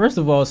 like, first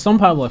of all,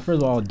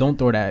 don't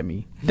throw that at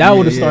me. That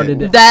would have started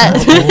it. That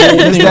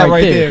That's that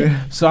right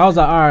there. So I was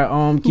like, all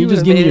right, can you You just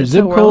would've give me made your it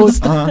zip to world code?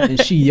 star.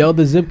 And she yelled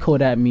the zip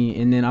code at me,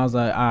 and then I was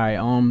like, all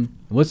right,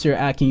 what's your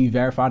ad? Can you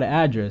verify the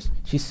address?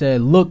 She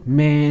said, look,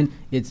 man,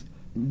 it's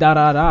da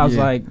da da. I was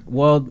Yeah. like,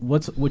 well,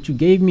 what you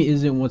gave me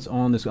isn't what's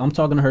on this. I'm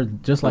talking to her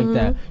just like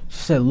that. She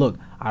said, look,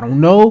 I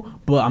don't know,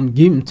 but I'm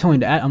telling you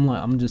the ad.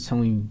 I'm just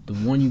telling you the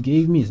one you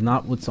gave me is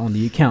not what's on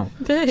the account.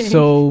 Dang.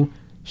 So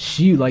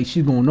she's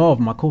going off.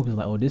 My coke is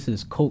like, oh, this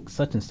is Coke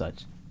such and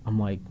such. I'm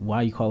like,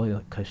 why you call it?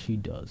 Like, cause she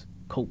does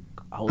Coke.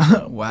 I was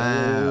like,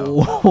 Wow.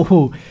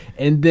 whoa.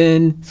 And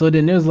then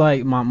there's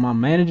like my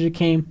manager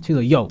came. She's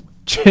like, yo,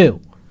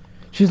 chill.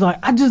 She's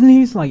like,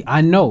 he's like,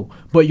 I know,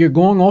 but you're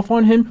going off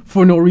on him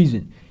for no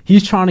reason.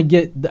 He's trying to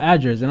get the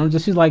address, and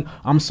she's like,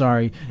 I'm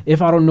sorry,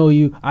 if I don't know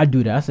you, I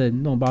do that. I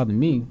said, don't bother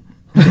me.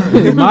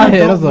 In my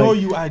head, I was know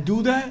like, you, I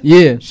do that.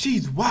 yeah.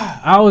 She's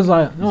wild. I was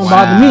like, don't Wow.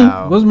 bother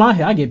me. What's my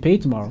head? I get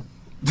paid tomorrow.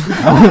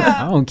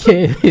 I don't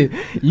care.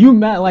 You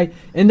mad? Like,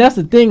 and that's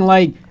the thing.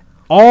 Like,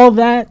 all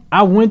that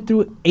I went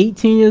through,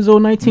 18 years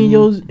old, 19 years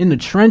old, in the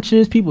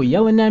trenches, people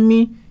yelling at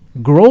me,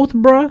 growth,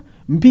 bruh.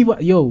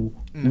 People, yo,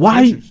 In the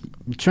why trenches?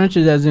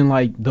 trenches as in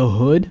like the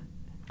hood?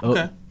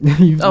 Okay.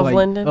 Of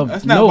Linden?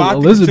 That's not no, why I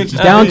think Elizabeth, trenches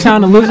are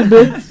downtown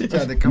Elizabeth. She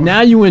tried to come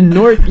Now you in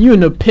Newark, you in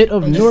the pit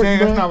of I'm just Newark, saying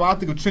that's bruh. not what I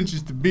think of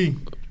trenches to be.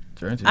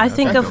 Trenches. I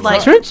think That's of the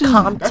like truck. Trenches.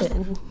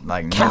 Compton,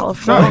 like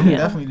California.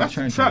 Definitely the That's the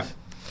trenches. truck.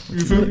 You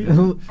feel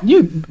me?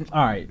 You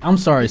all right? I'm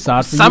sorry,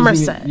 Saj. for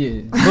Somerset.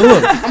 using it. Yeah, but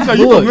look, I'm sorry,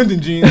 you look, from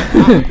Linden, Gene.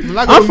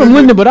 I'm from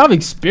Linden, but I've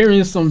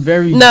experienced some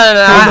very No,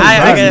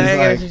 I get Like-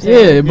 what you're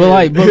saying. yeah, but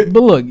like,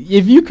 but look,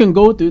 if you can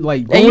go through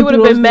like, And you would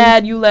would have been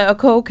mad you let a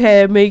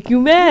cokehead make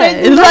you mad.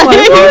 It's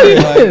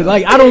like,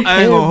 like I don't care.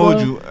 I ain't gonna hold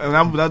bro. you. When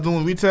I was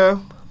doing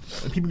retail,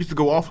 and people used to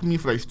go off with me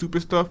for like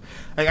stupid stuff.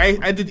 Like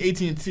I did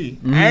AT&T.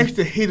 I used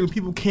to hate when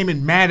people came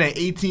in mad at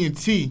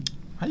AT&T.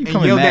 How you And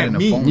coming yelled mad at in the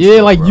me. phone? Yeah,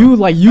 store, like bro?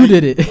 you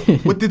did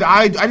it. What did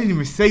I didn't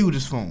even say who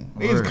this phone.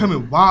 They just Word.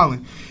 coming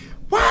wilding.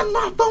 Why is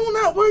my phone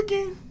not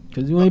working?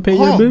 Because you ain't pay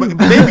Hold your on, bill.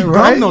 but they be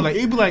Right? dumb though. Like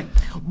they be like,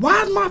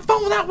 why is my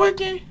phone not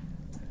working?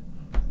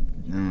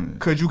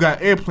 Cause you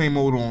got airplane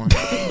mode on.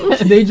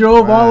 They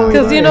drove all the way.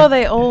 Because you there. know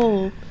they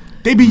old.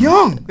 They be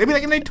young. They be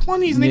like in their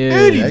 20s and Yeah.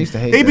 their 30s. I used to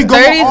hate they be that.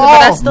 going 30s, off. but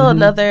that's still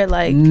another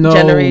like no,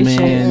 generation.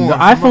 man. The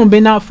Come on, iPhone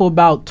been out for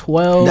about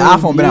 12. The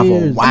iPhone been out for a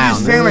years. while. I'm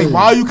just saying, man. like,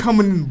 why are you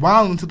coming in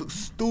wilding to look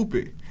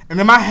stupid? And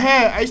in my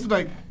head, I used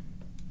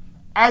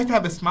to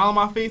have a smile on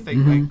my face, like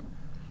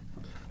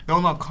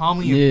going on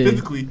calmly Yeah. and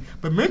physically,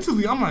 but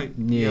mentally, I'm like,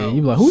 Yeah, yo,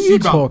 you be like, who she you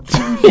about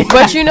talking?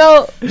 But you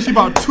know, She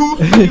about 2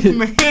 seconds from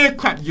the hand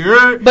clap. You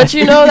heard? but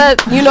you know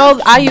that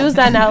I use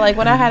that now. Like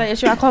when I had an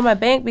issue, I called my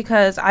bank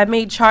because I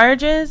made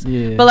charges.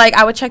 Yeah. But like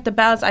I would check the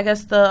balance. I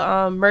guess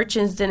the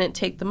merchants didn't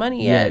take the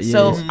money yet, Yeah,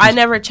 so yeah. I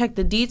never checked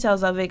the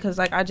details of it because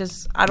like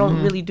I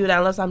don't really do that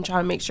unless I'm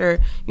trying to make sure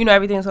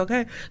everything's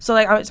okay. So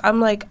like I'm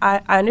like I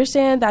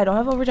understand that I don't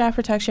have overdraft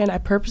protection. I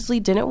purposely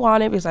didn't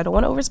want it because I don't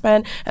want to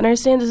overspend. And I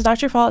understand this is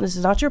not your fault. This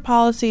is not your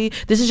policy.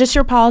 This is just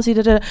your policy.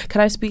 Can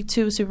I speak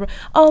to super?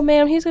 Oh,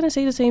 ma'am, he's gonna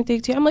say the same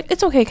thing to you. I'm like,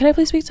 it's okay. Can I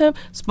please speak to him?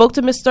 Spoke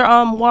to Mr.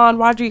 Juan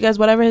Rodriguez,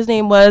 whatever his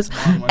name was,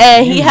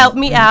 and he helped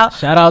me out.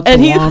 Shout out to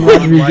And he- Juan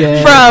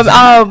Rodriguez.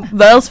 From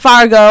Wells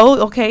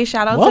Fargo. Okay,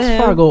 shout out Wells to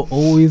him. Fargo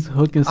always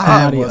hooking I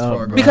have somebody Wells up.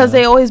 Fargo. Because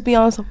they always be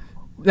on some.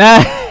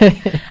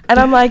 And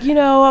I'm like,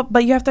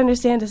 but you have to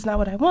understand it's not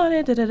what I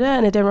wanted, and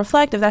it didn't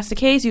reflect. If that's the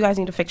case, you guys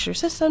need to fix your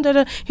system.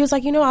 He was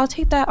like, I'll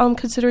take that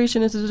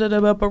consideration,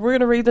 but we're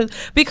gonna rate this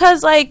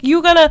because like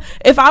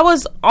if I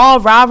was all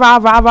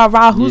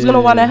rah, who's gonna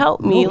Yeah. want to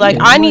help me? No, like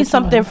yeah, I you need ain't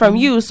trying to something help from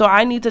me. you, so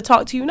I need to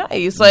talk to you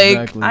nice. Like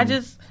Exactly.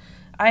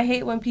 I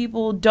hate when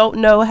people don't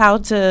know how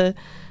to.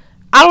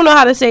 I don't know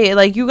how to say it.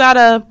 Like, you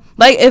gotta,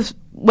 like,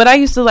 when I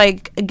used to,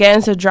 like, get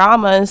into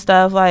drama and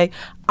stuff, like,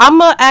 I'm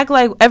gonna act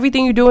like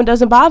everything you're doing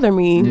doesn't bother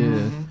me.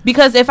 Yeah.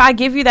 Because if I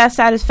give you that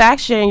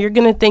satisfaction, you're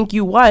gonna think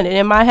you won. And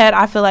in my head,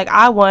 I feel like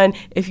I won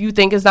if you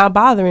think it's not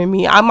bothering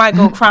me. I might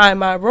go cry in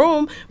my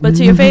room, but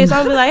to your face,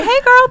 I'll be like, hey,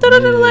 girl,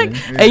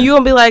 and you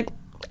gonna be like,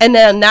 and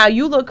then now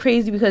you look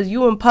crazy because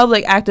you in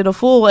public acted a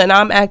fool and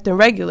I'm acting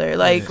regular.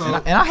 Like,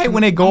 and I hate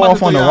when they go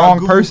off on the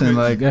wrong person.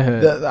 Like,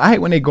 ahead. I hate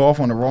when they go off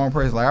on the wrong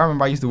person. Like, I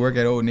remember I used to work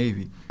at Old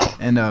Navy,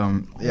 and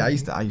I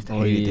used to hate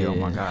it there. Oh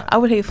my god, I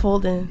would hate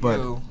folding.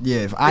 But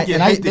yeah,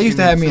 they used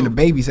to have me in the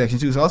baby section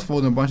too, so I was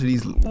folding a bunch of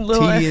these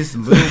tedious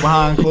little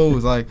behind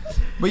clothes. Like,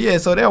 but yeah,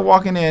 so they'll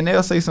walk in there and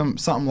they'll say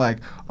something like,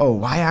 "Oh,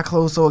 why y'all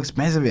clothes so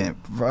expensive?"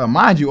 And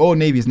mind you, Old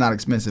Navy is not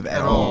expensive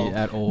at all.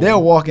 Yeah, at all.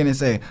 They'll walk in and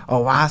say,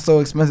 "Oh, why so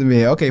expensive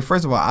here?" Okay,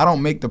 first of all, I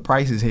don't make the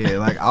prices here.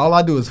 Like, all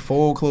I do is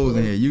fold clothes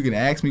in here. You can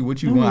ask me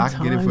what you want, I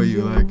can get it for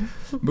you. Like,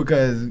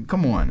 because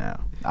come on now.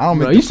 I don't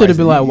make you should have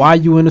been like, why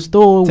you in the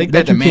store take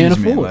that that you to can't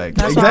management, afford? like,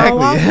 That's exactly.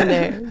 why I walk in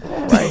there.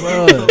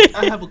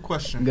 I have a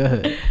question. Go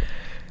ahead.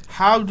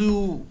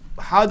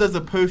 How does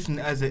a person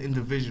as an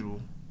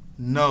individual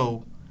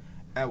know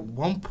at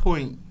one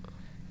point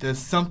there's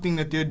something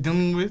that they're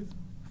dealing with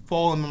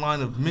fall in the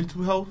line of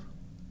mental health,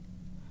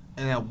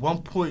 and at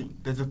one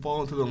point does it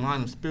fall into the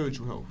line of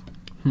spiritual health?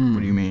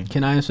 What do you mean?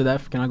 Can I answer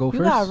that? Can I go You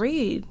first? gotta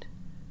read.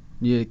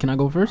 Yeah, can I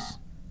go first?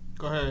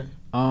 Go ahead.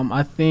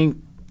 I think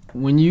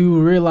when you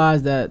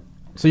realize that,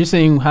 so you're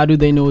saying how do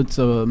they know it's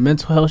a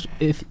mental health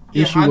issue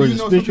how or do you a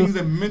know spiritual? something's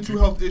a mental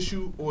health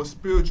issue or a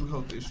spiritual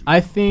health issue? I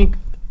think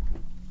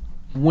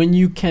when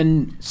you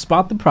can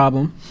spot the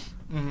problem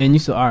and you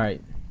say, all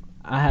right,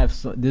 I have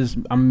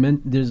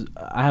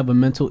I have a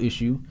mental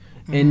issue,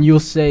 and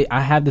you'll say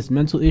I have this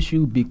mental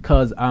issue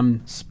because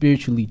I'm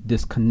spiritually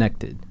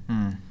disconnected.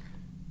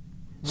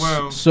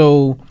 Well,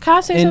 So Can I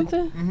say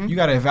something? You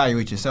got to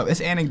evaluate yourself. It's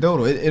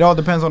anecdotal. It all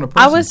depends on the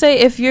person. I would say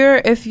if you're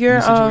the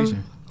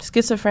situation.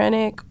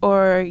 schizophrenic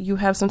or you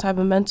have some type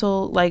of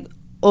mental, like,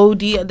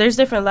 OD, there's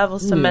different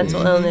levels to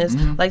mental illness,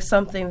 like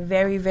something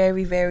very,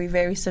 very, very,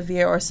 very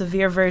severe or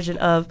severe version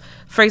of,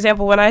 for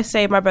example, when I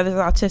say my brother's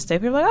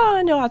autistic, people are like, oh,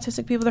 I know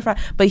autistic people, they're fine.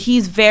 But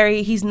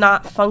he's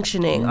not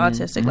functioning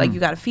autistic. Like, you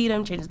got to feed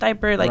him, change his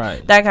diaper,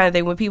 like that kind of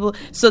thing. When people,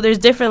 so there's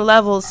different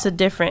levels to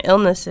different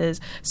illnesses.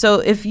 So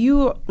if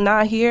you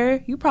not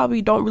here, you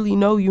probably don't really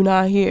know you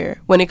not here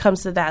when it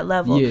comes to that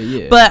level.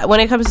 Yeah. But when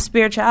it comes to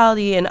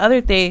spirituality and other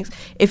things,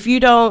 if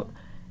you don't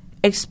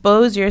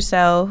expose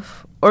yourself,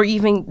 or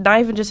not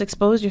even just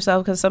expose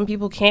yourself, because some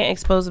people can't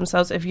expose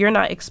themselves. If you're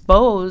not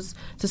exposed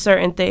to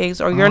certain things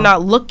or you're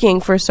not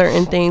looking for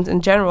certain things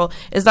in general,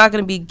 it's not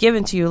going to be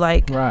given to you.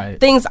 Like,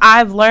 things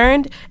I've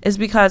learned is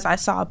because I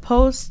saw a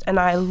post and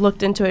I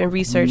looked into it and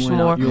researched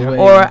more,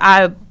 or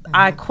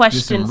I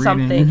questioned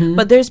something.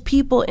 But there's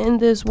people in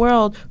this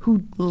world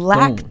who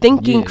lack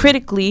thinking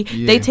critically.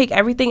 They take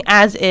everything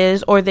as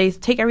is, or they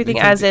take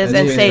everything as is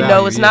and say,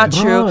 no, it's not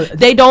true.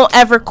 They don't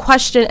ever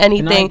question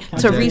anything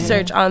to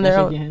research on their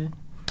own. Yeah.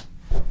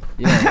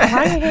 Why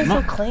are your hands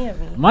so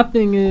clammy? My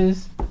thing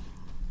is,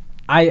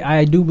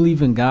 I do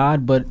believe in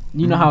God, but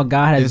you know how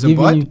God has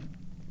given you.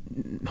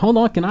 Hold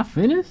on, can I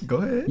finish? Go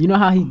ahead. You know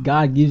how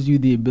God gives you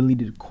the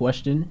ability to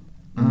question,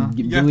 the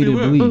ability to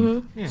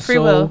believe. Yeah. Free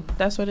will.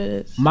 That's what it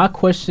is. My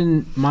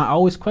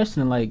always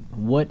question, like,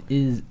 what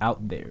is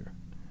out there?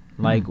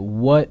 Like,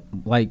 what?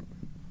 Like,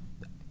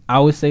 I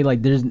always say,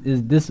 like,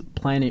 is this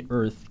planet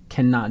Earth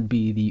cannot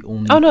be the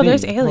only. Oh no, thing.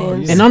 there's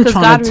aliens. And I'm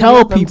trying to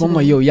tell people, I'm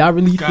like, yo, y'all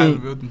really think.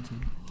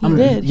 He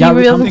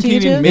revealed them to you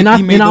too? And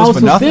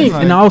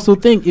I also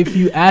think if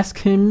you ask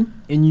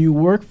him and you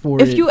work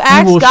for if you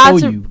ask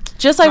God to,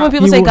 just like when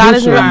people say God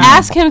is real,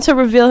 ask him to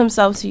reveal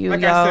himself to you,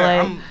 like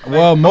y'all.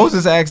 Well,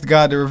 Moses asked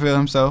God to revel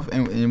himself,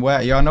 and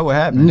what, y'all know what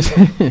happened.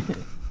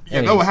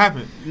 You know what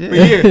happened.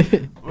 Yeah.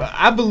 But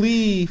I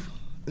believe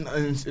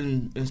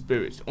in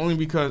spirits only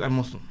because I'm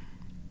Muslim.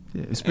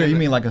 Yeah, spirit, you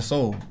mean like a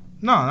soul?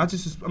 No, not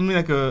just. I mean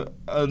like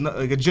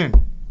a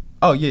jinn.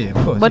 Oh yeah,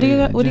 of course. What do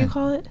you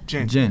call it?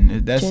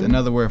 Jinn. That's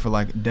another word for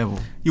like devil.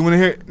 You want to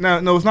hear?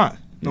 No, it's not.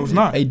 No, it's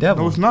not. A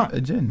devil. No, it's not.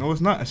 A jinn. No,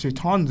 it's not. A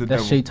shaitan's a devil.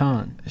 That's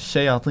shaitan.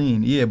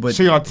 Shayateen. Yeah, but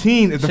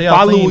shayateen is the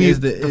following. Is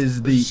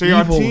the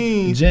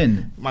evil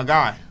jinn. My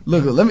guy.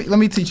 Look, let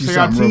me teach you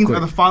something real quick.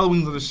 Are the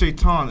followings of the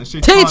shaitan.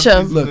 Teach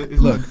him.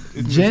 Look.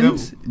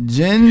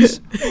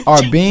 Jinns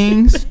are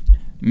beings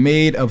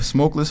made of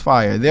smokeless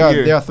fire.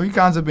 There are three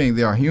kinds of beings.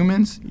 There are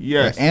humans.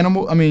 Yes. There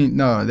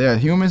are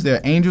humans. There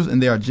are angels,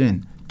 and there are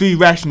jinn. 3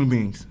 rational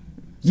beings.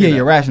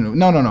 You're rational.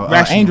 No.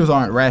 Angels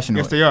aren't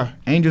rational. Yes, they are.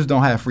 Angels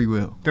don't have free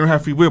will. They don't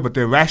have free will, but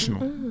they're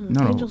rational.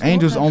 No.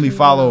 Angels only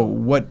follow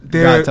what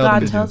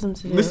God tells them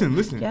to do.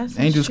 Listen. Yes,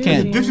 angels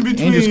can't.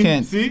 Angels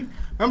can't. See?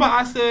 Remember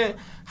I said,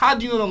 how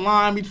do you know the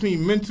line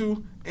between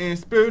mental and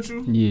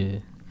spiritual? Yeah.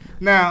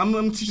 Now, I'm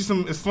going to teach you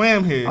some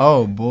Islam here.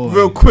 Oh, boy.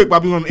 Real quick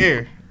while we're on the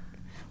air.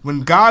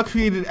 When God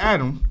created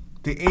Adam,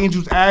 the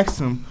angels asked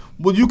him,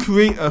 will you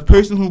create a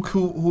person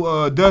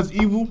who does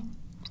evil?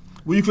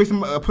 Will you create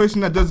a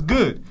person that does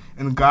good?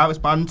 And God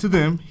responded to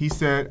them. He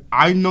said,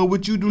 I know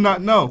what you do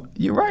not know.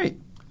 You're right.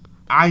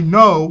 I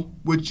know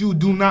what you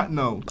do not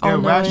know. They're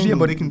rational, yeah,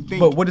 but they can think.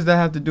 But what does that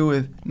have to do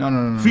with...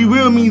 No. Free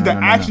will means the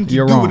action to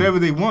You're do wrong. whatever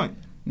they want.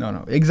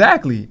 No,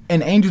 exactly.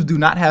 And angels do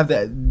not have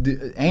that.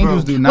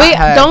 Angels do not Wait,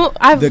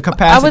 have the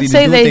capacity I would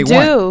say to do they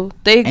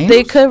what they do. want.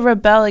 They could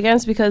rebel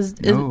against because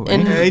Angels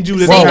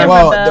Satan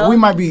don't. rebelled, we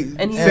might be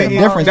and he's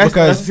different involved.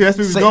 because that's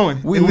where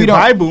we're going. In the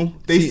Bible,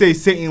 they say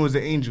Satan was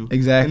an angel.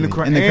 Exactly. In the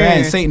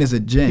Quran, Satan is a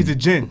jinn. He's a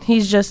jinn.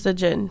 He's just a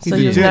jinn. So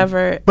He's he's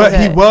never. But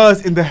he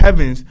was in the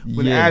heavens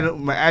when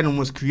Adam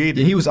was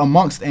created. Yeah, he was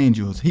amongst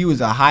angels. He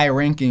was a high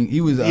ranking. He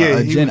was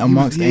a jinn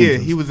amongst angels.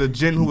 Yeah, he was a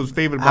jinn who was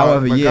favored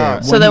by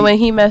God. So then when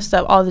he messed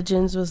up, all the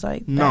jinns was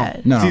like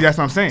bad. No. See, that's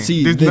what I'm saying.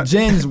 See, the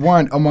jinns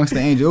weren't amongst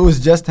the angels. It was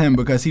just him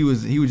because he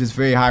was just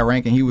very high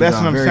ranking. He was that's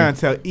what I'm very trying to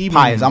tell Ibby.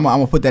 Pious. I'm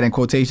gonna put that in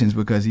quotations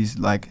because he's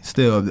like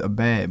still a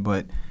bad,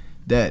 but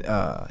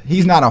that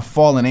he's not a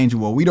fallen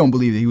angel. Well, we don't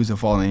believe that he was a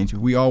fallen angel.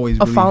 We always a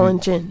believe fallen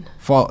jinn.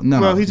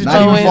 No, he's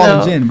not even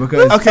fallen jinn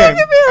because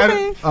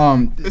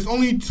it's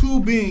only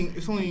two beings.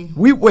 It's only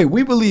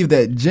we believe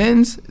that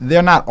jinns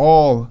they're not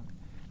all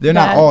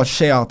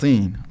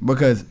shayateen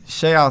because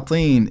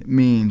shayateen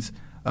means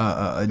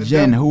a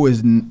jinn who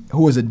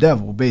is a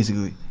devil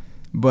basically.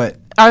 But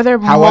are there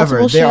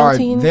however multiple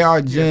shayateens? there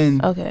are jinn.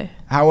 Yes. Okay.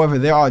 However,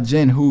 there are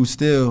jinn who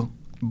still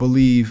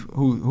believe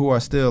who are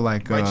still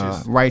like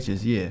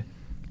righteous. Yeah,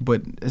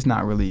 but it's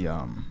not really.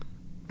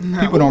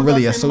 People don't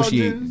really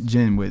associate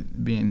jinn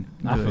with being.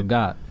 I good.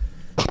 forgot.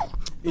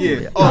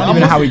 Yeah. I don't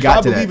even know how we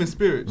got to that. I believe in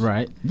spirits.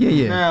 Right.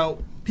 Yeah. Now,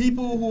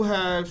 people who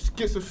have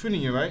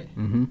schizophrenia, right?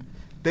 Mm-hmm.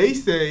 They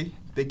say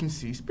they can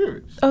see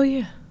spirits. Oh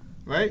yeah.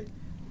 Right.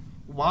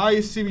 Why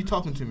is Siri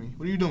talking to me?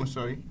 What are you doing,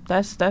 sorry?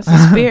 That's a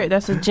spirit.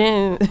 That's a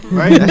jinn.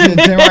 Right? That's a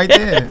jinn right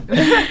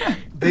there.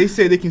 They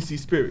say they can see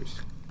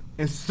spirits.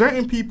 And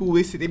certain people,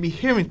 they say they be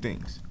hearing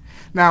things.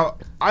 Now,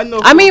 I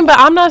know... I mean, but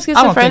I'm not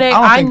schizophrenic.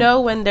 I don't think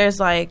know when there's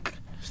like...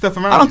 stuff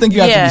around I don't think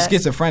you have to be Yeah.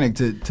 schizophrenic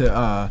to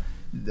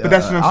but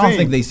that's what I'm I don't saying.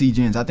 think they see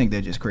jinns. I think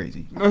they're just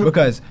crazy.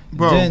 Because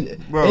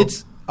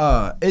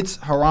it's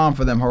haram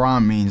for them.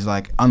 Haram means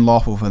like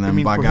unlawful for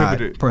them by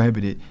God.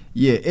 Prohibited.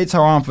 Yeah, it's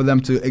haram for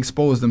them to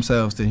expose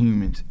themselves to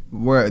humans.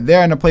 Where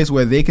they're in a place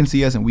where they can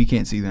see us and we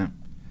can't see them.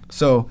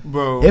 So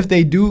if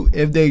they do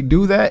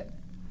that,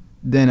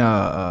 then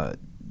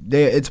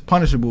it's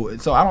punishable.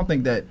 So I don't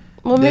think that.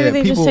 Well, maybe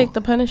they just take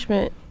the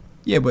punishment.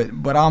 Yeah, but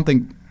I don't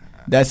think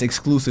that's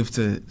exclusive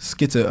to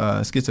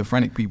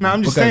schizophrenic people. No,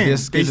 I'm just because saying they're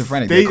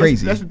schizophrenic. They're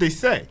crazy. That's what they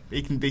say.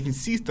 They can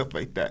see stuff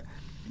like that.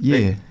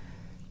 Yeah.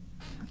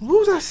 What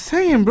was I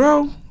saying,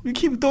 bro? You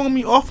keep throwing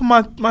me off of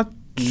my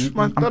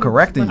I'm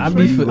correcting you.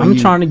 I'm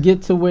trying to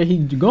get to where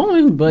he's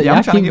going, but Yeah,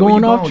 I keep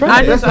going off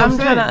track. I'm trying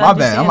to My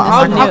bad.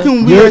 How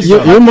can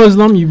You're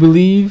Muslim. You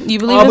believe You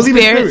believe in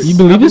spirits? You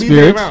believe in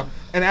spirits.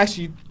 And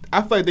actually,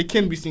 I feel like they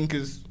can be seen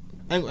because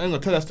I ain't gonna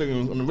tell that story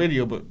on the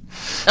radio, but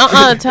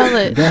tell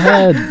it. Go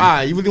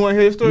ahead. you really want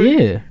to hear the story?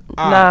 Yeah.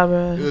 Nah,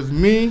 bro. It was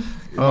me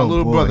and my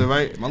little brother,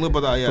 right? My little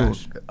brother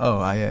Ayash. Oh,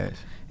 Ayash.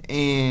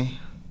 And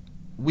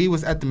we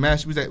was at the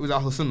match. We was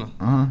at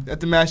Hosuna.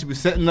 At the match, we was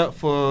setting up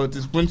for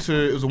this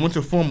winter. It was a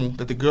winter formal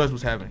that the girls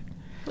was having.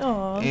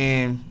 Aww.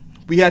 And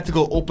we had to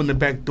go open the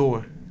back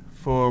door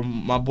for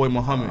my boy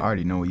Muhammad. I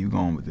already know where you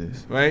going with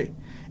this. Right?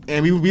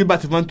 And we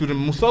about to run through the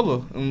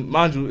musalla. And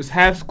mind you, it's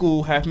half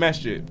school, half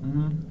masjid.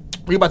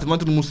 We about to run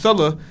through the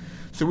musalla.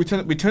 So we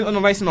turn on the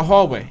lights in the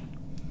hallway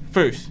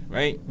first,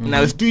 right? Now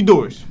there's 3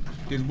 doors.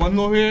 There's one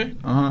door here,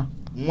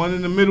 one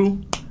in the middle,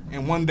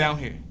 and one down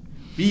here.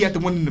 We got the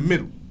one in the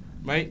middle,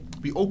 right?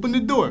 We opened the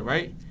door,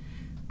 right?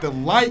 The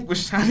light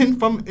was shining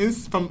from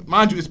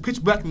mind you, it's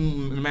pitch black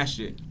in the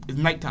masjid. It's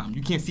nighttime.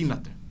 You can't see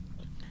nothing.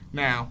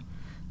 Now,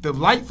 the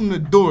light from the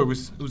door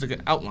was like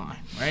an outline,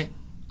 right?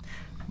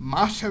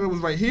 My shadow was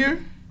right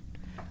here.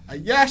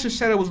 Ayash's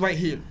shadow was right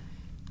here.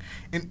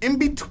 And in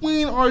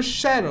between our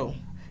shadow,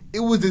 it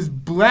was this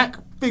black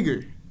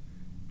figure.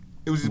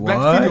 It was this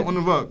black figure on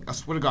the rug. I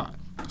swear to God.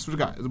 It was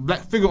a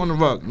black figure on the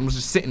rug and it was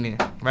just sitting there,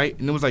 right?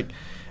 And it looked like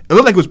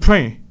it was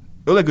praying.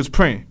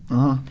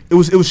 It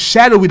was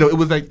shadowy though. It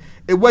was like,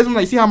 it wasn't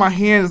like, see how my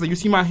hand is like, you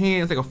see my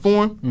hand, it's like a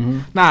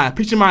form? Nah,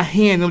 picture my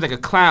hand, it was like a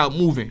cloud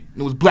moving.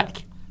 And it was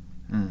black,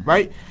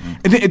 right?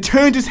 And then it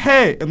turned its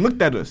head and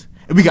looked at us.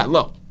 And we got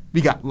low,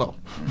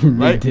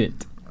 right?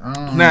 did.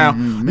 Now,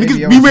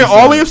 we went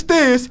all the way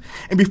upstairs,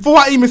 and before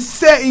I even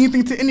said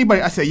anything to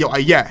anybody, I said, yo,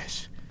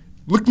 Ayash,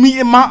 look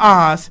me in my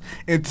eyes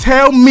and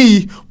tell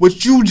me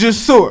what you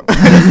just saw.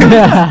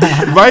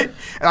 Right?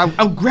 And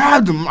I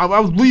grabbed him. I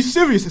was really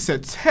serious. I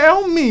said,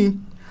 tell me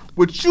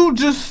what you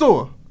just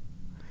saw.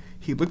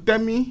 He looked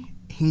at me.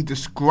 He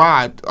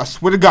described, I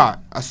swear to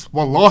God,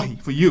 wallahi,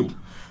 for you,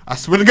 I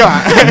swear to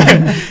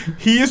God,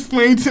 he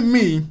explained to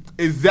me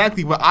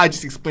exactly what I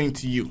just explained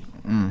to you.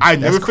 I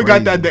never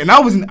forgot that day. And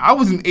I was in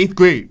 8th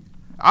grade.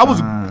 I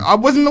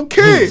wasn't no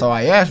kid. So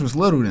Ayash was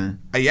little then.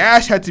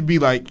 Ayash had to be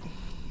like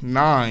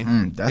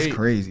 9. That's 8.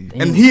 crazy.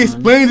 And he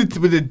explained it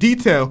with the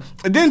detail.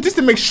 And then just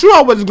to make sure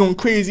I wasn't going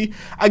crazy,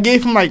 I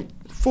gave him like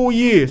 4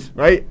 years,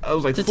 right? I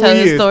was like, To 4 tell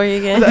years. the story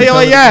again. I was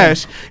like, hey,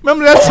 Yash,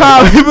 remember that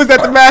time he was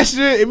at the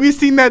master and we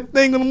seen that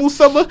thing on the Moose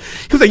Summer?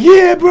 He was like,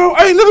 yeah, bro,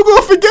 I ain't never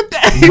gonna forget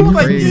that. He was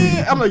like,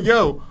 yeah. I'm like,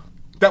 yo,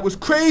 that was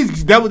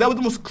crazy. That was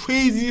the most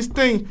craziest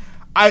thing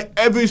I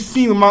ever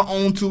seen with my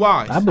own 2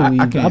 eyes. I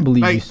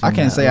believe like, you. I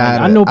can't say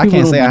that. I know I people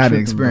can't don't say be I had an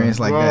tripping, experience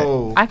bro. like that.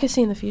 Bro. I could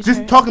see in the future.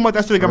 Just talking about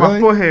that story got my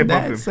forehead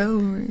bumping. That's so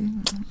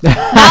real. Not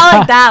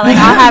like that. Like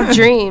I'll have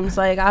dreams.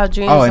 Like I'll have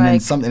dreams. Oh, and like, then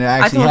something that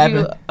I actually told happened.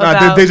 you Nah,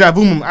 about. deja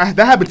vu moment.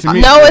 That happened to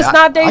me. No, it's not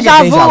I deja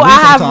get vu. deja vu I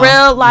have sometimes.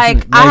 real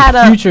like I Like had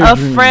a future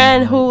dreams.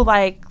 friend who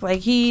like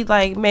he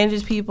like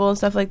manages people and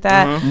stuff like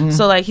that. Uh-huh.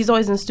 So like he's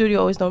always in the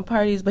studio, always doing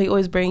parties, but he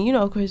always bring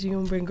of course you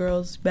gonna bring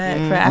girls back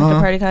for Uh-huh. after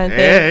party kind of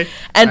Hey. thing.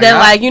 And then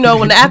like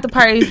when the after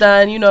party's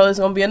done, it's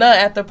gonna be another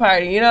after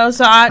party.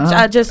 So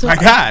I just My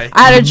guy.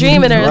 I had a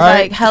dream and there was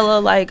Right. like hella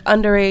like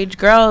underage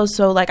girls.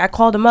 So like I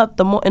called him up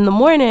in the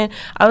morning.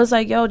 I was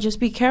like, yo, just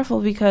be careful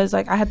because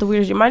like I had the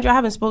weirdest dream. Mind you, I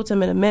haven't spoke to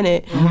him in a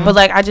minute, but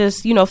like I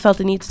just felt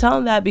the need to tell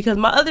him that because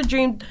my other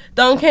dream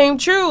done came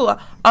true.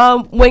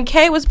 When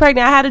Kay was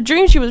pregnant, I had a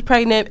dream she was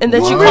pregnant, and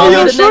then she What? called me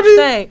Yo, the shorty? next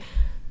day.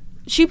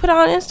 She put it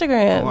on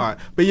Instagram. Alright.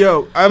 But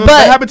yo, I remember But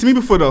that happened to me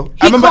before though.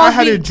 I he remember I calls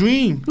had me- a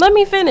dream. Let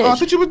me finish. Oh, I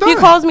thought you was He done.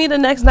 calls me the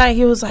next night.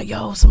 He was like,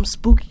 yo, some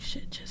spooky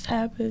shit just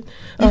happened.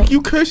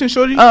 You cursing,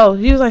 shorty? Oh,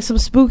 he was like some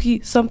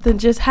spooky something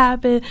just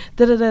happened.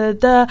 Da da da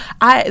da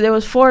da. There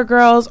was 4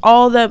 girls.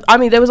 All them. I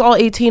mean, they was all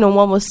 18 and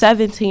one was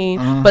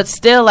 17. But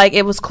still, like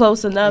it was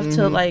close enough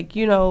to like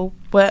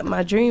what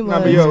my dream was.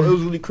 Nah, but yo, it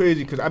was really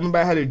crazy because I remember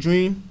I had a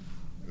dream.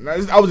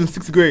 I was in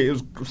 6th grade. It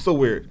was so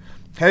weird.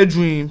 Had a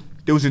dream.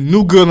 There was a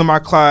new girl in my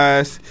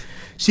class.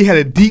 She had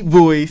a deep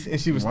voice and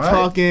she was What?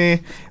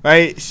 talking,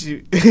 right?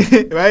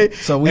 Right?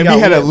 So we and got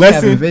we had a having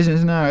lesson.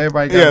 visions now.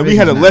 Everybody got Yeah, we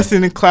had a visions now.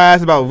 lesson in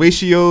class about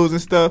ratios and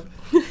stuff.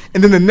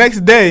 And then the next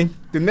day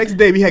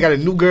we had got a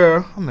new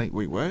girl. I'm like,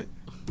 wait, what?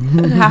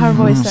 How her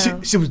voice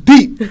sound. She was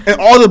deep, and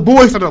all the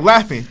boys started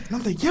laughing. And I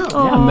was like, yo, Yeah,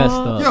 I messed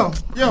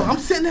up. yo, I'm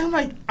sitting there. I'm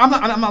like, I'm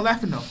not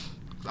laughing though.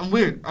 I'm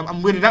weird.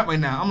 I'm weirded out right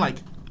now. I'm like,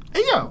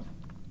 hey, yo.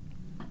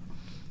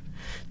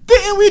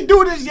 Didn't we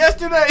do this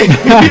yesterday?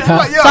 I'm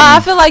like, yo. So I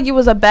feel like you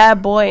was a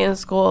bad boy in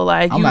school.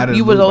 Like I'm out of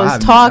you the was loop. always I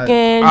haven't-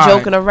 talking, Alright.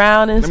 joking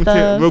around and Let me tell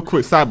you, stuff. real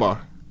quick, sidebar.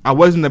 I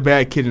wasn't a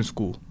bad kid in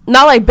school.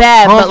 Not like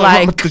bad, but I'm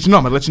like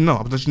gonna let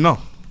you know.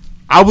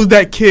 I was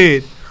that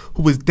kid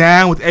who was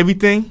down with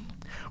everything,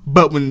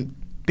 but when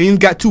things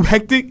got too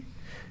hectic,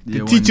 the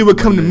Yeah, teacher when-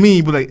 would come to when me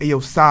and be like, hey, yo,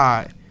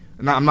 Side.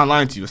 And I'm not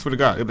lying to you. I swear to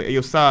God. They'd be like, hey,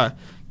 yo, Side,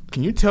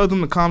 can you tell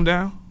them to calm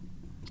down?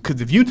 Because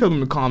if you tell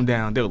them to calm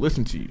down, they'll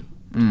listen to you.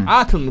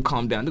 I tell them to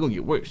calm down, they're going to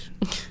get worse.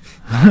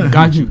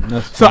 Got you.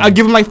 So I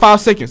give them like 5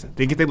 seconds.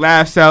 They get their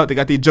laughs out. They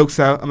got their jokes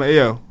out. I'm like, hey,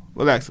 yo,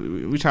 relax.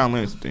 We trying to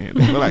learn something here.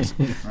 Relax.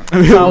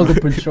 I was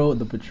the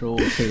patrol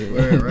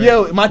kid. Right.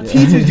 Yo, my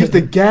teachers used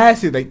to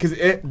gas it, like, cause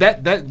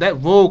that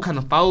role kind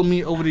of followed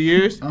me over the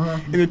years,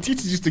 and the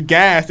teachers used to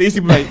gas. They used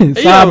to be like, hey,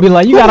 So I'd be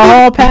like, you got a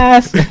hall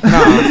pass?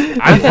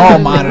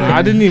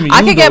 I didn't even. I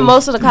use could get those.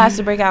 most of the class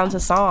to break out into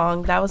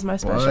song. That was my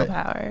special What?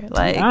 power.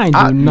 Like I ain't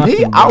do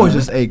nothing. I bro. was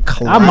just a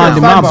clown. I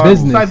minded my Sidebar,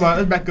 business. Sidebar,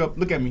 let's back up.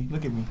 Look at me.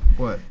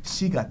 What?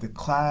 She got the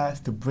class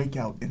to break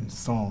out in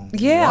song.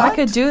 yeah, I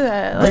could do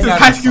that. This Like, is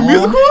High School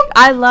Musical.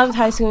 I loved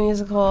High School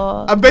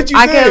Musical. I bet you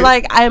I did. could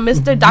I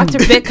Mr. Dr.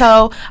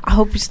 Bitco. I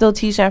hope you still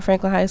teach at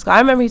Franklin High School. I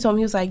remember he told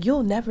me he was like,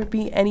 "You'll never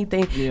be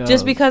anything Yeah.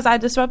 just because I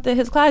disrupted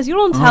his class." You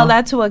don't tell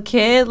that to a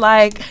kid.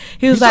 Like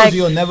he was He told like,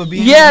 you you'll never be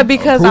 "Yeah," anything?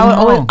 because Prove I would him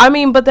always. wrong. I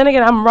mean, but then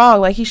again, I'm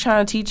wrong. Like he's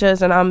trying to teach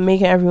us, and I'm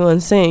making everyone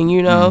sing.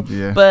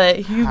 yeah.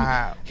 But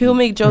How? he'll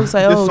make jokes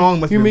like, This "Oh, song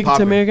must you're have been making to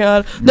popping. American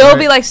Idol." No, it'll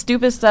be like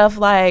stupid stuff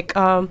like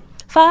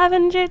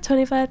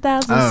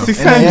 525,000. Oh.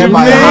 600 And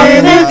everybody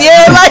million.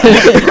 hopping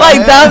Yeah,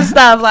 like dumb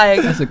stuff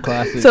like. That's a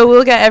classic. So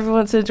we'll get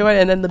everyone to join,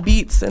 and then the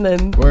beats, and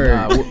then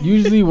Word.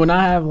 Usually when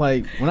I have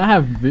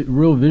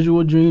real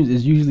visual dreams,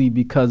 it's usually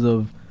because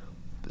of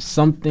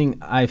something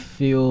I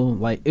feel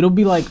like it'll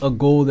be like a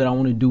goal that I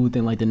want to do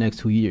within like the next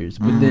 2 years.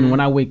 But then when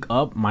I wake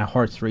up, my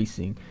heart's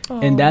racing,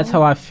 and that's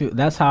how I feel.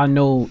 That's how I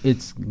know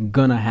it's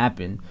gonna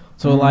happen.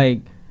 So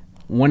like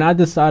when I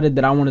decided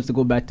that I wanted to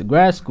go back to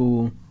grad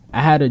school,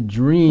 I had a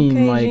dream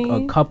Okay, like Gene.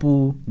 a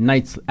couple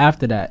nights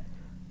after that,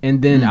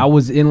 and then I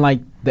was in like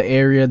the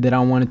area that I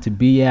wanted to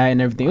be at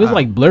and everything. It was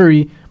like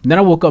blurry. Then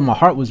I woke up, my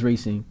heart was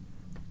racing.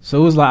 So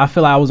it was like I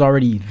feel like I was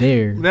already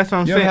there. That's what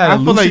I'm You ever saying. had a I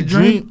feel like lucid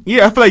dream?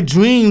 I feel like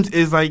dreams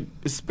is like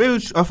a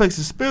spiritual. I feel like it's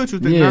a spiritual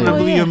thing, Yeah. not Oh,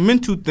 really yeah. a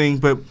mental thing.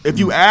 But if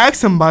you ask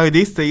somebody,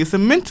 they say it's a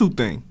mental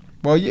thing.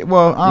 Well, yeah,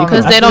 well, I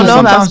Because know. they don't know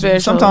about Sometimes-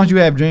 spiritual. Sometimes you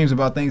have dreams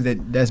about things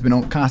that's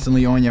been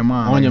constantly on your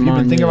mind. On Like, your if you've been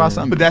mind, thinking yeah. about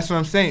something. But that's what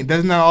I'm saying.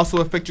 Doesn't that also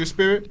affect your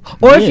spirit?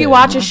 or if Yeah. you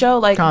watch a show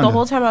like Kinda. the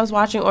whole time I was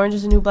watching Orange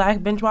Is the New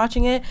Black, binge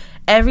watching it.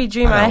 Every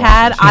dream I, gotta watch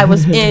had, that I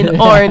was in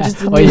Orange Is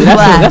the Oh New yeah,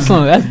 Black.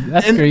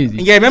 that's And crazy.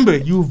 yeah, remember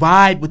you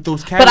vibe with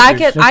those But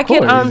characters. I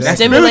could Of course. That's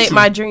stimulate spiritual.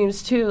 my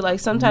dreams too.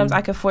 Like sometimes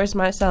I could force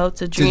myself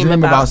to dream, dream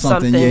about about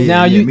something. something, yeah,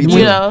 Now me too.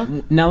 You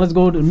know? now let's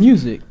go to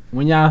music.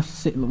 When y'all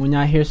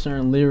hear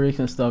certain lyrics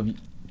and stuff,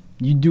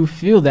 you do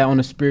feel that on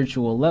a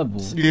spiritual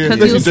level. Yeah,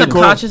 because you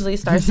subconsciously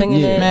start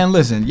singing it. Man,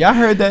 listen, y'all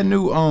heard that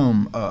new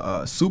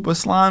Super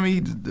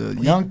Slimy, the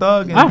Young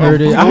Thug? I heard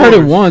it. I heard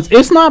it once.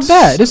 It's not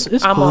bad. It's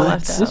I'm cool. all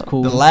left It's out.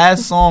 cool. The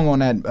last song on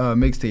that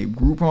mixtape,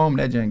 Group Home,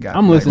 that joint got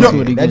I'm me. listening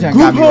to it That again. joint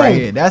got me Group right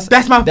Home. here.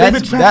 That's my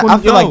favorite track. I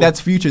feel like that's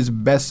Future's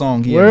best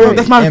song here. Word.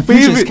 That's my And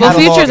Future's favorite. Well,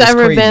 catalog Future's is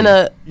ever crazy. been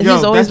he's Yo,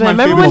 always that's been. my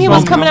Remember favorite when he was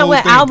song coming of out the with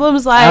whole thing.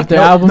 albums like After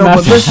album No,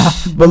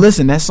 after but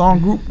listen, that song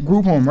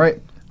Group Home,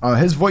 right?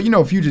 His voice,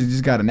 Future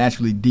just got a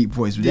naturally deep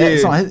voice. But that Yeah.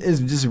 song is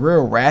just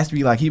real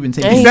raspy. Like he been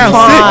taking And he it sounds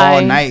all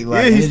sick. night.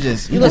 Like Yeah, it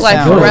just You look just like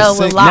sounds Pharrell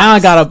sick. with locks. Now I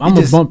gotta. I'm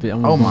gonna just- bump it.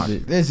 I'm gonna Oh bump my!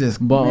 it. It's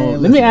just. But, man,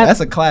 let me listen, ask- that's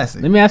a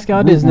classic. Let me ask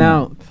y'all Group this Home.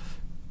 now.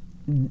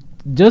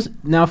 Just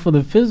now for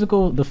the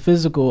physical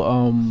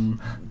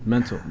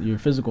mental, your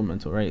physical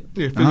mental, right?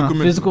 Yeah, physical.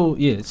 Physical,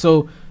 yeah.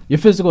 So your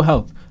physical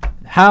health.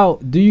 How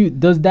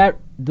does that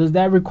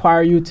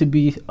require you to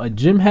be a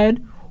gym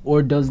head,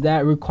 or does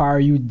that require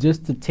you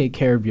just to take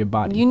care of your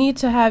body? you need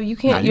to have. You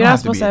can't. Nah, you You're don't not have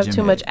to supposed be to a have gym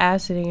too head. much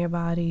acid in your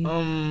body.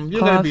 You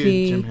gotta be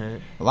a gym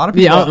head. A lot of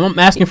people. Yeah, I'm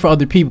asking for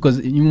other people because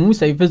when we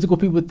say physical,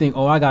 people think,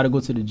 oh, I gotta go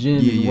to the gym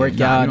Yeah, and yeah. work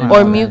Nah, out. you and don't all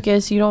Or that.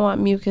 mucus. You don't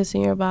want mucus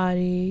in your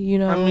body. You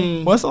know. I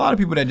mean, well, it's a lot of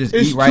people that just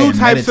it's eat right two and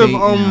types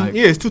meditate. of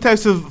it's 2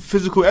 types of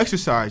physical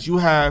exercise. You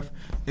have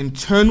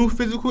internal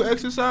physical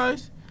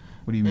exercise.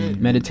 What do you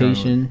mean?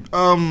 Meditation.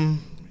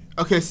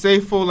 Okay, say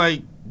for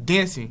like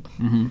dancing.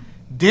 Mm-hmm.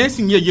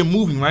 Dancing, yeah, you're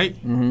moving, right?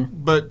 Mm-hmm.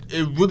 But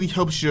it really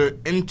helps your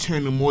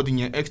internal more than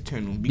your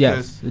external because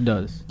Yes, it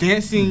does.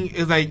 dancing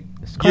is like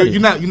It's you're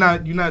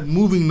cardio. not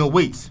moving no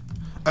weights.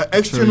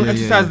 External yeah,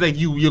 exercise yeah. like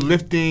you're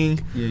lifting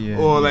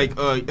or like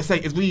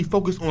it's really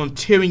focused on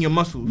tearing your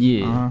muscles.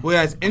 Yeah. Uh-huh.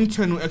 Whereas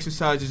internal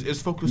exercises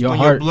is focused Your on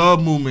heart. your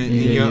blood movement and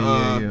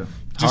Yeah, your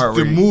just Heart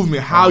the rate.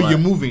 movement, how All you're that.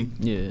 moving,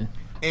 Yeah.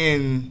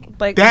 and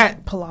Like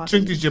that Pilates.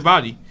 strengthens your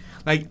body.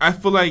 Like I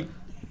feel like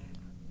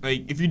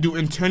if you do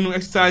internal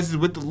exercises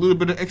with a little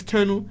bit of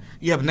external,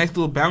 you have a nice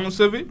little balance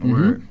of it.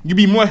 Mhm. You'll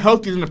be more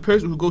healthy than a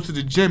person who goes to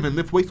the gym and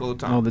lift weights all the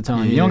time. All the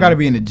time. You don't got to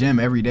be in the gym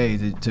every day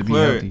to be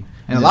Word. healthy.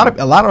 And a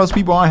lot of those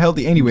people aren't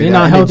healthy anyway. They're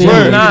not in the healthy gym Word.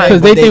 every day,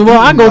 because but they think, well,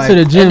 I eating go like- to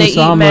the gym, and they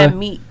so eat I'm mad a.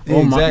 meat.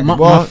 Oh, Exactly. my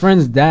Well-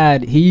 friend's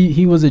dad,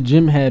 he was a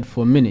gym head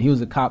for a minute. He was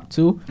a cop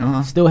too.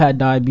 Uh-huh. Still had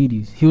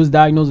diabetes. He was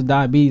diagnosed with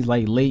diabetes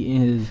like late in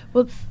his.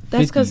 Well,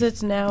 that's because 50s.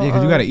 it's now. Yeah,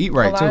 'cause you gotta eat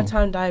right, A lot of too.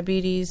 time,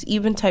 diabetes,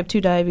 even type 2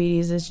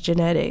 diabetes, is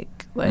genetic.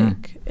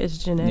 Like it's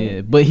genetic.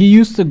 Yeah, but he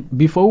used to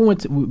before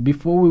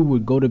we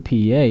would go to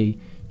PA.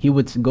 He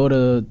would go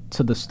to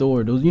the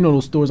store.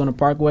 Those stores on the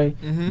Parkway.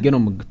 Mhm. Get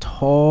him a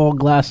tall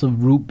glass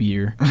of root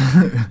beer,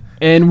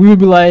 and we would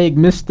be like,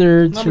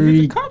 Mr. No, but he's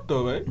a Tariq. cop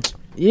though, right?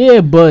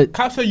 Yeah, but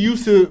Cops are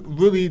used to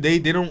really they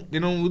don't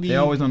really. They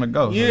always on the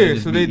go. Yeah,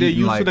 just so be they're eating,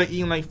 used to like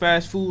eating like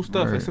fast food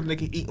stuff, Word. like something they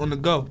can eat on the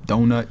go.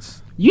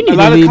 donuts. you A need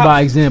lot to of lead cops-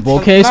 by example.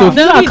 some Okay, so if cops-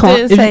 you No, got he cli-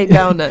 didn't if say you-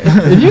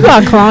 donut. if you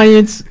got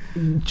clients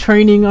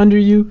training under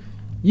you,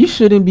 you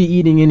shouldn't be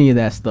eating any of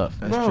that stuff.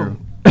 That's Bro, true.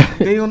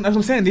 They don't. That's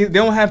what I'm saying. They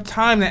don't have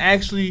time to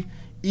actually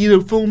eat a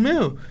full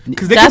meal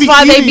because That's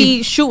why they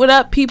be shooting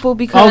up people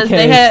because Okay,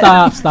 they had.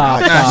 stop.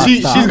 Nah, she's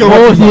stop. going.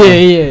 Oh, too far.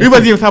 yeah. We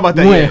wasn't even talking about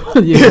that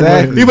yet. Yeah,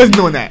 Exactly. We wasn't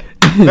doing that.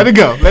 Let it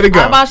go. Let it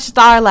I go. watched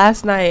Star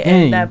last night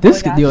and Dang, that boy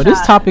this got this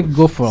shot. topic could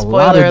go for a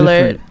lot of Spoiler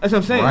alert. different That's what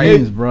I'm saying.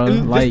 things, bro.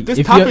 and Like this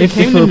if topic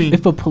came to me.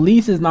 if a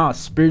police is not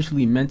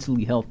spiritually,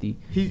 mentally healthy,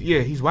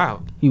 He's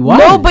wild. he wild.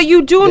 No, but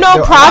you do Yeah, know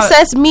there-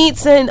 processed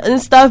meats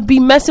and stuff be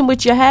messing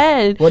with your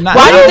head. Well, not-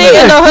 Why do you not think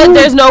in the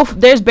only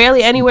hood there's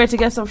barely anywhere to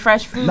get some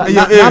fresh food?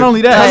 Not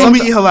only that. Let me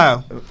someti- eat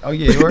halal. Oh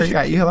yeah, you already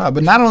got you halal.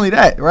 But not only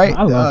that, right?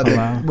 I love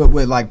halal.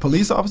 With like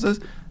police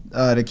officers,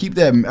 to keep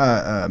them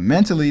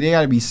mentally, they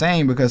got to be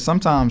sane because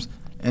sometimes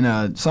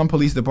in some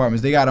police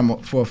departments, they got them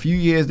for a few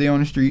years they on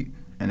the street,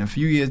 and a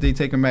few years they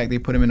take them back, they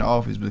put them in the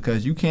office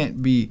because you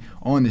can't be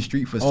on the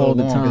street for so All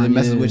the long because it time,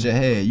 messes yeah. with your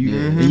head. You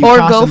Mhm. and you Or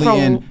go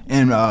constantly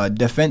in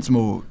defense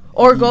mode.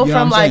 Or go You know from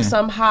what I'm like saying?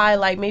 some high,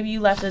 like maybe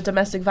you left a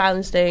domestic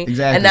violence thing,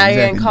 Exactly, and now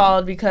you're in exactly.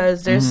 called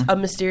because there's a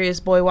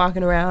mysterious boy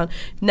walking around.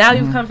 Now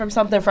you've come from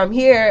something from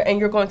here, and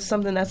you're going to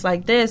something that's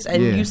like this,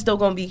 and Yeah. you still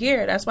gonna be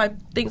here. That's why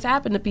things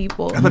happen to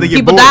people. That's why they get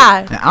People bored.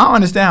 die. And I don't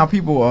understand how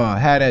people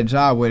had that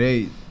job where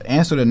they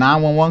answer the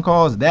 911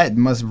 calls. That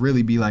must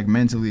really be like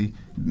mentally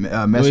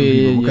messing with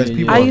people because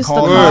people I are used to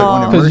calling call-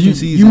 on because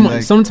emergencies. you and, might,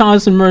 like,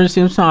 sometimes it's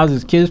emergency, sometimes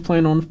it's kids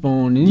playing on the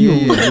phone, and yeah,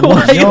 you. yeah.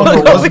 Why you don't know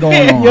you what's go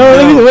going in? on. Yo,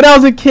 let me, when I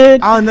was a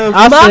kid, I don't know.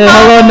 I said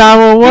hello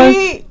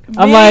 911.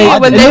 I'm Me,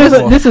 like, when they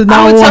this, was- this is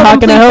I would 911. tell How them,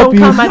 can I "Please help don't you?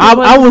 come, I just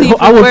wanted to see you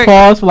I from would work."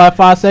 pause for like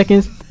 5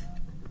 seconds.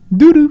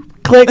 Doo doo,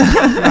 click.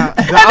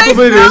 The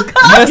operator.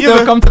 They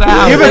still come to the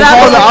house. You ever That's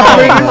call the what I'm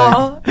operator?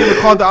 call. You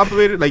ever called the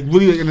operator like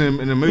really in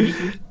an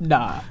emergency?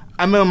 Nah.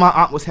 I remember my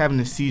aunt was having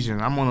a seizure.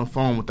 And I'm on the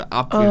phone with the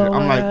operator. Oh,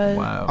 I'm like, my God.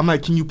 Wow. I'm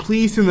like, can you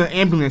please send an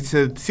ambulance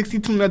to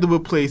 62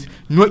 Nabruh Place,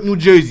 Newark, New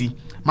Jersey?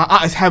 My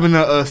aunt is having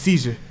a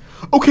seizure.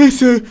 Okay,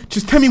 sir.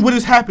 Just tell me what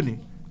is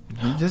happening.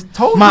 He just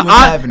told My you what's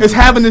aunt happening. is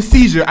having a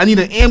seizure. I need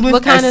an ambulance.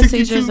 What kind at of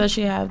 62. seizures does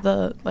she have?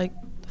 The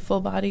Full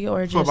body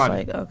or Full just body.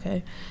 like,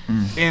 okay.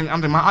 And I'm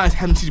like, my aunt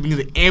had me seizure. We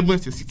need an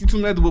ambulance to 62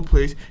 Nabruh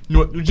Place,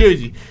 Newark, New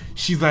Jersey.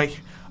 She's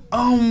like,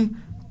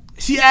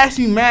 she asked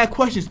me mad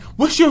questions.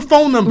 What's your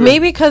phone number?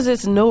 Maybe because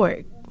it's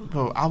Newark.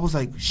 Bro,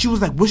 she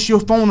was like, what's your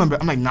phone number?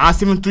 I'm like,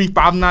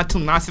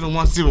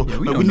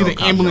 973-592-9710. Yeah, we need an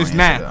ambulance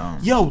now.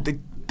 Yo,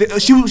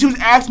 she was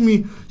asking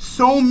me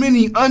so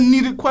many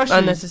unneeded questions.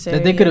 Unnecessary.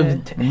 That they could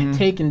have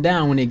taken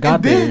down when they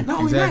got there.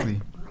 Exactly.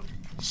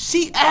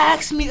 She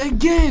asked me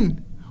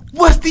again,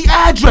 what's the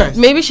address?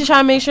 Maybe she's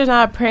trying to make sure it's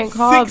not a prank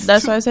call.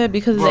 That's why I said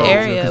because of the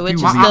area, which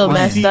is still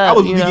messed up. I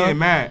was really getting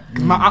mad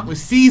because my aunt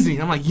was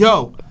seizing. I'm like,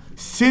 yo,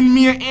 send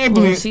me an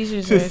ambulance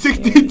to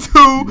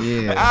 62.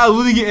 Yeah. I was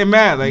really getting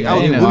mad. Like, I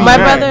was really My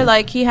mad. brother,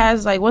 like, he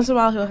has, like, once in a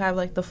while he'll have,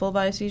 like, the full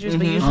body seizures,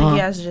 but usually he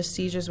has just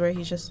seizures where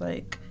he's just,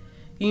 like,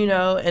 you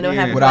know, and it'll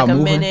happen for like a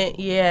minute.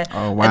 Yeah.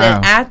 Oh, wow. And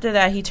then after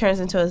that, he turns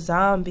into a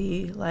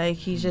zombie. Like,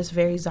 he's just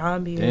very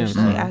zombie-ish,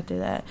 like, after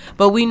that.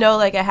 But we know,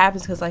 like, it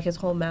happens because, like, his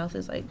whole mouth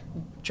is, like,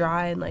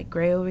 dry and, like,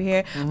 gray over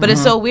here. But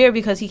it's so weird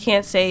because he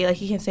can't say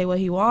what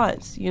he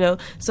wants, you know?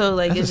 So,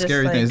 like, That's it's a just,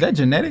 scary like, thing. Is that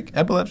genetic?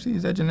 Epilepsy?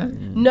 Is that genetic?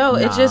 No,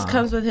 it just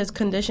comes with his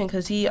condition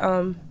because he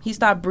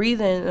stopped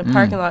breathing in the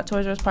parking lot,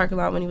 Toys R Us parking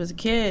lot when he was a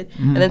kid,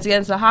 and then to get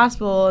into the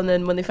hospital, and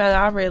then when they finally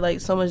operated,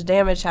 like, so much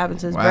damage happened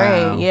to his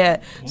brain.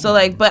 Yeah. So,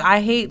 like, but I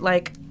hate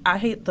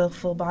the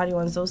full body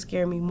ones. Those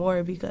scare me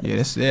more because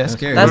that's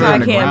scary. That's why I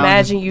On the can't ground,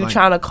 imagine you like,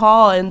 trying to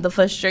call and the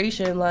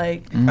frustration.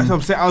 Like, that's what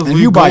I'm saying. I was if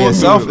really you by going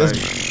yourself, through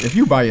it, if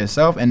you by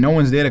yourself and no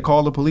one's there to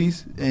call the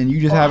police and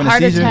you just having a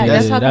heart seizure, attack.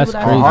 That's how that's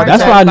people crazy. die.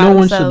 That's why no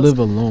one should themselves. live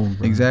alone,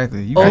 bro.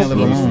 exactly. You can't live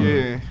alone.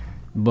 Yeah.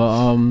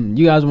 But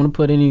you guys want to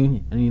put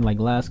any like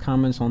last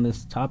comments on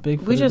this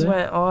topic? We just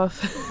went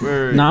off.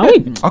 Nah,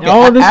 okay.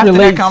 All this relates,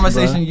 that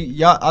conversation, bro.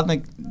 y'all. I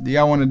think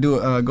y'all want to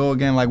do go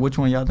again. Like, which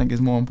one y'all think is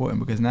more important?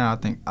 Because now I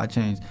think I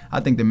changed. I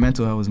think the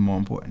mental health is more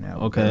important now.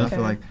 Okay. I feel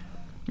like,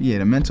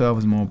 the mental health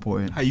is more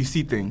important. How you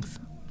see things.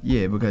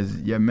 Yeah, because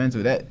your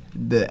mental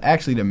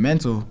the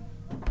mental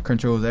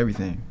controls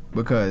everything.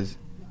 Because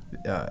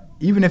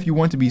even if you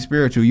want to be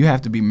spiritual, you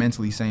have to be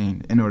mentally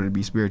sane in order to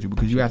be spiritual.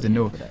 Because you have to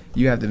know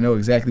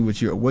exactly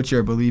what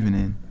you're believing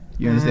in.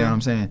 You understand what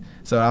I'm saying?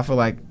 So I feel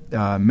like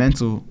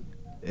mental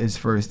is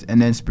first,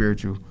 and then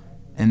spiritual,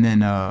 and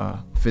then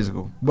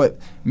physical. But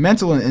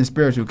mental and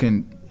spiritual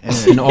can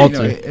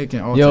alter. It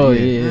can alter.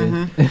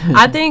 Yo,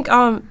 I think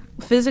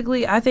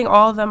physically, I think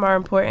all of them are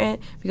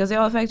important because they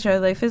all affect each other.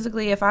 Like,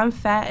 physically, if I'm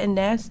fat and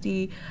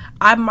nasty,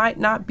 I might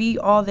not be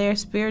all there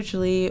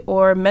spiritually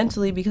or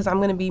mentally because I'm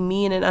going to be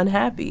mean and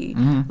unhappy.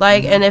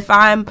 And if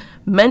I'm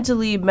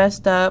mentally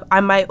messed up,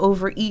 I might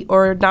overeat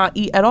or not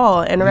eat at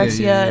all,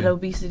 anorexia and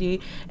obesity.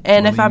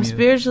 And if I'm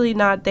spiritually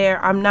not there,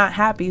 I'm not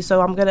happy,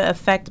 so I'm going to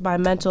affect my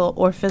mental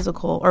or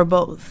physical or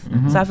both.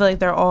 So I feel like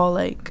they're all,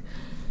 like,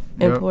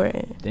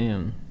 important.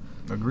 Damn.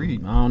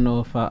 Agreed. I don't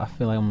know if I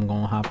feel like I'm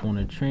going to hop on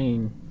a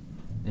train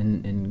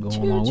and go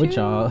along with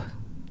y'all.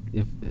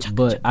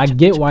 But I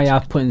get why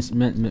y'all putting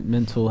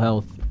mental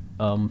health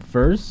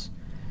first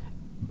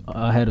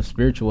ahead of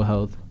spiritual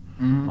health.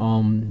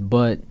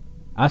 But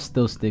I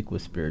still stick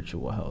with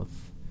spiritual health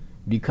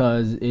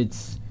because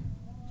it's,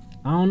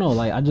 I don't know,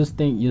 like, I just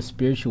think your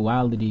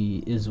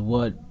spirituality is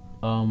what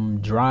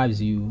drives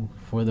you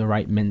for the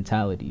right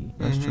mentality.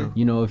 That's true.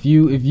 You know, if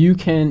your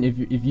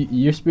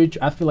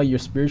spiritual, I feel like your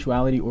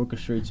spirituality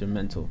orchestrates your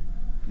mental.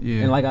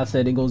 Yeah. And like I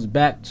said, it goes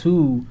back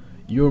to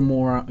your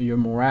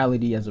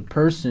morality as a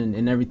person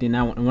and everything.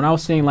 Now, when I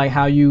was saying like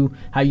how you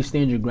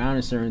stand your ground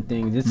in certain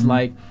things, it's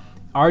like,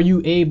 are you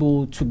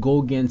able to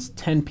go against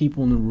 10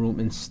 people in the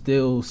room and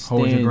still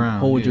hold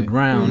your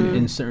ground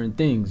in certain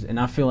things? And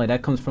I feel like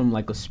that comes from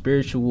like a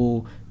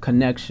spiritual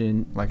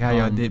connection, like how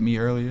y'all did me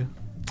earlier.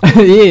 Yeah,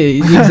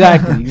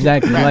 exactly.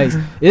 Like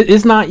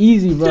it's not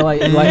easy, bro.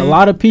 Like a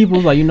lot of people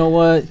like, you know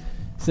what?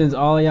 Since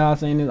all of y'all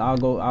saying this,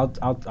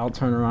 I'll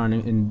turn around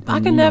and I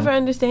can never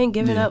understand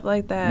giving up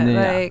like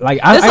that. Like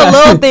it's a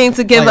little thing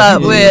to give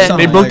up with.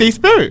 They broke their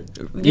spirit.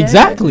 Yeah.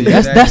 Exactly.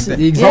 That's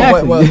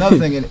exactly. Well, another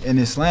thing in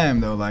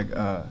Islam though, like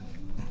I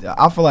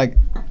feel like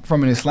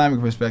from an Islamic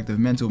perspective,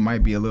 mental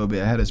might be a little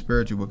bit ahead of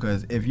spiritual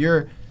because if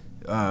you're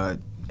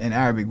in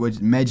Arabic, which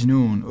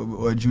majnoon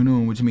or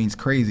junoon, which means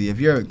crazy. If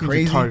you're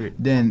crazy,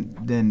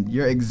 then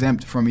you're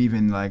exempt from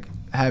even like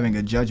having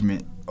a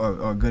judgment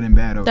or good and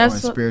bad or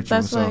spiritual.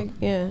 That's so, like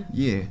yeah,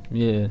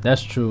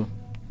 that's true.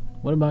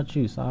 What about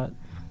you, Saad?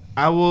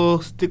 I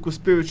will stick with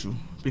spiritual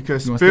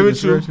because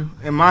spiritual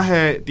in my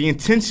head, the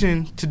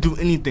intention to do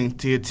anything,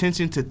 the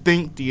intention to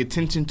think, the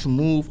intention to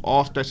move,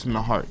 all starts in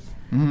the heart,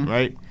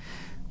 right?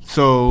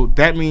 So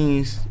that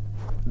means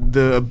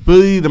the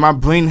ability that my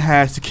brain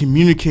has to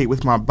communicate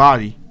with my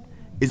body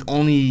is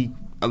only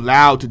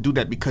allowed to do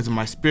that because of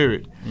my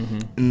spirit.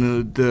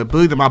 And the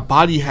ability that my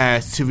body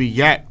has to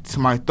react to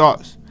my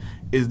thoughts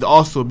is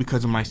also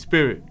because of my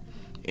spirit.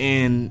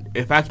 And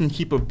if I can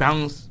keep a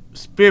balanced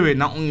spirit,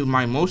 not only is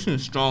my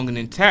emotions strong and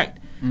intact,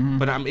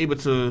 but I'm able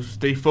to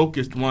stay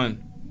focused,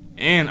 one,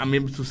 and I'm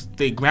able to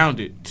stay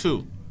grounded,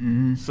 two.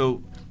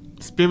 So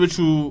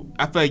spiritual,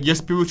 I feel like your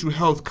spiritual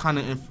health kind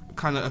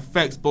of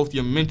affects both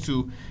your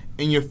mental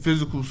in your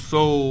physical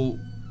soul,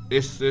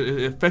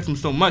 it affects them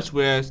so much.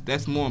 Whereas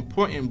that's more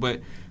important,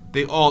 but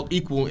they all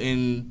equal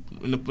when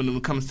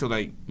it comes to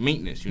like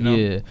maintenance. You know?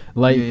 Yeah.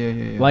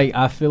 Like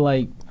I feel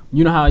like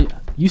you know how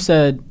you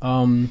said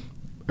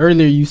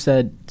earlier. You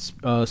said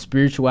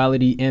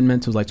spirituality and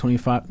mental is like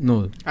 25.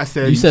 No, I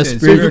said you said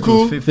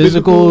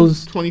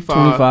physicals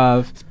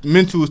 25,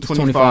 mental is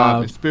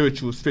 25, and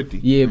spiritual is 50.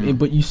 Yeah,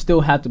 but you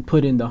still have to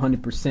put in the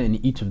 100%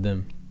 in each of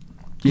them.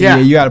 Yeah,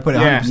 you got to put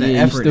 100%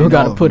 effort. You still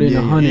got to put in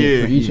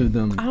 100 for each of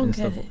them. I don't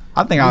get it.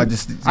 I think I'll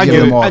just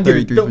give them all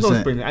 33%. Don't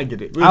explain it. I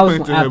get it. We'll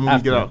explain it when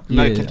we get out.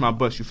 Now you catch my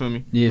bus. You feel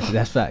me? Yeah,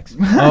 that's facts.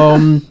 Now,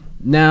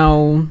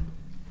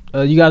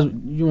 you guys,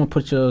 you want to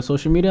put your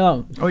social media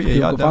out? Oh yeah,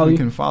 y'all definitely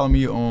can follow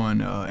me on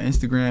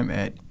Instagram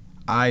at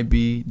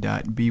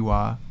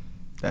ib.by.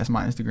 That's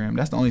my Instagram.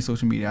 That's the only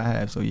social media I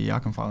have. So yeah, y'all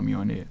can follow me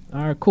on there.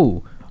 All right,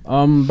 cool.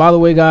 By the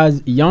way,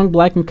 guys, Young,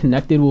 Black, and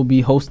Connected will be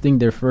hosting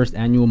their first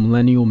annual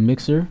Millennial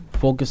Mixer,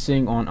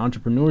 focusing on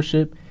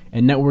entrepreneurship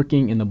and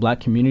networking in the Black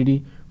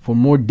community. For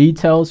more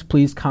details,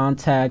 please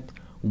contact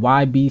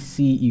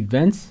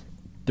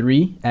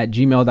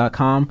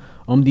ybcevents3@gmail.com.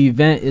 The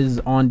event is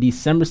on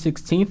December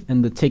 16th,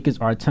 and the tickets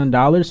are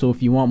 $10. So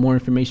if you want more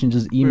information,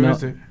 just email. Where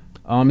is it?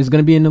 It's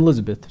going to be in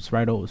Elizabeth. It's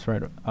right out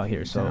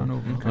here.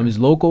 So it's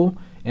local.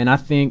 And I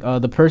think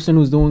the person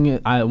who's doing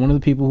it, one of the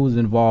people who's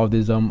involved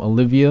is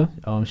Olivia.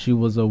 She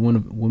was a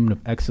Women of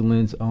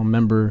Excellence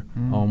member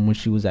when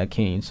she was at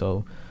Kane.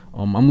 So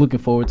I'm looking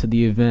forward to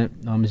the event.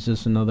 It's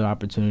just another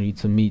opportunity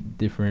to meet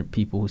different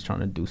people who's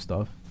trying to do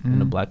stuff in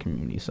the Black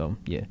community. So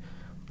yeah,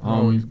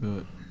 always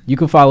good. You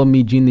can follow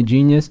me, Gene the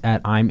Genius, at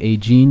I'm a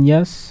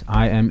Genius.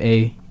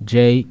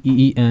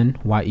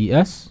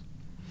 IMAJEENYES.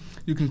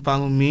 You can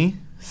follow me,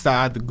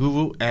 Saad the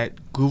Guru,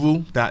 at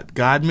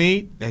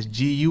guru.godmade. That's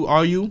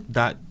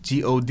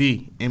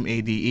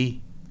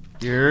GURU.GODMADE.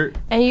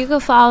 And you can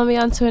follow me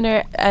on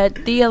Twitter at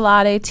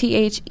Thealade,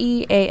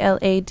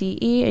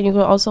 THEALADE. And you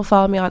can also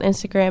follow me on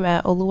Instagram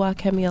at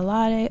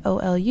Oluwakemialade,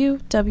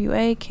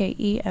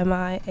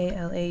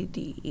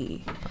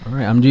 OLUWAKEMIALADE. All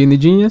right, I'm Gene the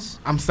Genius.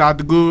 I'm Saad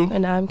the Guru.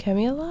 And I'm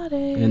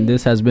Kemialade. And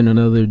this has been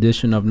another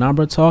edition of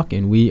Nabruh Talk,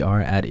 and we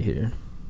are out of here.